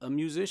you a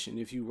musician,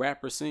 if you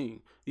rap or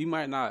sing, you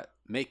might not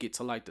make it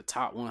to like the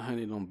top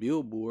 100 on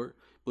Billboard,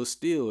 but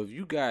still, if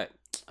you got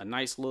a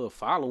nice little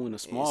following, a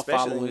small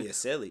following,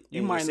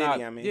 you might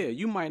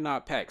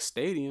not pack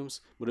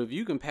stadiums, but if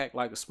you can pack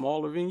like a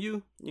smaller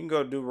venue, you can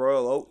go do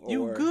Royal Oak.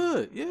 You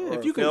good, yeah.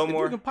 If you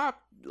can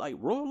pop like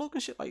Royal Oak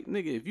and shit, like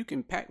nigga, if you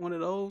can pack one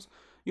of those,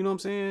 you know what I'm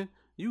saying?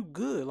 You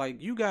good.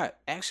 Like you got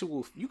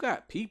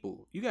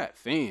people, you got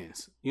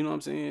fans. You know what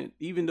I'm saying?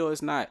 Even though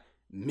it's not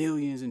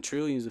millions and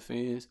trillions of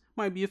fans.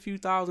 Might be a few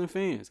thousand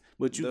fans,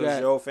 but you those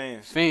got your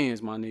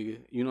fans, my nigga.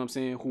 You know what I'm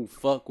saying? Who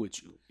fuck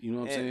with you? You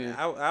know what I'm saying?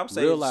 I would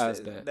say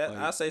realize that. Like,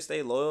 I say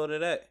stay loyal to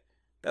that.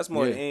 That's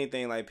more than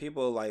anything. Like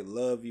people like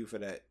love you for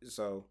that.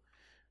 So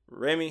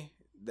Remy,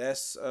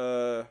 that's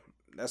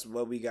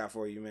what we got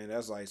for you, man.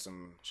 That's like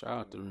some shout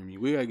out to Remy.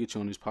 We gotta get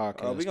you on this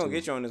podcast. We gonna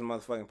get you on this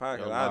motherfucking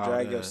podcast. I'll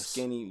drag your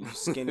skinny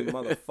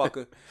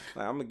motherfucker.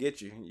 Like I'm gonna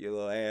get you, you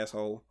little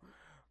asshole.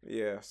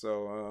 Yeah.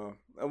 So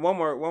one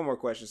more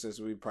question since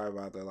we probably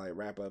about to like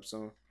wrap up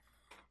soon.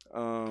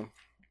 My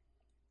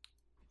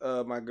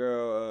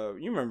girl,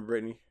 you remember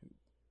Brittany?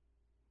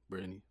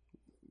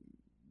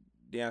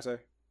 Beyonce.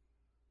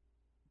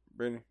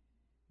 Brittany.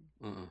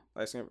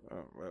 Like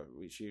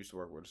she used to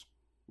work with us.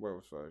 Worked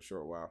with for a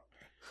short while.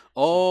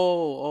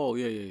 Oh,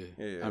 yeah.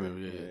 I remember.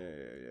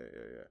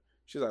 Yeah.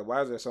 She's like,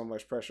 why is there so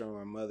much pressure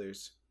on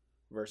mothers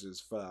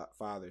versus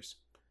fathers?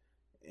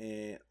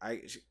 And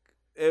I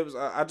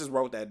just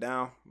wrote that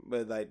down,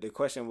 but like the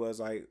question was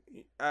like,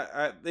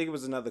 I think it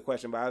was another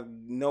question, but I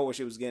know what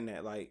she was getting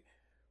at. Like,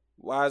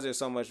 why is there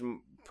so much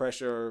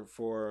pressure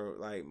for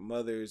like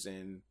mothers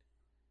and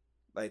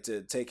like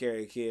to take care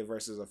of a kid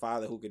versus a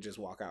father who could just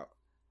walk out?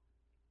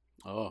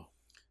 Oh,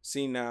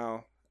 see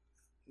now,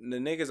 the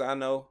niggas I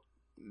know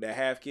that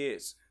have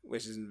kids,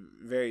 which is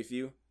very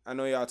few. I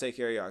know y'all take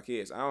care of y'all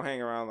kids. I don't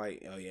hang around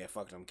like, oh yeah,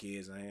 fuck them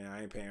kids.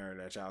 I ain't paying her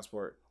that child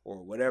support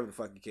or whatever the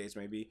fucking case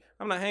may be.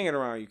 I'm not hanging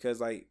around you because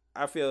like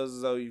I feel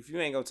as though if you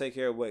ain't gonna take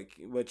care of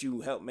what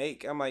you help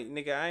make, I'm like,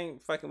 nigga, I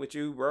ain't fucking with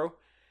you, bro.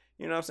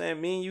 You know what I'm saying?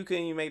 Me and you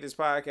couldn't even make this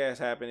podcast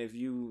happen if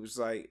you was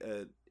like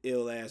a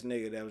ill ass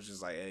nigga that was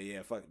just like, hey,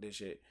 yeah, fuck this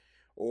shit.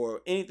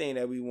 Or anything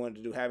that we wanted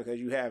to do happen because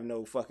you have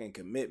no fucking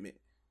commitment.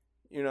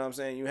 You know what I'm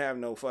saying? You have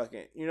no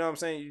fucking, you know what I'm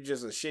saying? You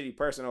just a shitty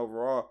person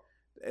overall.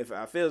 If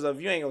I feel as though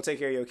if you ain't gonna take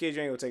care of your kids,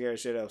 you ain't gonna take care of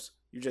shit else.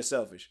 You just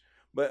selfish.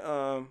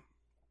 But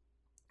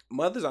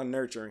mothers are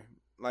nurturing.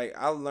 Like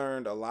I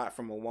learned a lot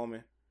from a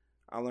woman.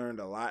 I learned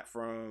a lot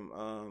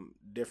from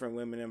different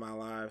women in my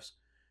life,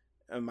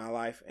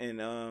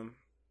 and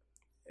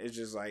it's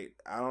just like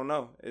I don't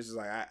know. It's just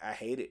like I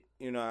hate it.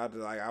 You know,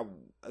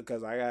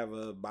 because I have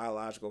a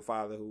biological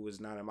father who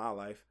was not in my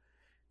life,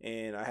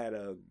 and I had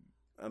a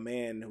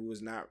man who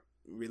was not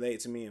related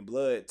to me in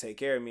blood take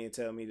care of me and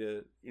tell me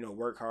to, you know,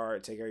 work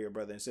hard, take care of your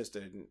brother and sister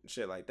and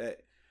shit like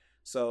that.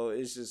 So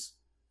it's just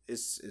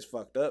it's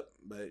fucked up.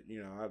 But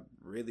you know, I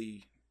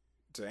really,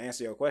 to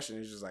answer your question,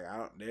 it's just like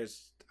I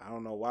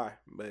don't know why,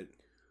 but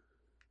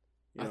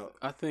you know,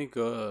 I think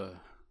I'm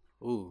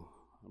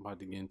about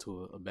to get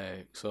into a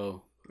bag.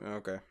 So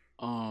okay,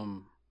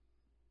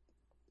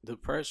 the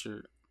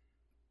pressure,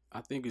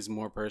 I think it's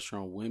more pressure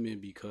on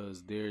women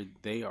because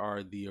they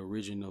are the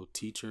original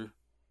teacher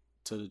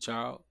to the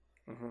child.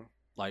 Mm-hmm.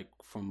 Like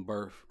from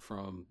birth,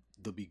 from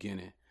the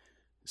beginning.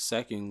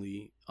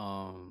 Secondly,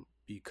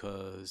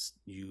 because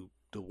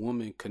the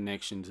woman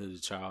connection to the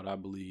child, I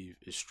believe,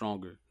 is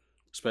stronger,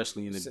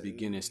 especially in the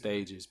beginning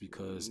stages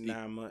because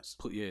 9 months.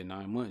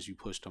 9 months you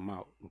push them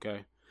out.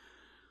 Okay.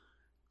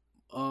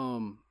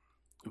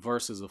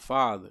 Versus a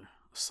father.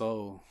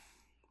 So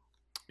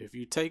if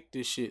you take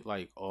this shit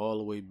like all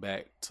the way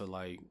back to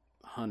like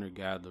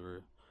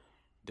hunter-gatherer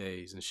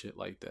days and shit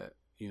like that,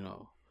 you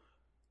know.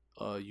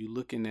 You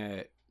looking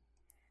at,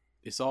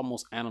 it's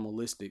almost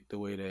animalistic the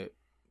way that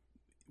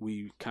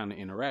we kind of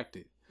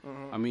interacted.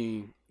 Mm-hmm. I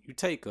mean, you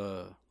take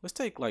let's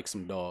take like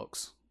some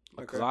dogs,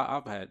 because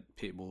I've had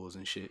pit bulls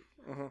and shit.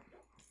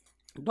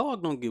 Mm-hmm.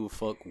 Dog don't give a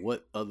fuck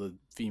what other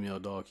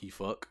female dog he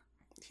fuck.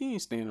 He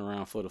ain't standing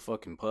around for the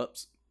fucking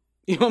pups.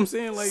 You know what I'm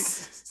saying? Like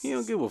he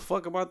don't give a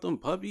fuck about them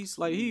puppies.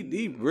 Like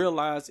he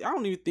realized, I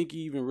don't even think he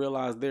even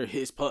realized they're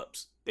his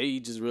pups. They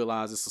just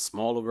realize it's a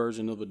smaller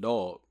version of a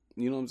dog.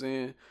 You know what I'm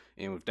saying?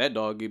 And if that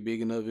dog get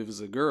big enough, if it's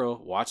a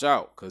girl, watch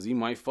out, because he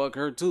might fuck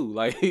her too.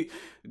 Like,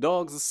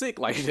 dogs are sick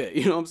like that.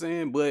 You know what I'm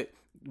saying? But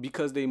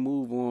because they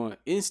move on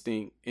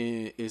instinct,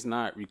 and it's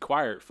not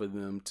required for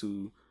them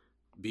to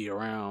be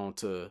around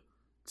to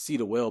see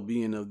the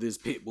well-being of this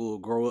pit bull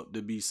grow up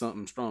to be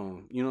something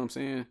strong. You know what I'm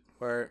saying?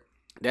 Right.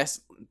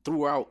 That's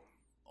throughout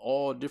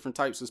all different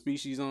types of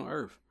species on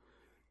Earth.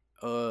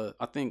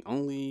 I think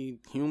only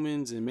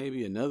humans and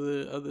maybe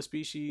other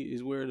species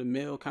is where the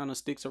male kind of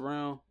sticks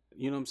around.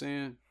 You know what I'm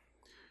saying?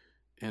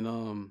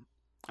 And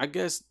I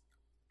guess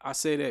I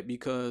say that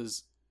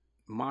because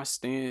my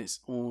stance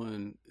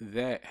on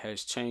that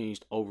has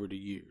changed over the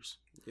years.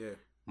 Yeah.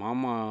 My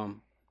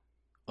mom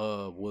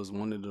was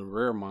one of the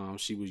rare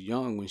moms. She was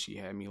young when she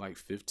had me, like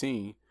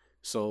 15.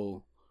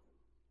 So,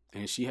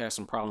 and she had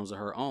some problems of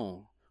her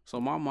own. So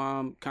my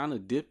mom kind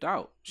of dipped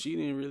out. She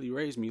didn't really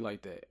raise me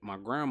like that. My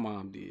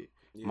grandmom did.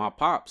 Yeah. My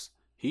pops,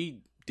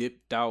 he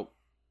dipped out.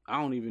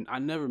 I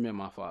never met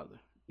my father.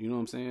 You know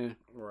what I'm saying?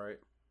 Right.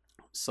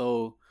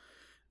 So,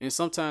 and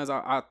sometimes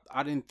I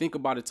didn't think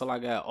about it till I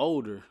got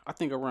older. I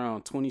think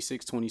around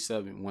 26,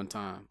 27 one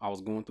time, I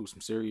was going through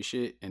some serious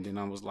shit. And then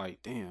I was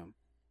like, damn,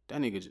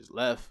 that nigga just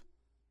left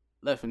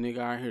a nigga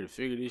out here to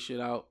figure this shit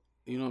out.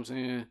 You know what I'm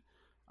saying?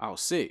 I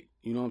was sick.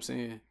 You know what I'm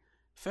saying?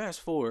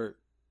 Fast forward,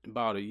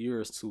 about a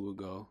year or two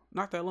ago,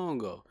 not that long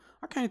ago,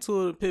 I came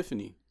to an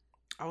epiphany.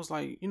 I was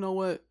like, you know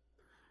what?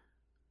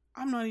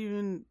 I'm not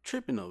even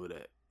tripping over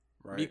that.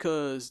 Right.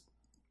 Because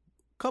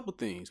couple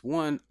things.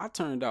 One, I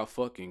turned out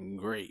fucking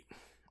great.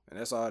 And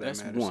that's all that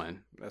matters. That's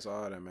one. That's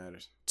all that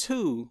matters.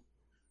 Two,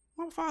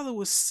 my father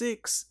was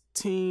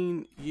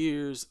 16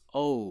 years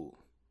old.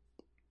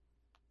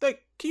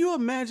 Like, can you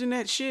imagine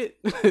that shit?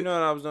 You know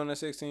what I was doing at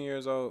 16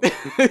 years old?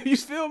 You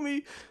feel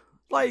me?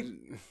 Like,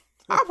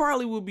 I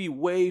probably would be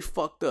way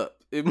fucked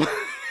up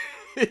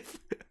if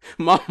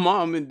my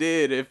mom and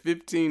dad at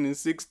 15 and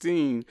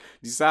 16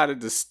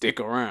 decided to stick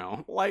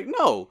around. Like,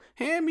 no,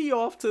 hand me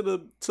off to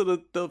the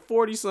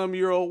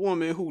 40-some-year-old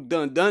woman who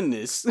done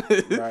this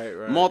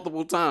right.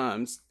 multiple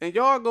times, and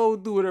y'all go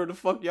do whatever the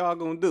fuck y'all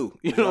gonna do.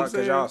 You know what I'm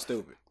saying? Y'all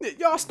stupid.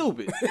 Y'all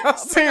stupid.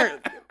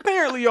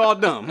 Apparently y'all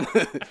dumb.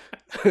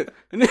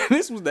 And then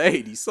this was the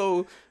 80s,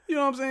 so you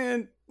know what I'm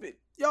saying?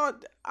 Y'all,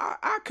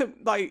 I could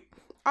like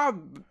I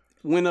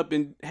went up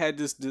and had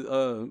this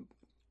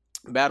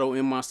battle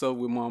in myself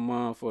with my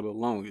mom for the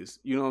longest.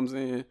 You know what I'm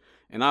saying?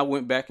 And I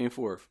went back and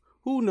forth.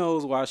 Who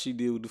knows why she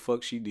did what the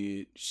fuck she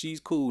did?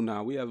 She's cool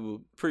now. We have a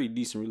pretty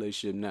decent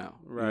relationship now.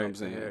 Right. You know what I'm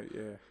saying?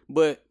 Yeah.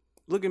 But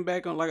looking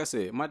back on, like I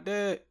said, my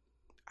dad,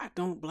 I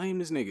don't blame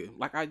this nigga.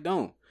 Like, I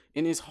don't.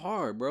 And it's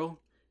hard, bro.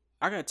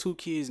 I got 2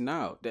 kids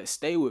now that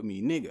stay with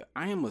me. Nigga,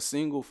 I am a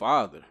single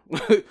father.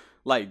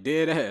 Like,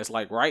 dead ass.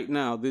 Like, right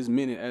now, this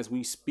minute as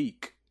we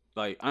speak,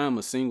 like, I am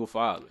a single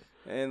father.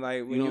 And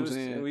like when you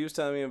was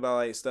telling me about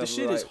like stuff, the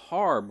shit like, is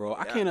hard, bro.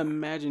 I can't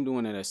imagine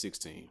doing that at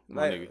 16,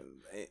 my nigga.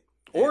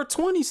 Or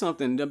 20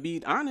 something. To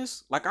be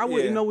honest, like I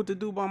wouldn't know what to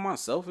do by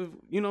myself. If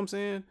you know what I'm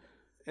saying.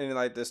 And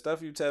like the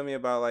stuff you tell me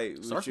about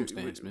like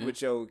circumstance, man,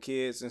 with your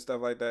kids and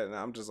stuff like that, and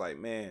I'm just like,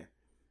 man,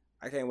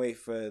 I can't wait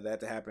for that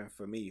to happen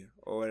for me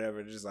or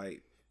whatever. Just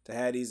like to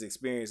have these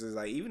experiences,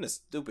 like even the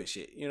stupid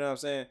shit. You know what I'm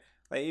saying?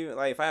 Like even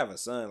like if I have a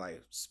son,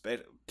 like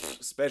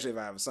especially if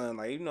I have a son,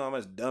 like even know how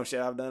much dumb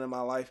shit I've done in my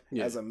life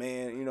as a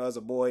man, you know, as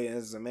a boy and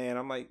as a man,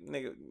 I'm like,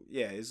 nigga,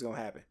 yeah, it's gonna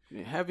happen.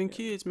 Yeah, having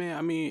kids, man.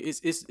 I mean,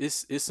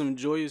 it's some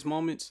joyous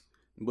moments,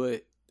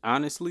 but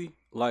honestly,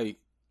 like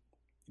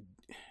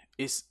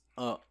it's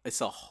a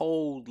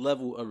whole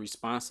level of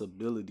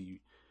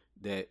responsibility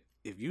that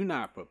if you're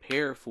not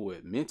prepared for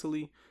it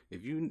mentally,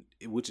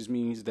 which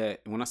means that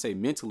when I say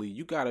mentally,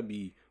 you gotta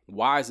be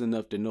wise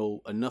enough to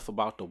know enough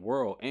about the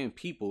world and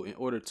people in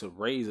order to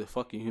raise a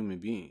fucking human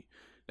being.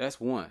 That's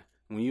one.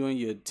 When you're in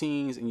your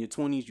teens and your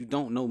 20s, you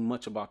don't know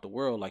much about the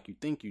world like you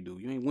think you do.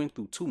 You ain't went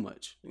through too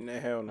much.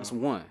 Hell no. That's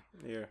one.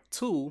 Yeah.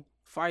 2,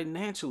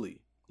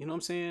 financially. You know what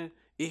I'm saying?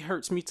 It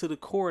hurts me to the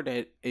core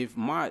that if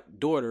my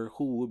daughter,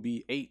 who will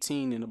be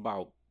 18 in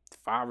about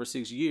 5 or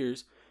 6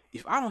 years,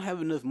 if I don't have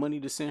enough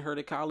money to send her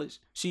to college,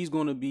 she's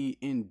going to be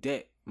in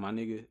debt, my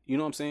nigga. You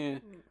know what I'm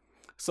saying?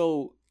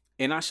 So,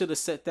 and I should have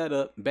set that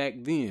up back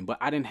then, but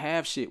I didn't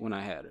have shit when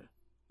I had her.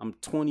 I'm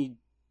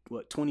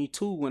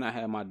 22 when I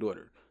had my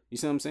daughter. You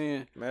see what I'm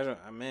saying?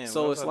 Man,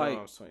 so it's like,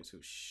 I was 22.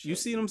 Shit. You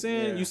see what I'm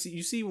saying? Yeah.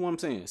 You see what I'm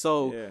saying?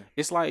 So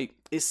it's like,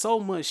 it's so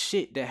much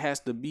shit that has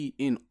to be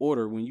in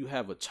order when you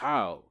have a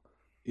child.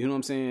 You know what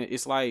I'm saying?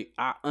 It's like,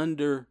 I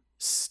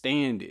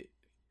understand it.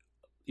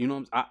 You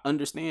know, I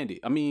understand it.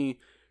 I mean,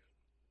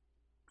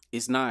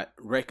 it's not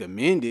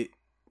recommended,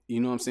 you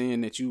know what I'm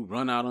saying, that you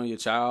run out on your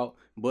child,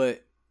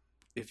 but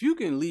if you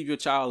can leave your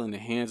child in the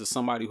hands of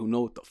somebody who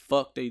know what the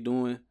fuck they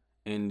doing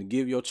and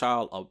give your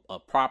child a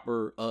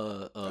proper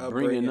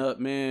bringing up,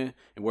 man,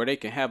 and where they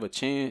can have a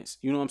chance,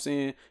 you know what I'm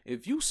saying?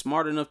 If you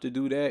smart enough to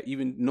do that,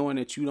 even knowing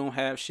that you don't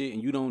have shit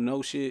and you don't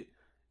know shit,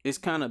 it's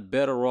kind of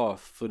better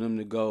off for them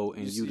to go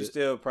and you're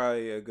still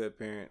probably a good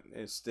parent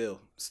and still,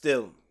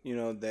 you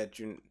know, that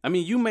you... I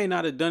mean, you may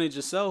not have done it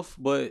yourself,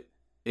 but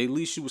at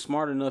least you were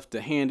smart enough to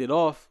hand it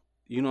off,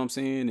 you know what I'm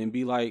saying, and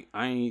be like,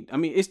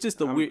 it's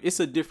just it's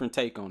a different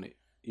take on it.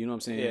 You know what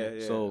I'm saying?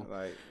 Yeah. So,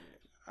 like,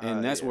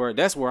 and that's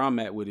where I'm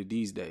at with it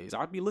these days.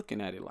 I'll be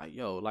looking at it like,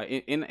 yo,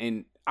 like,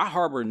 and I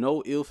harbor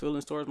no ill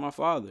feelings towards my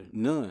father.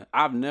 None.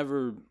 I've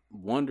never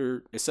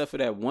wondered, except for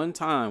that one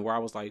time where I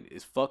was like,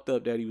 it's fucked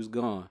up that he was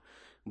gone.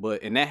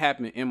 And that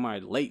happened in my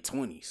late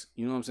 20s.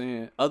 You know what I'm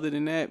saying? Other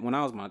than that, when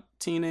I was my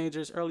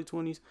teenagers, early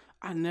 20s,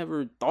 I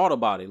never thought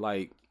about it.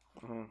 Like,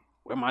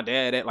 where my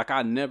dad at? Like,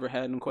 I never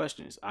had them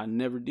questions. I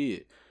never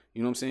did.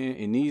 You know what I'm saying?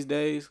 And these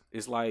days,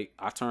 it's like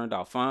I turned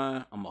out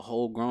fine. I'm a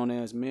whole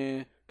grown-ass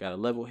man. Got a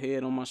level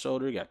head on my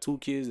shoulder. Got 2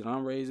 kids that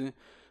I'm raising.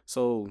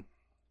 So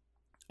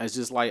it's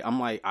just like, I'm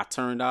like, I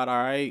turned out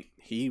all right.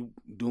 He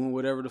doing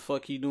whatever the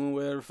fuck he doing,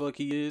 whatever the fuck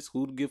he is.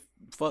 Who the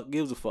fuck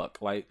gives a fuck?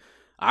 Like,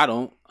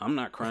 I'm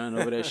not crying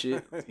over that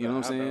shit. You know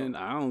what I'm saying?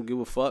 I don't give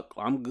a fuck.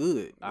 I'm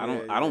good. I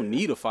don't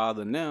need a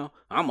father now.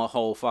 I'm a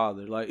whole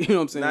father. Like, you know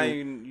what I'm saying? Now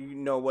you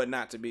know what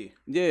not to be.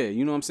 Yeah,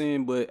 you know what I'm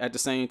saying? But at the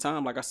same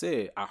time, like I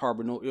said, I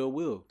harbor no ill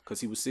will because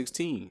he was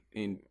 16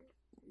 and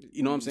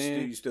you know what I'm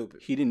saying? You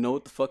stupid. He didn't know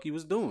what the fuck he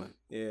was doing.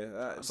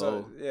 Yeah.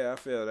 So I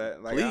feel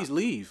that. Like, please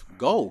leave.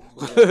 Go.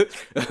 Yeah.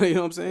 You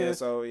know what I'm saying? Yeah.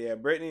 So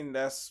Brittany,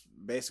 that's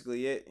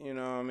basically it. You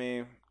know what I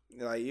mean?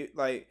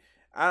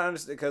 I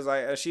understand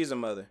because she's a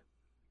mother.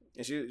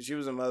 and she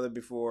was a mother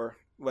before,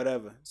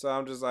 whatever. So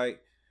I'm just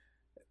like,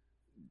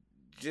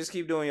 just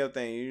keep doing your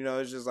thing. You know,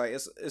 it's just like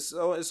it's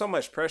so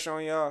much pressure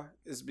on y'all.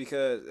 It's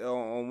because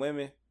on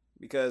women,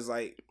 because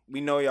like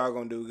we know y'all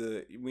gonna do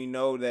good. We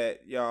know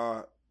that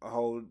y'all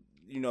hold,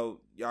 you know,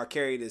 y'all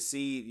carry the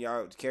seed,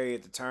 y'all carry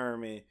it to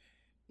term, and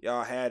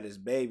y'all had this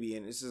baby,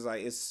 and it's just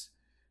like it's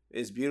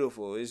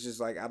beautiful. It's just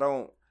like I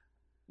don't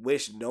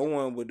wish no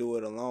one would do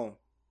it alone.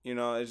 You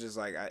know, it's just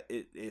like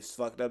it's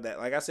fucked up that,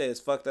 like I said,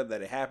 it's fucked up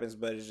that it happens,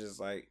 but it's just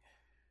like,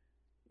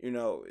 you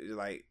know,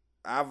 like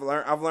I've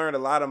learned a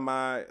lot of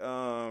my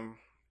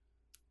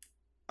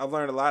I've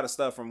learned a lot of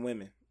stuff from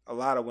women. A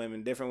lot of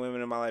women, different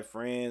women in my life,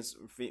 friends,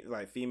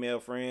 like female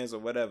friends or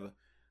whatever.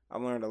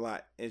 I've learned a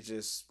lot. It's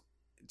just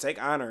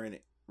take honor in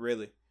it,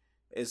 really.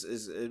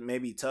 It may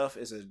be tough.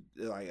 It's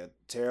like a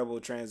terrible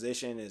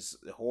transition. It's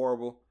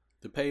horrible.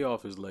 The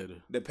payoff is later.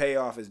 The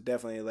payoff is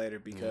definitely later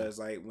because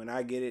like when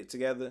I get it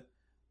together,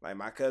 like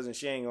my cousin,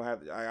 she ain't gonna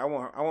have. I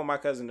want my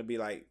cousin to be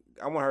like,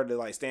 I want her to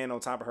like stand on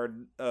top of her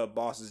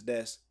boss's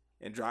desk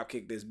and drop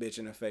kick this bitch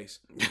in the face,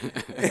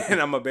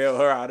 and I'm gonna bail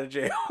her out of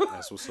jail.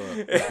 That's what's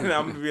up. And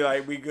I'm gonna be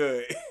like, we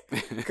good,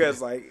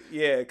 cause like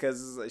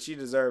cause she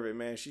deserved it,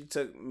 man. She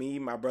took me,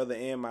 my brother,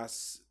 and my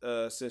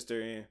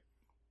sister in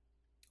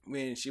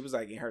when she was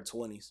like in her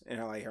 20s, in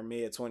her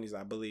mid 20s,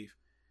 I believe,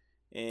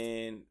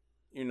 and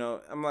you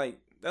know, I'm like,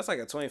 that's like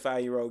a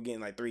 25-year-old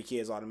getting like 3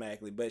 kids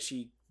automatically, but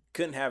she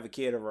couldn't have a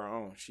kid of her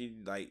own. She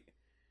like,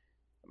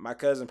 my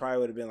cousin probably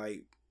would have been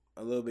like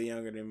a little bit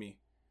younger than me,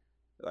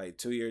 like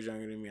 2 years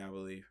younger than me, I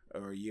believe,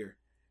 or a year.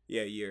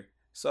 Yeah, a year.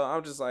 So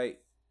I'm just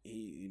like,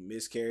 he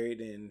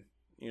miscarried, and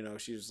you know,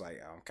 she was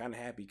like, I'm kind of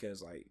happy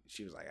because like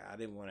she was like, I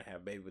didn't want to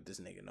have a baby with this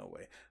nigga, no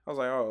way. I was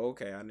like, oh,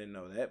 okay, I didn't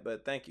know that,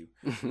 but thank you.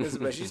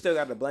 But she still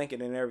got the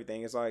blanket and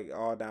everything. It's like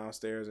all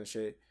downstairs and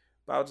shit.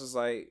 But I was just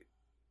like,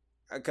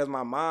 because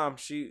my mom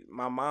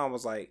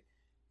was like,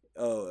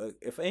 oh,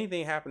 if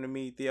anything happened to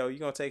me, Theo, you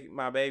gonna take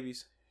my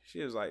babies?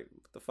 She was like,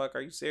 what the fuck,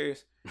 are you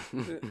serious?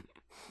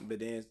 But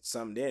then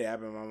something did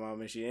happen to my mom,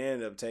 and she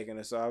ended up taking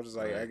us. So I was just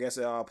like, I guess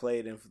it all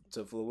played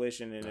into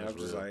fruition, and I was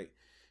just like,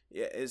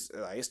 yeah, it's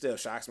like, it still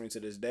shocks me to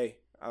this day.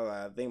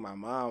 I think my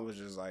mom was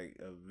just like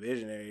a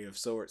visionary of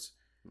sorts,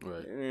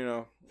 right? You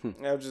know,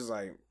 I was just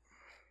like,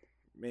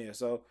 man.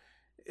 So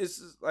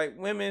it's like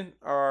women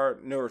are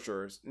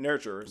nurturers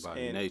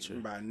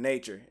by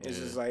nature. It's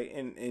just like,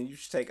 and you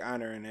should take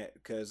honor in that,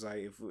 because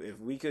like if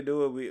we could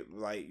do it, we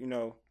like, you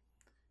know,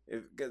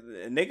 if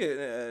a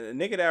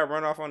nigga that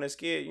run off on his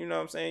kid, you know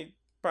what I'm saying,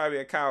 probably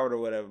a coward or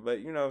whatever,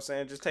 but you know what I'm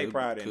saying, just take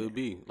pride in it. Could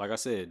be, like I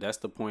said, that's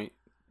the point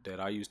that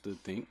I used to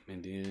think,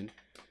 and then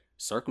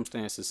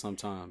circumstances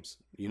sometimes,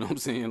 you know what I'm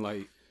saying,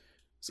 like,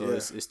 so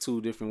it's two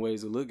different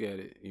ways to look at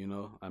it, you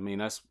know. I mean,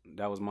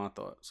 that was my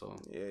thought. So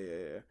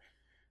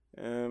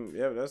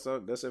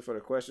that's it for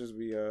the questions.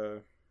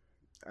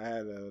 I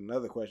had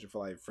another question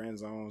for like friend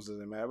zones,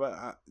 doesn't matter,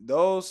 but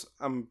those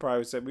we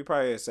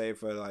probably save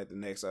for like the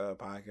next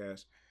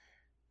podcast,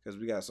 because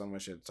we got so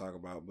much shit to talk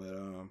about. But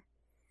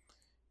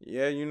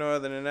yeah, you know,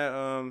 other than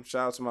that,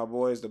 shout out to my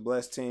boys, the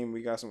Blessed team. I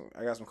got some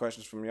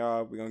questions from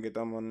y'all. We're gonna get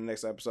them on the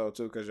next episode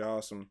too, because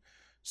y'all some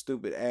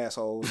stupid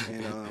assholes,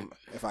 and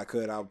if I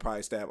could, I would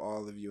probably stab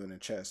all of you in the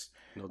chest.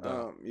 No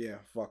doubt. Yeah,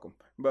 fuck them.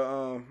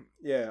 But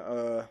you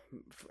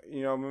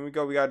know, when we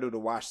gotta do the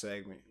wash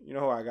segment. You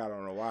know who I got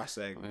on the wash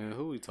segment? Man,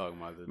 who we talking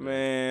about today?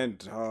 Man,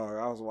 dog,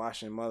 I was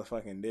washing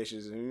motherfucking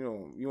dishes, and you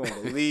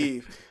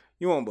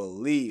won't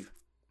believe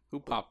who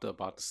popped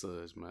up out the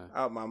suds, man.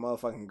 Out my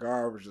motherfucking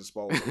garbage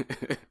disposal.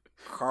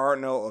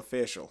 Cardinal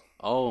Official.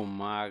 Oh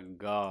my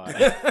God.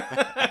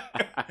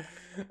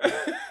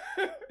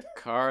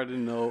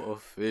 Cardinal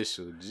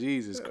Official.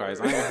 Jesus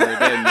Christ. I ain't heard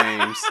that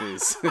name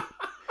since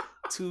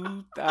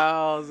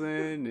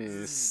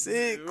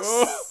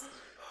 2006.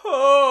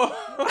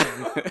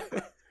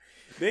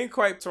 Didn't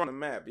quite turn the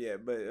map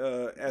yet, but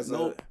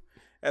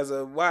as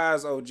a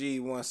wise OG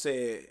once said,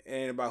 it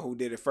ain't about who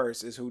did it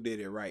first, it's who did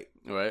it right.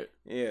 Right.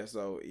 Yeah,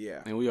 so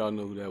yeah. And we all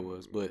know who that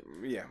was, but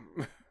yeah.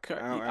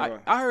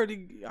 I heard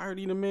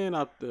he the man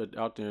out there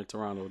in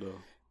Toronto though.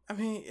 I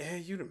mean, yeah,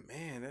 you the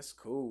man. That's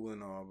cool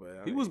and all,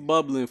 but he was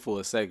bubbling for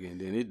a second,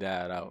 then it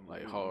died out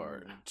like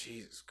hard.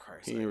 Jesus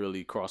Christ! He didn't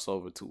really cross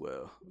over too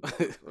well. What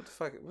the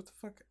fuck?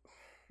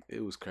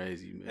 It was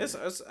crazy, man.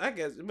 I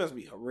guess it must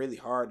be really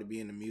hard to be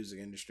in the music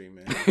industry,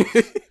 man.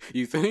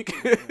 You think?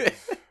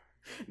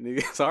 Nigga,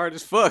 it's hard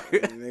as fuck.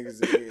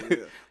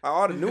 Niggas,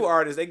 all the new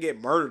artists, they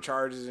get murder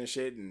charges and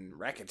shit and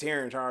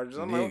racketeering charges.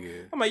 I'm like,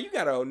 you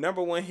got a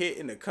 #1 hit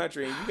in the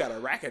country and you got a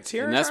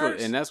racketeering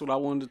charge? And that's what I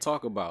wanted to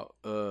talk about.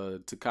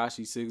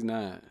 Tekashi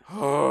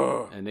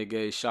 6ix9ine. And they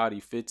gave Shotty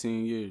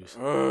 15 years.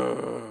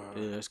 Yeah,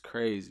 that's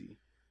crazy.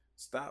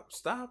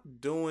 Stop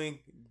doing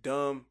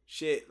dumb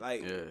shit.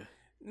 Like,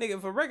 nigga,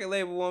 if a record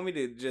label want me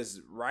to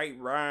just write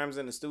rhymes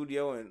in the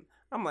studio, and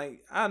I'm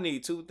like, I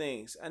need 2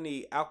 things. I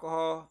need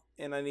alcohol,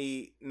 and I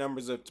need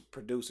numbers of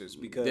producers,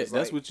 because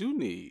that's what you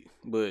need.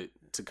 But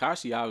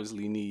Tekashi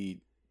obviously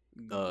need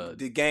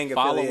the gang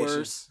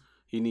followers.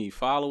 He need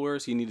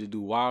followers. He need to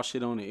do wild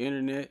shit on the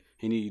internet.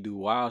 He need to do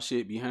wild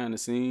shit behind the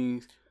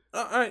scenes.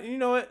 You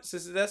know what?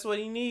 Since that's what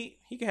he need,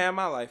 he can have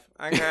my life.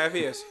 I can have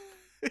his.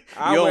 You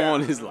don't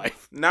want his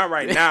life. Not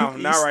right now.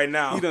 Not right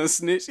now. He done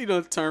snitched. He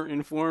done turned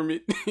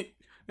informant.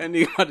 That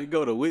nigga about to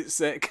go to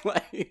WITSEC.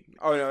 Like,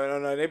 oh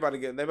no! They about to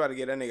get that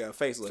nigga a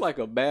facelift. It's like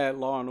a bad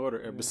Law and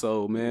Order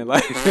episode, man.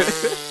 Like,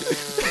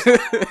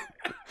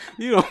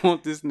 you don't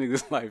want this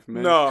nigga's life,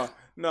 man. No.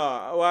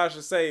 What I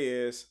should say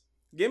is,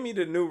 give me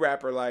the new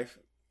rapper life,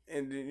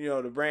 and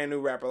the brand new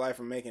rapper life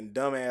from making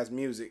dumbass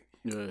music.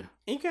 Yeah, and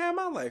you can have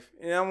my life,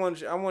 and I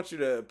want you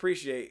to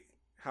appreciate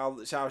how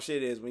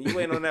shit is when you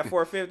waiting on that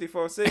 450,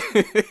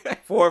 460,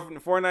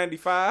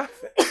 495.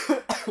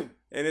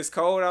 And it's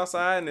cold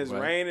outside, and it's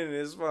raining, and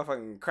it's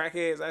motherfucking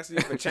crackheads asking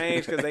you for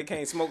change because they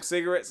can't smoke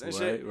cigarettes and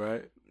shit.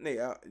 Right.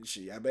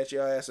 Nigga, I bet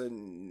your ass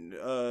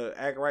would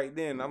act right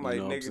then. I'm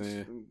like,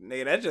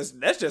 nigga,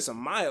 that's just some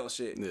mild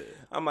shit. Yeah.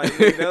 I'm like,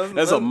 nigga,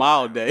 that's a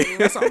mild day.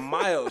 That's a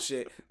mild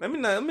shit. Let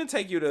me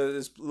take you to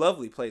this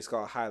lovely place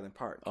called Highland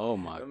Park. Oh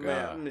my god,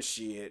 man,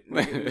 shit,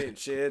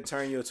 shit,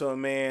 turn you into a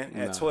man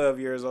at 12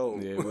 years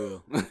old. Yeah, it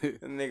will.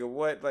 Nigga,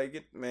 what?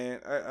 Like, man,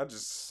 I'll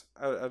just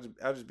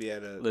be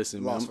at a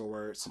loss for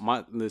words.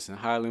 Listen,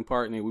 Highland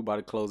Park, nigga, we about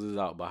to close this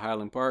out. But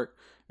Highland Park,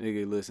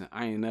 nigga, listen,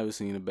 I ain't never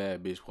seen a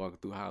bad bitch walking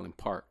through Highland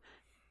Park.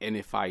 And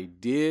if I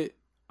did,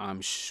 I'm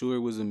sure it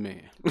was a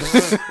man.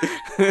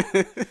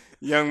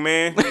 Young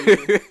man,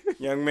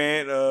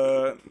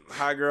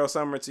 hot girl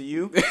summer to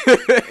you,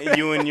 and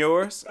you and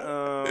yours.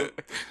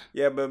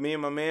 Yeah, but me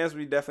and my mans,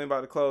 we definitely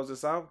about to close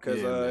this out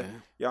because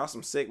y'all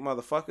some sick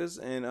motherfuckers,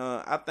 and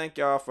I thank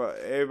y'all for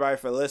everybody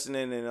for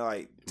listening and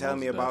like telling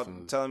me about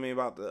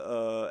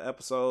the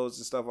episodes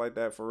and stuff like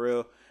that for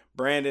real.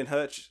 Brandon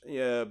Hutch,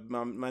 yeah,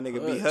 my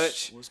nigga Hutch. B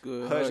Hutch. What's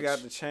good? Hutch got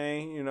the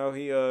chain.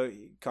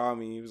 He called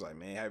me. He was like,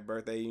 "Man, happy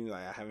birthday!"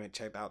 Like, I haven't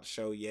checked out the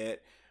show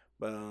yet,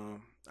 but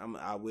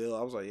I will.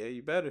 I was like, "Yeah,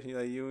 you better." He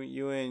like,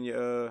 you and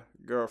your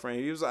girlfriend.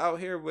 He was out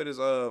here with his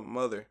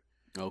mother.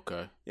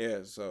 Okay.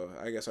 Yeah, so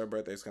I guess her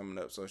birthday's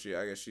coming up. So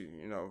I guess she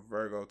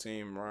Virgo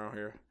team around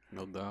here.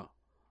 No doubt.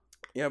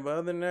 Yeah, but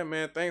other than that,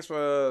 man, thanks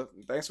for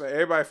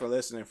everybody for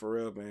listening for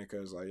real, man.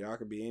 Because like y'all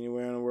could be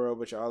anywhere in the world,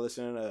 but y'all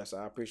listening to us.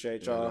 I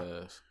appreciate y'all.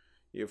 Yes.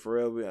 Yeah, for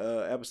real.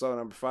 Episode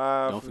number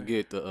 5. Don't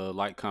forget to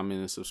like,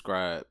 comment, and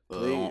subscribe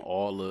on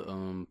all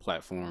the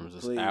platforms.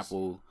 It's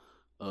Apple,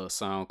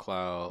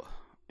 SoundCloud,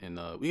 and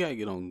we gotta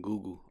get on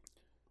Google.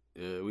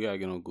 Yeah, we gotta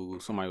get on Google.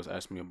 Somebody was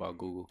asking me about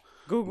Google.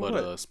 But what?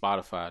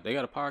 Spotify, they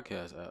got a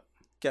podcast app.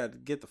 Gotta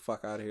get the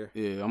fuck out of here.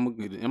 Yeah, I'm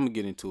gonna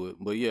get into it.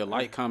 But yeah,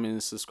 like, comment,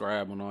 and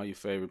subscribe on all your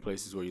favorite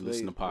places where you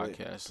listen to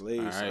podcasts. Please.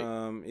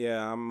 All right.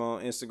 Yeah, I'm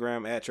on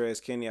Instagram at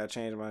Trez Kenny. I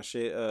changed my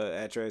shit.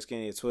 At Trez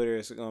Kenny. At Twitter,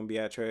 it's gonna be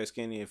at Trez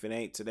Kenny. If it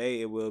ain't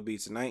today, it will be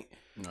tonight.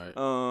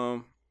 All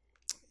right.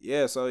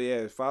 Yeah. So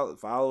yeah,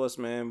 follow us,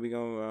 man. We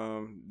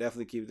gonna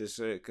definitely keep this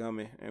shit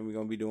coming, and we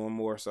gonna be doing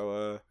more.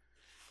 So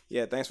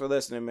yeah, thanks for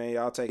listening, man.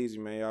 Y'all take it easy,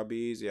 man. Y'all be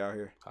easy out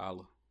here.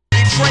 Holla.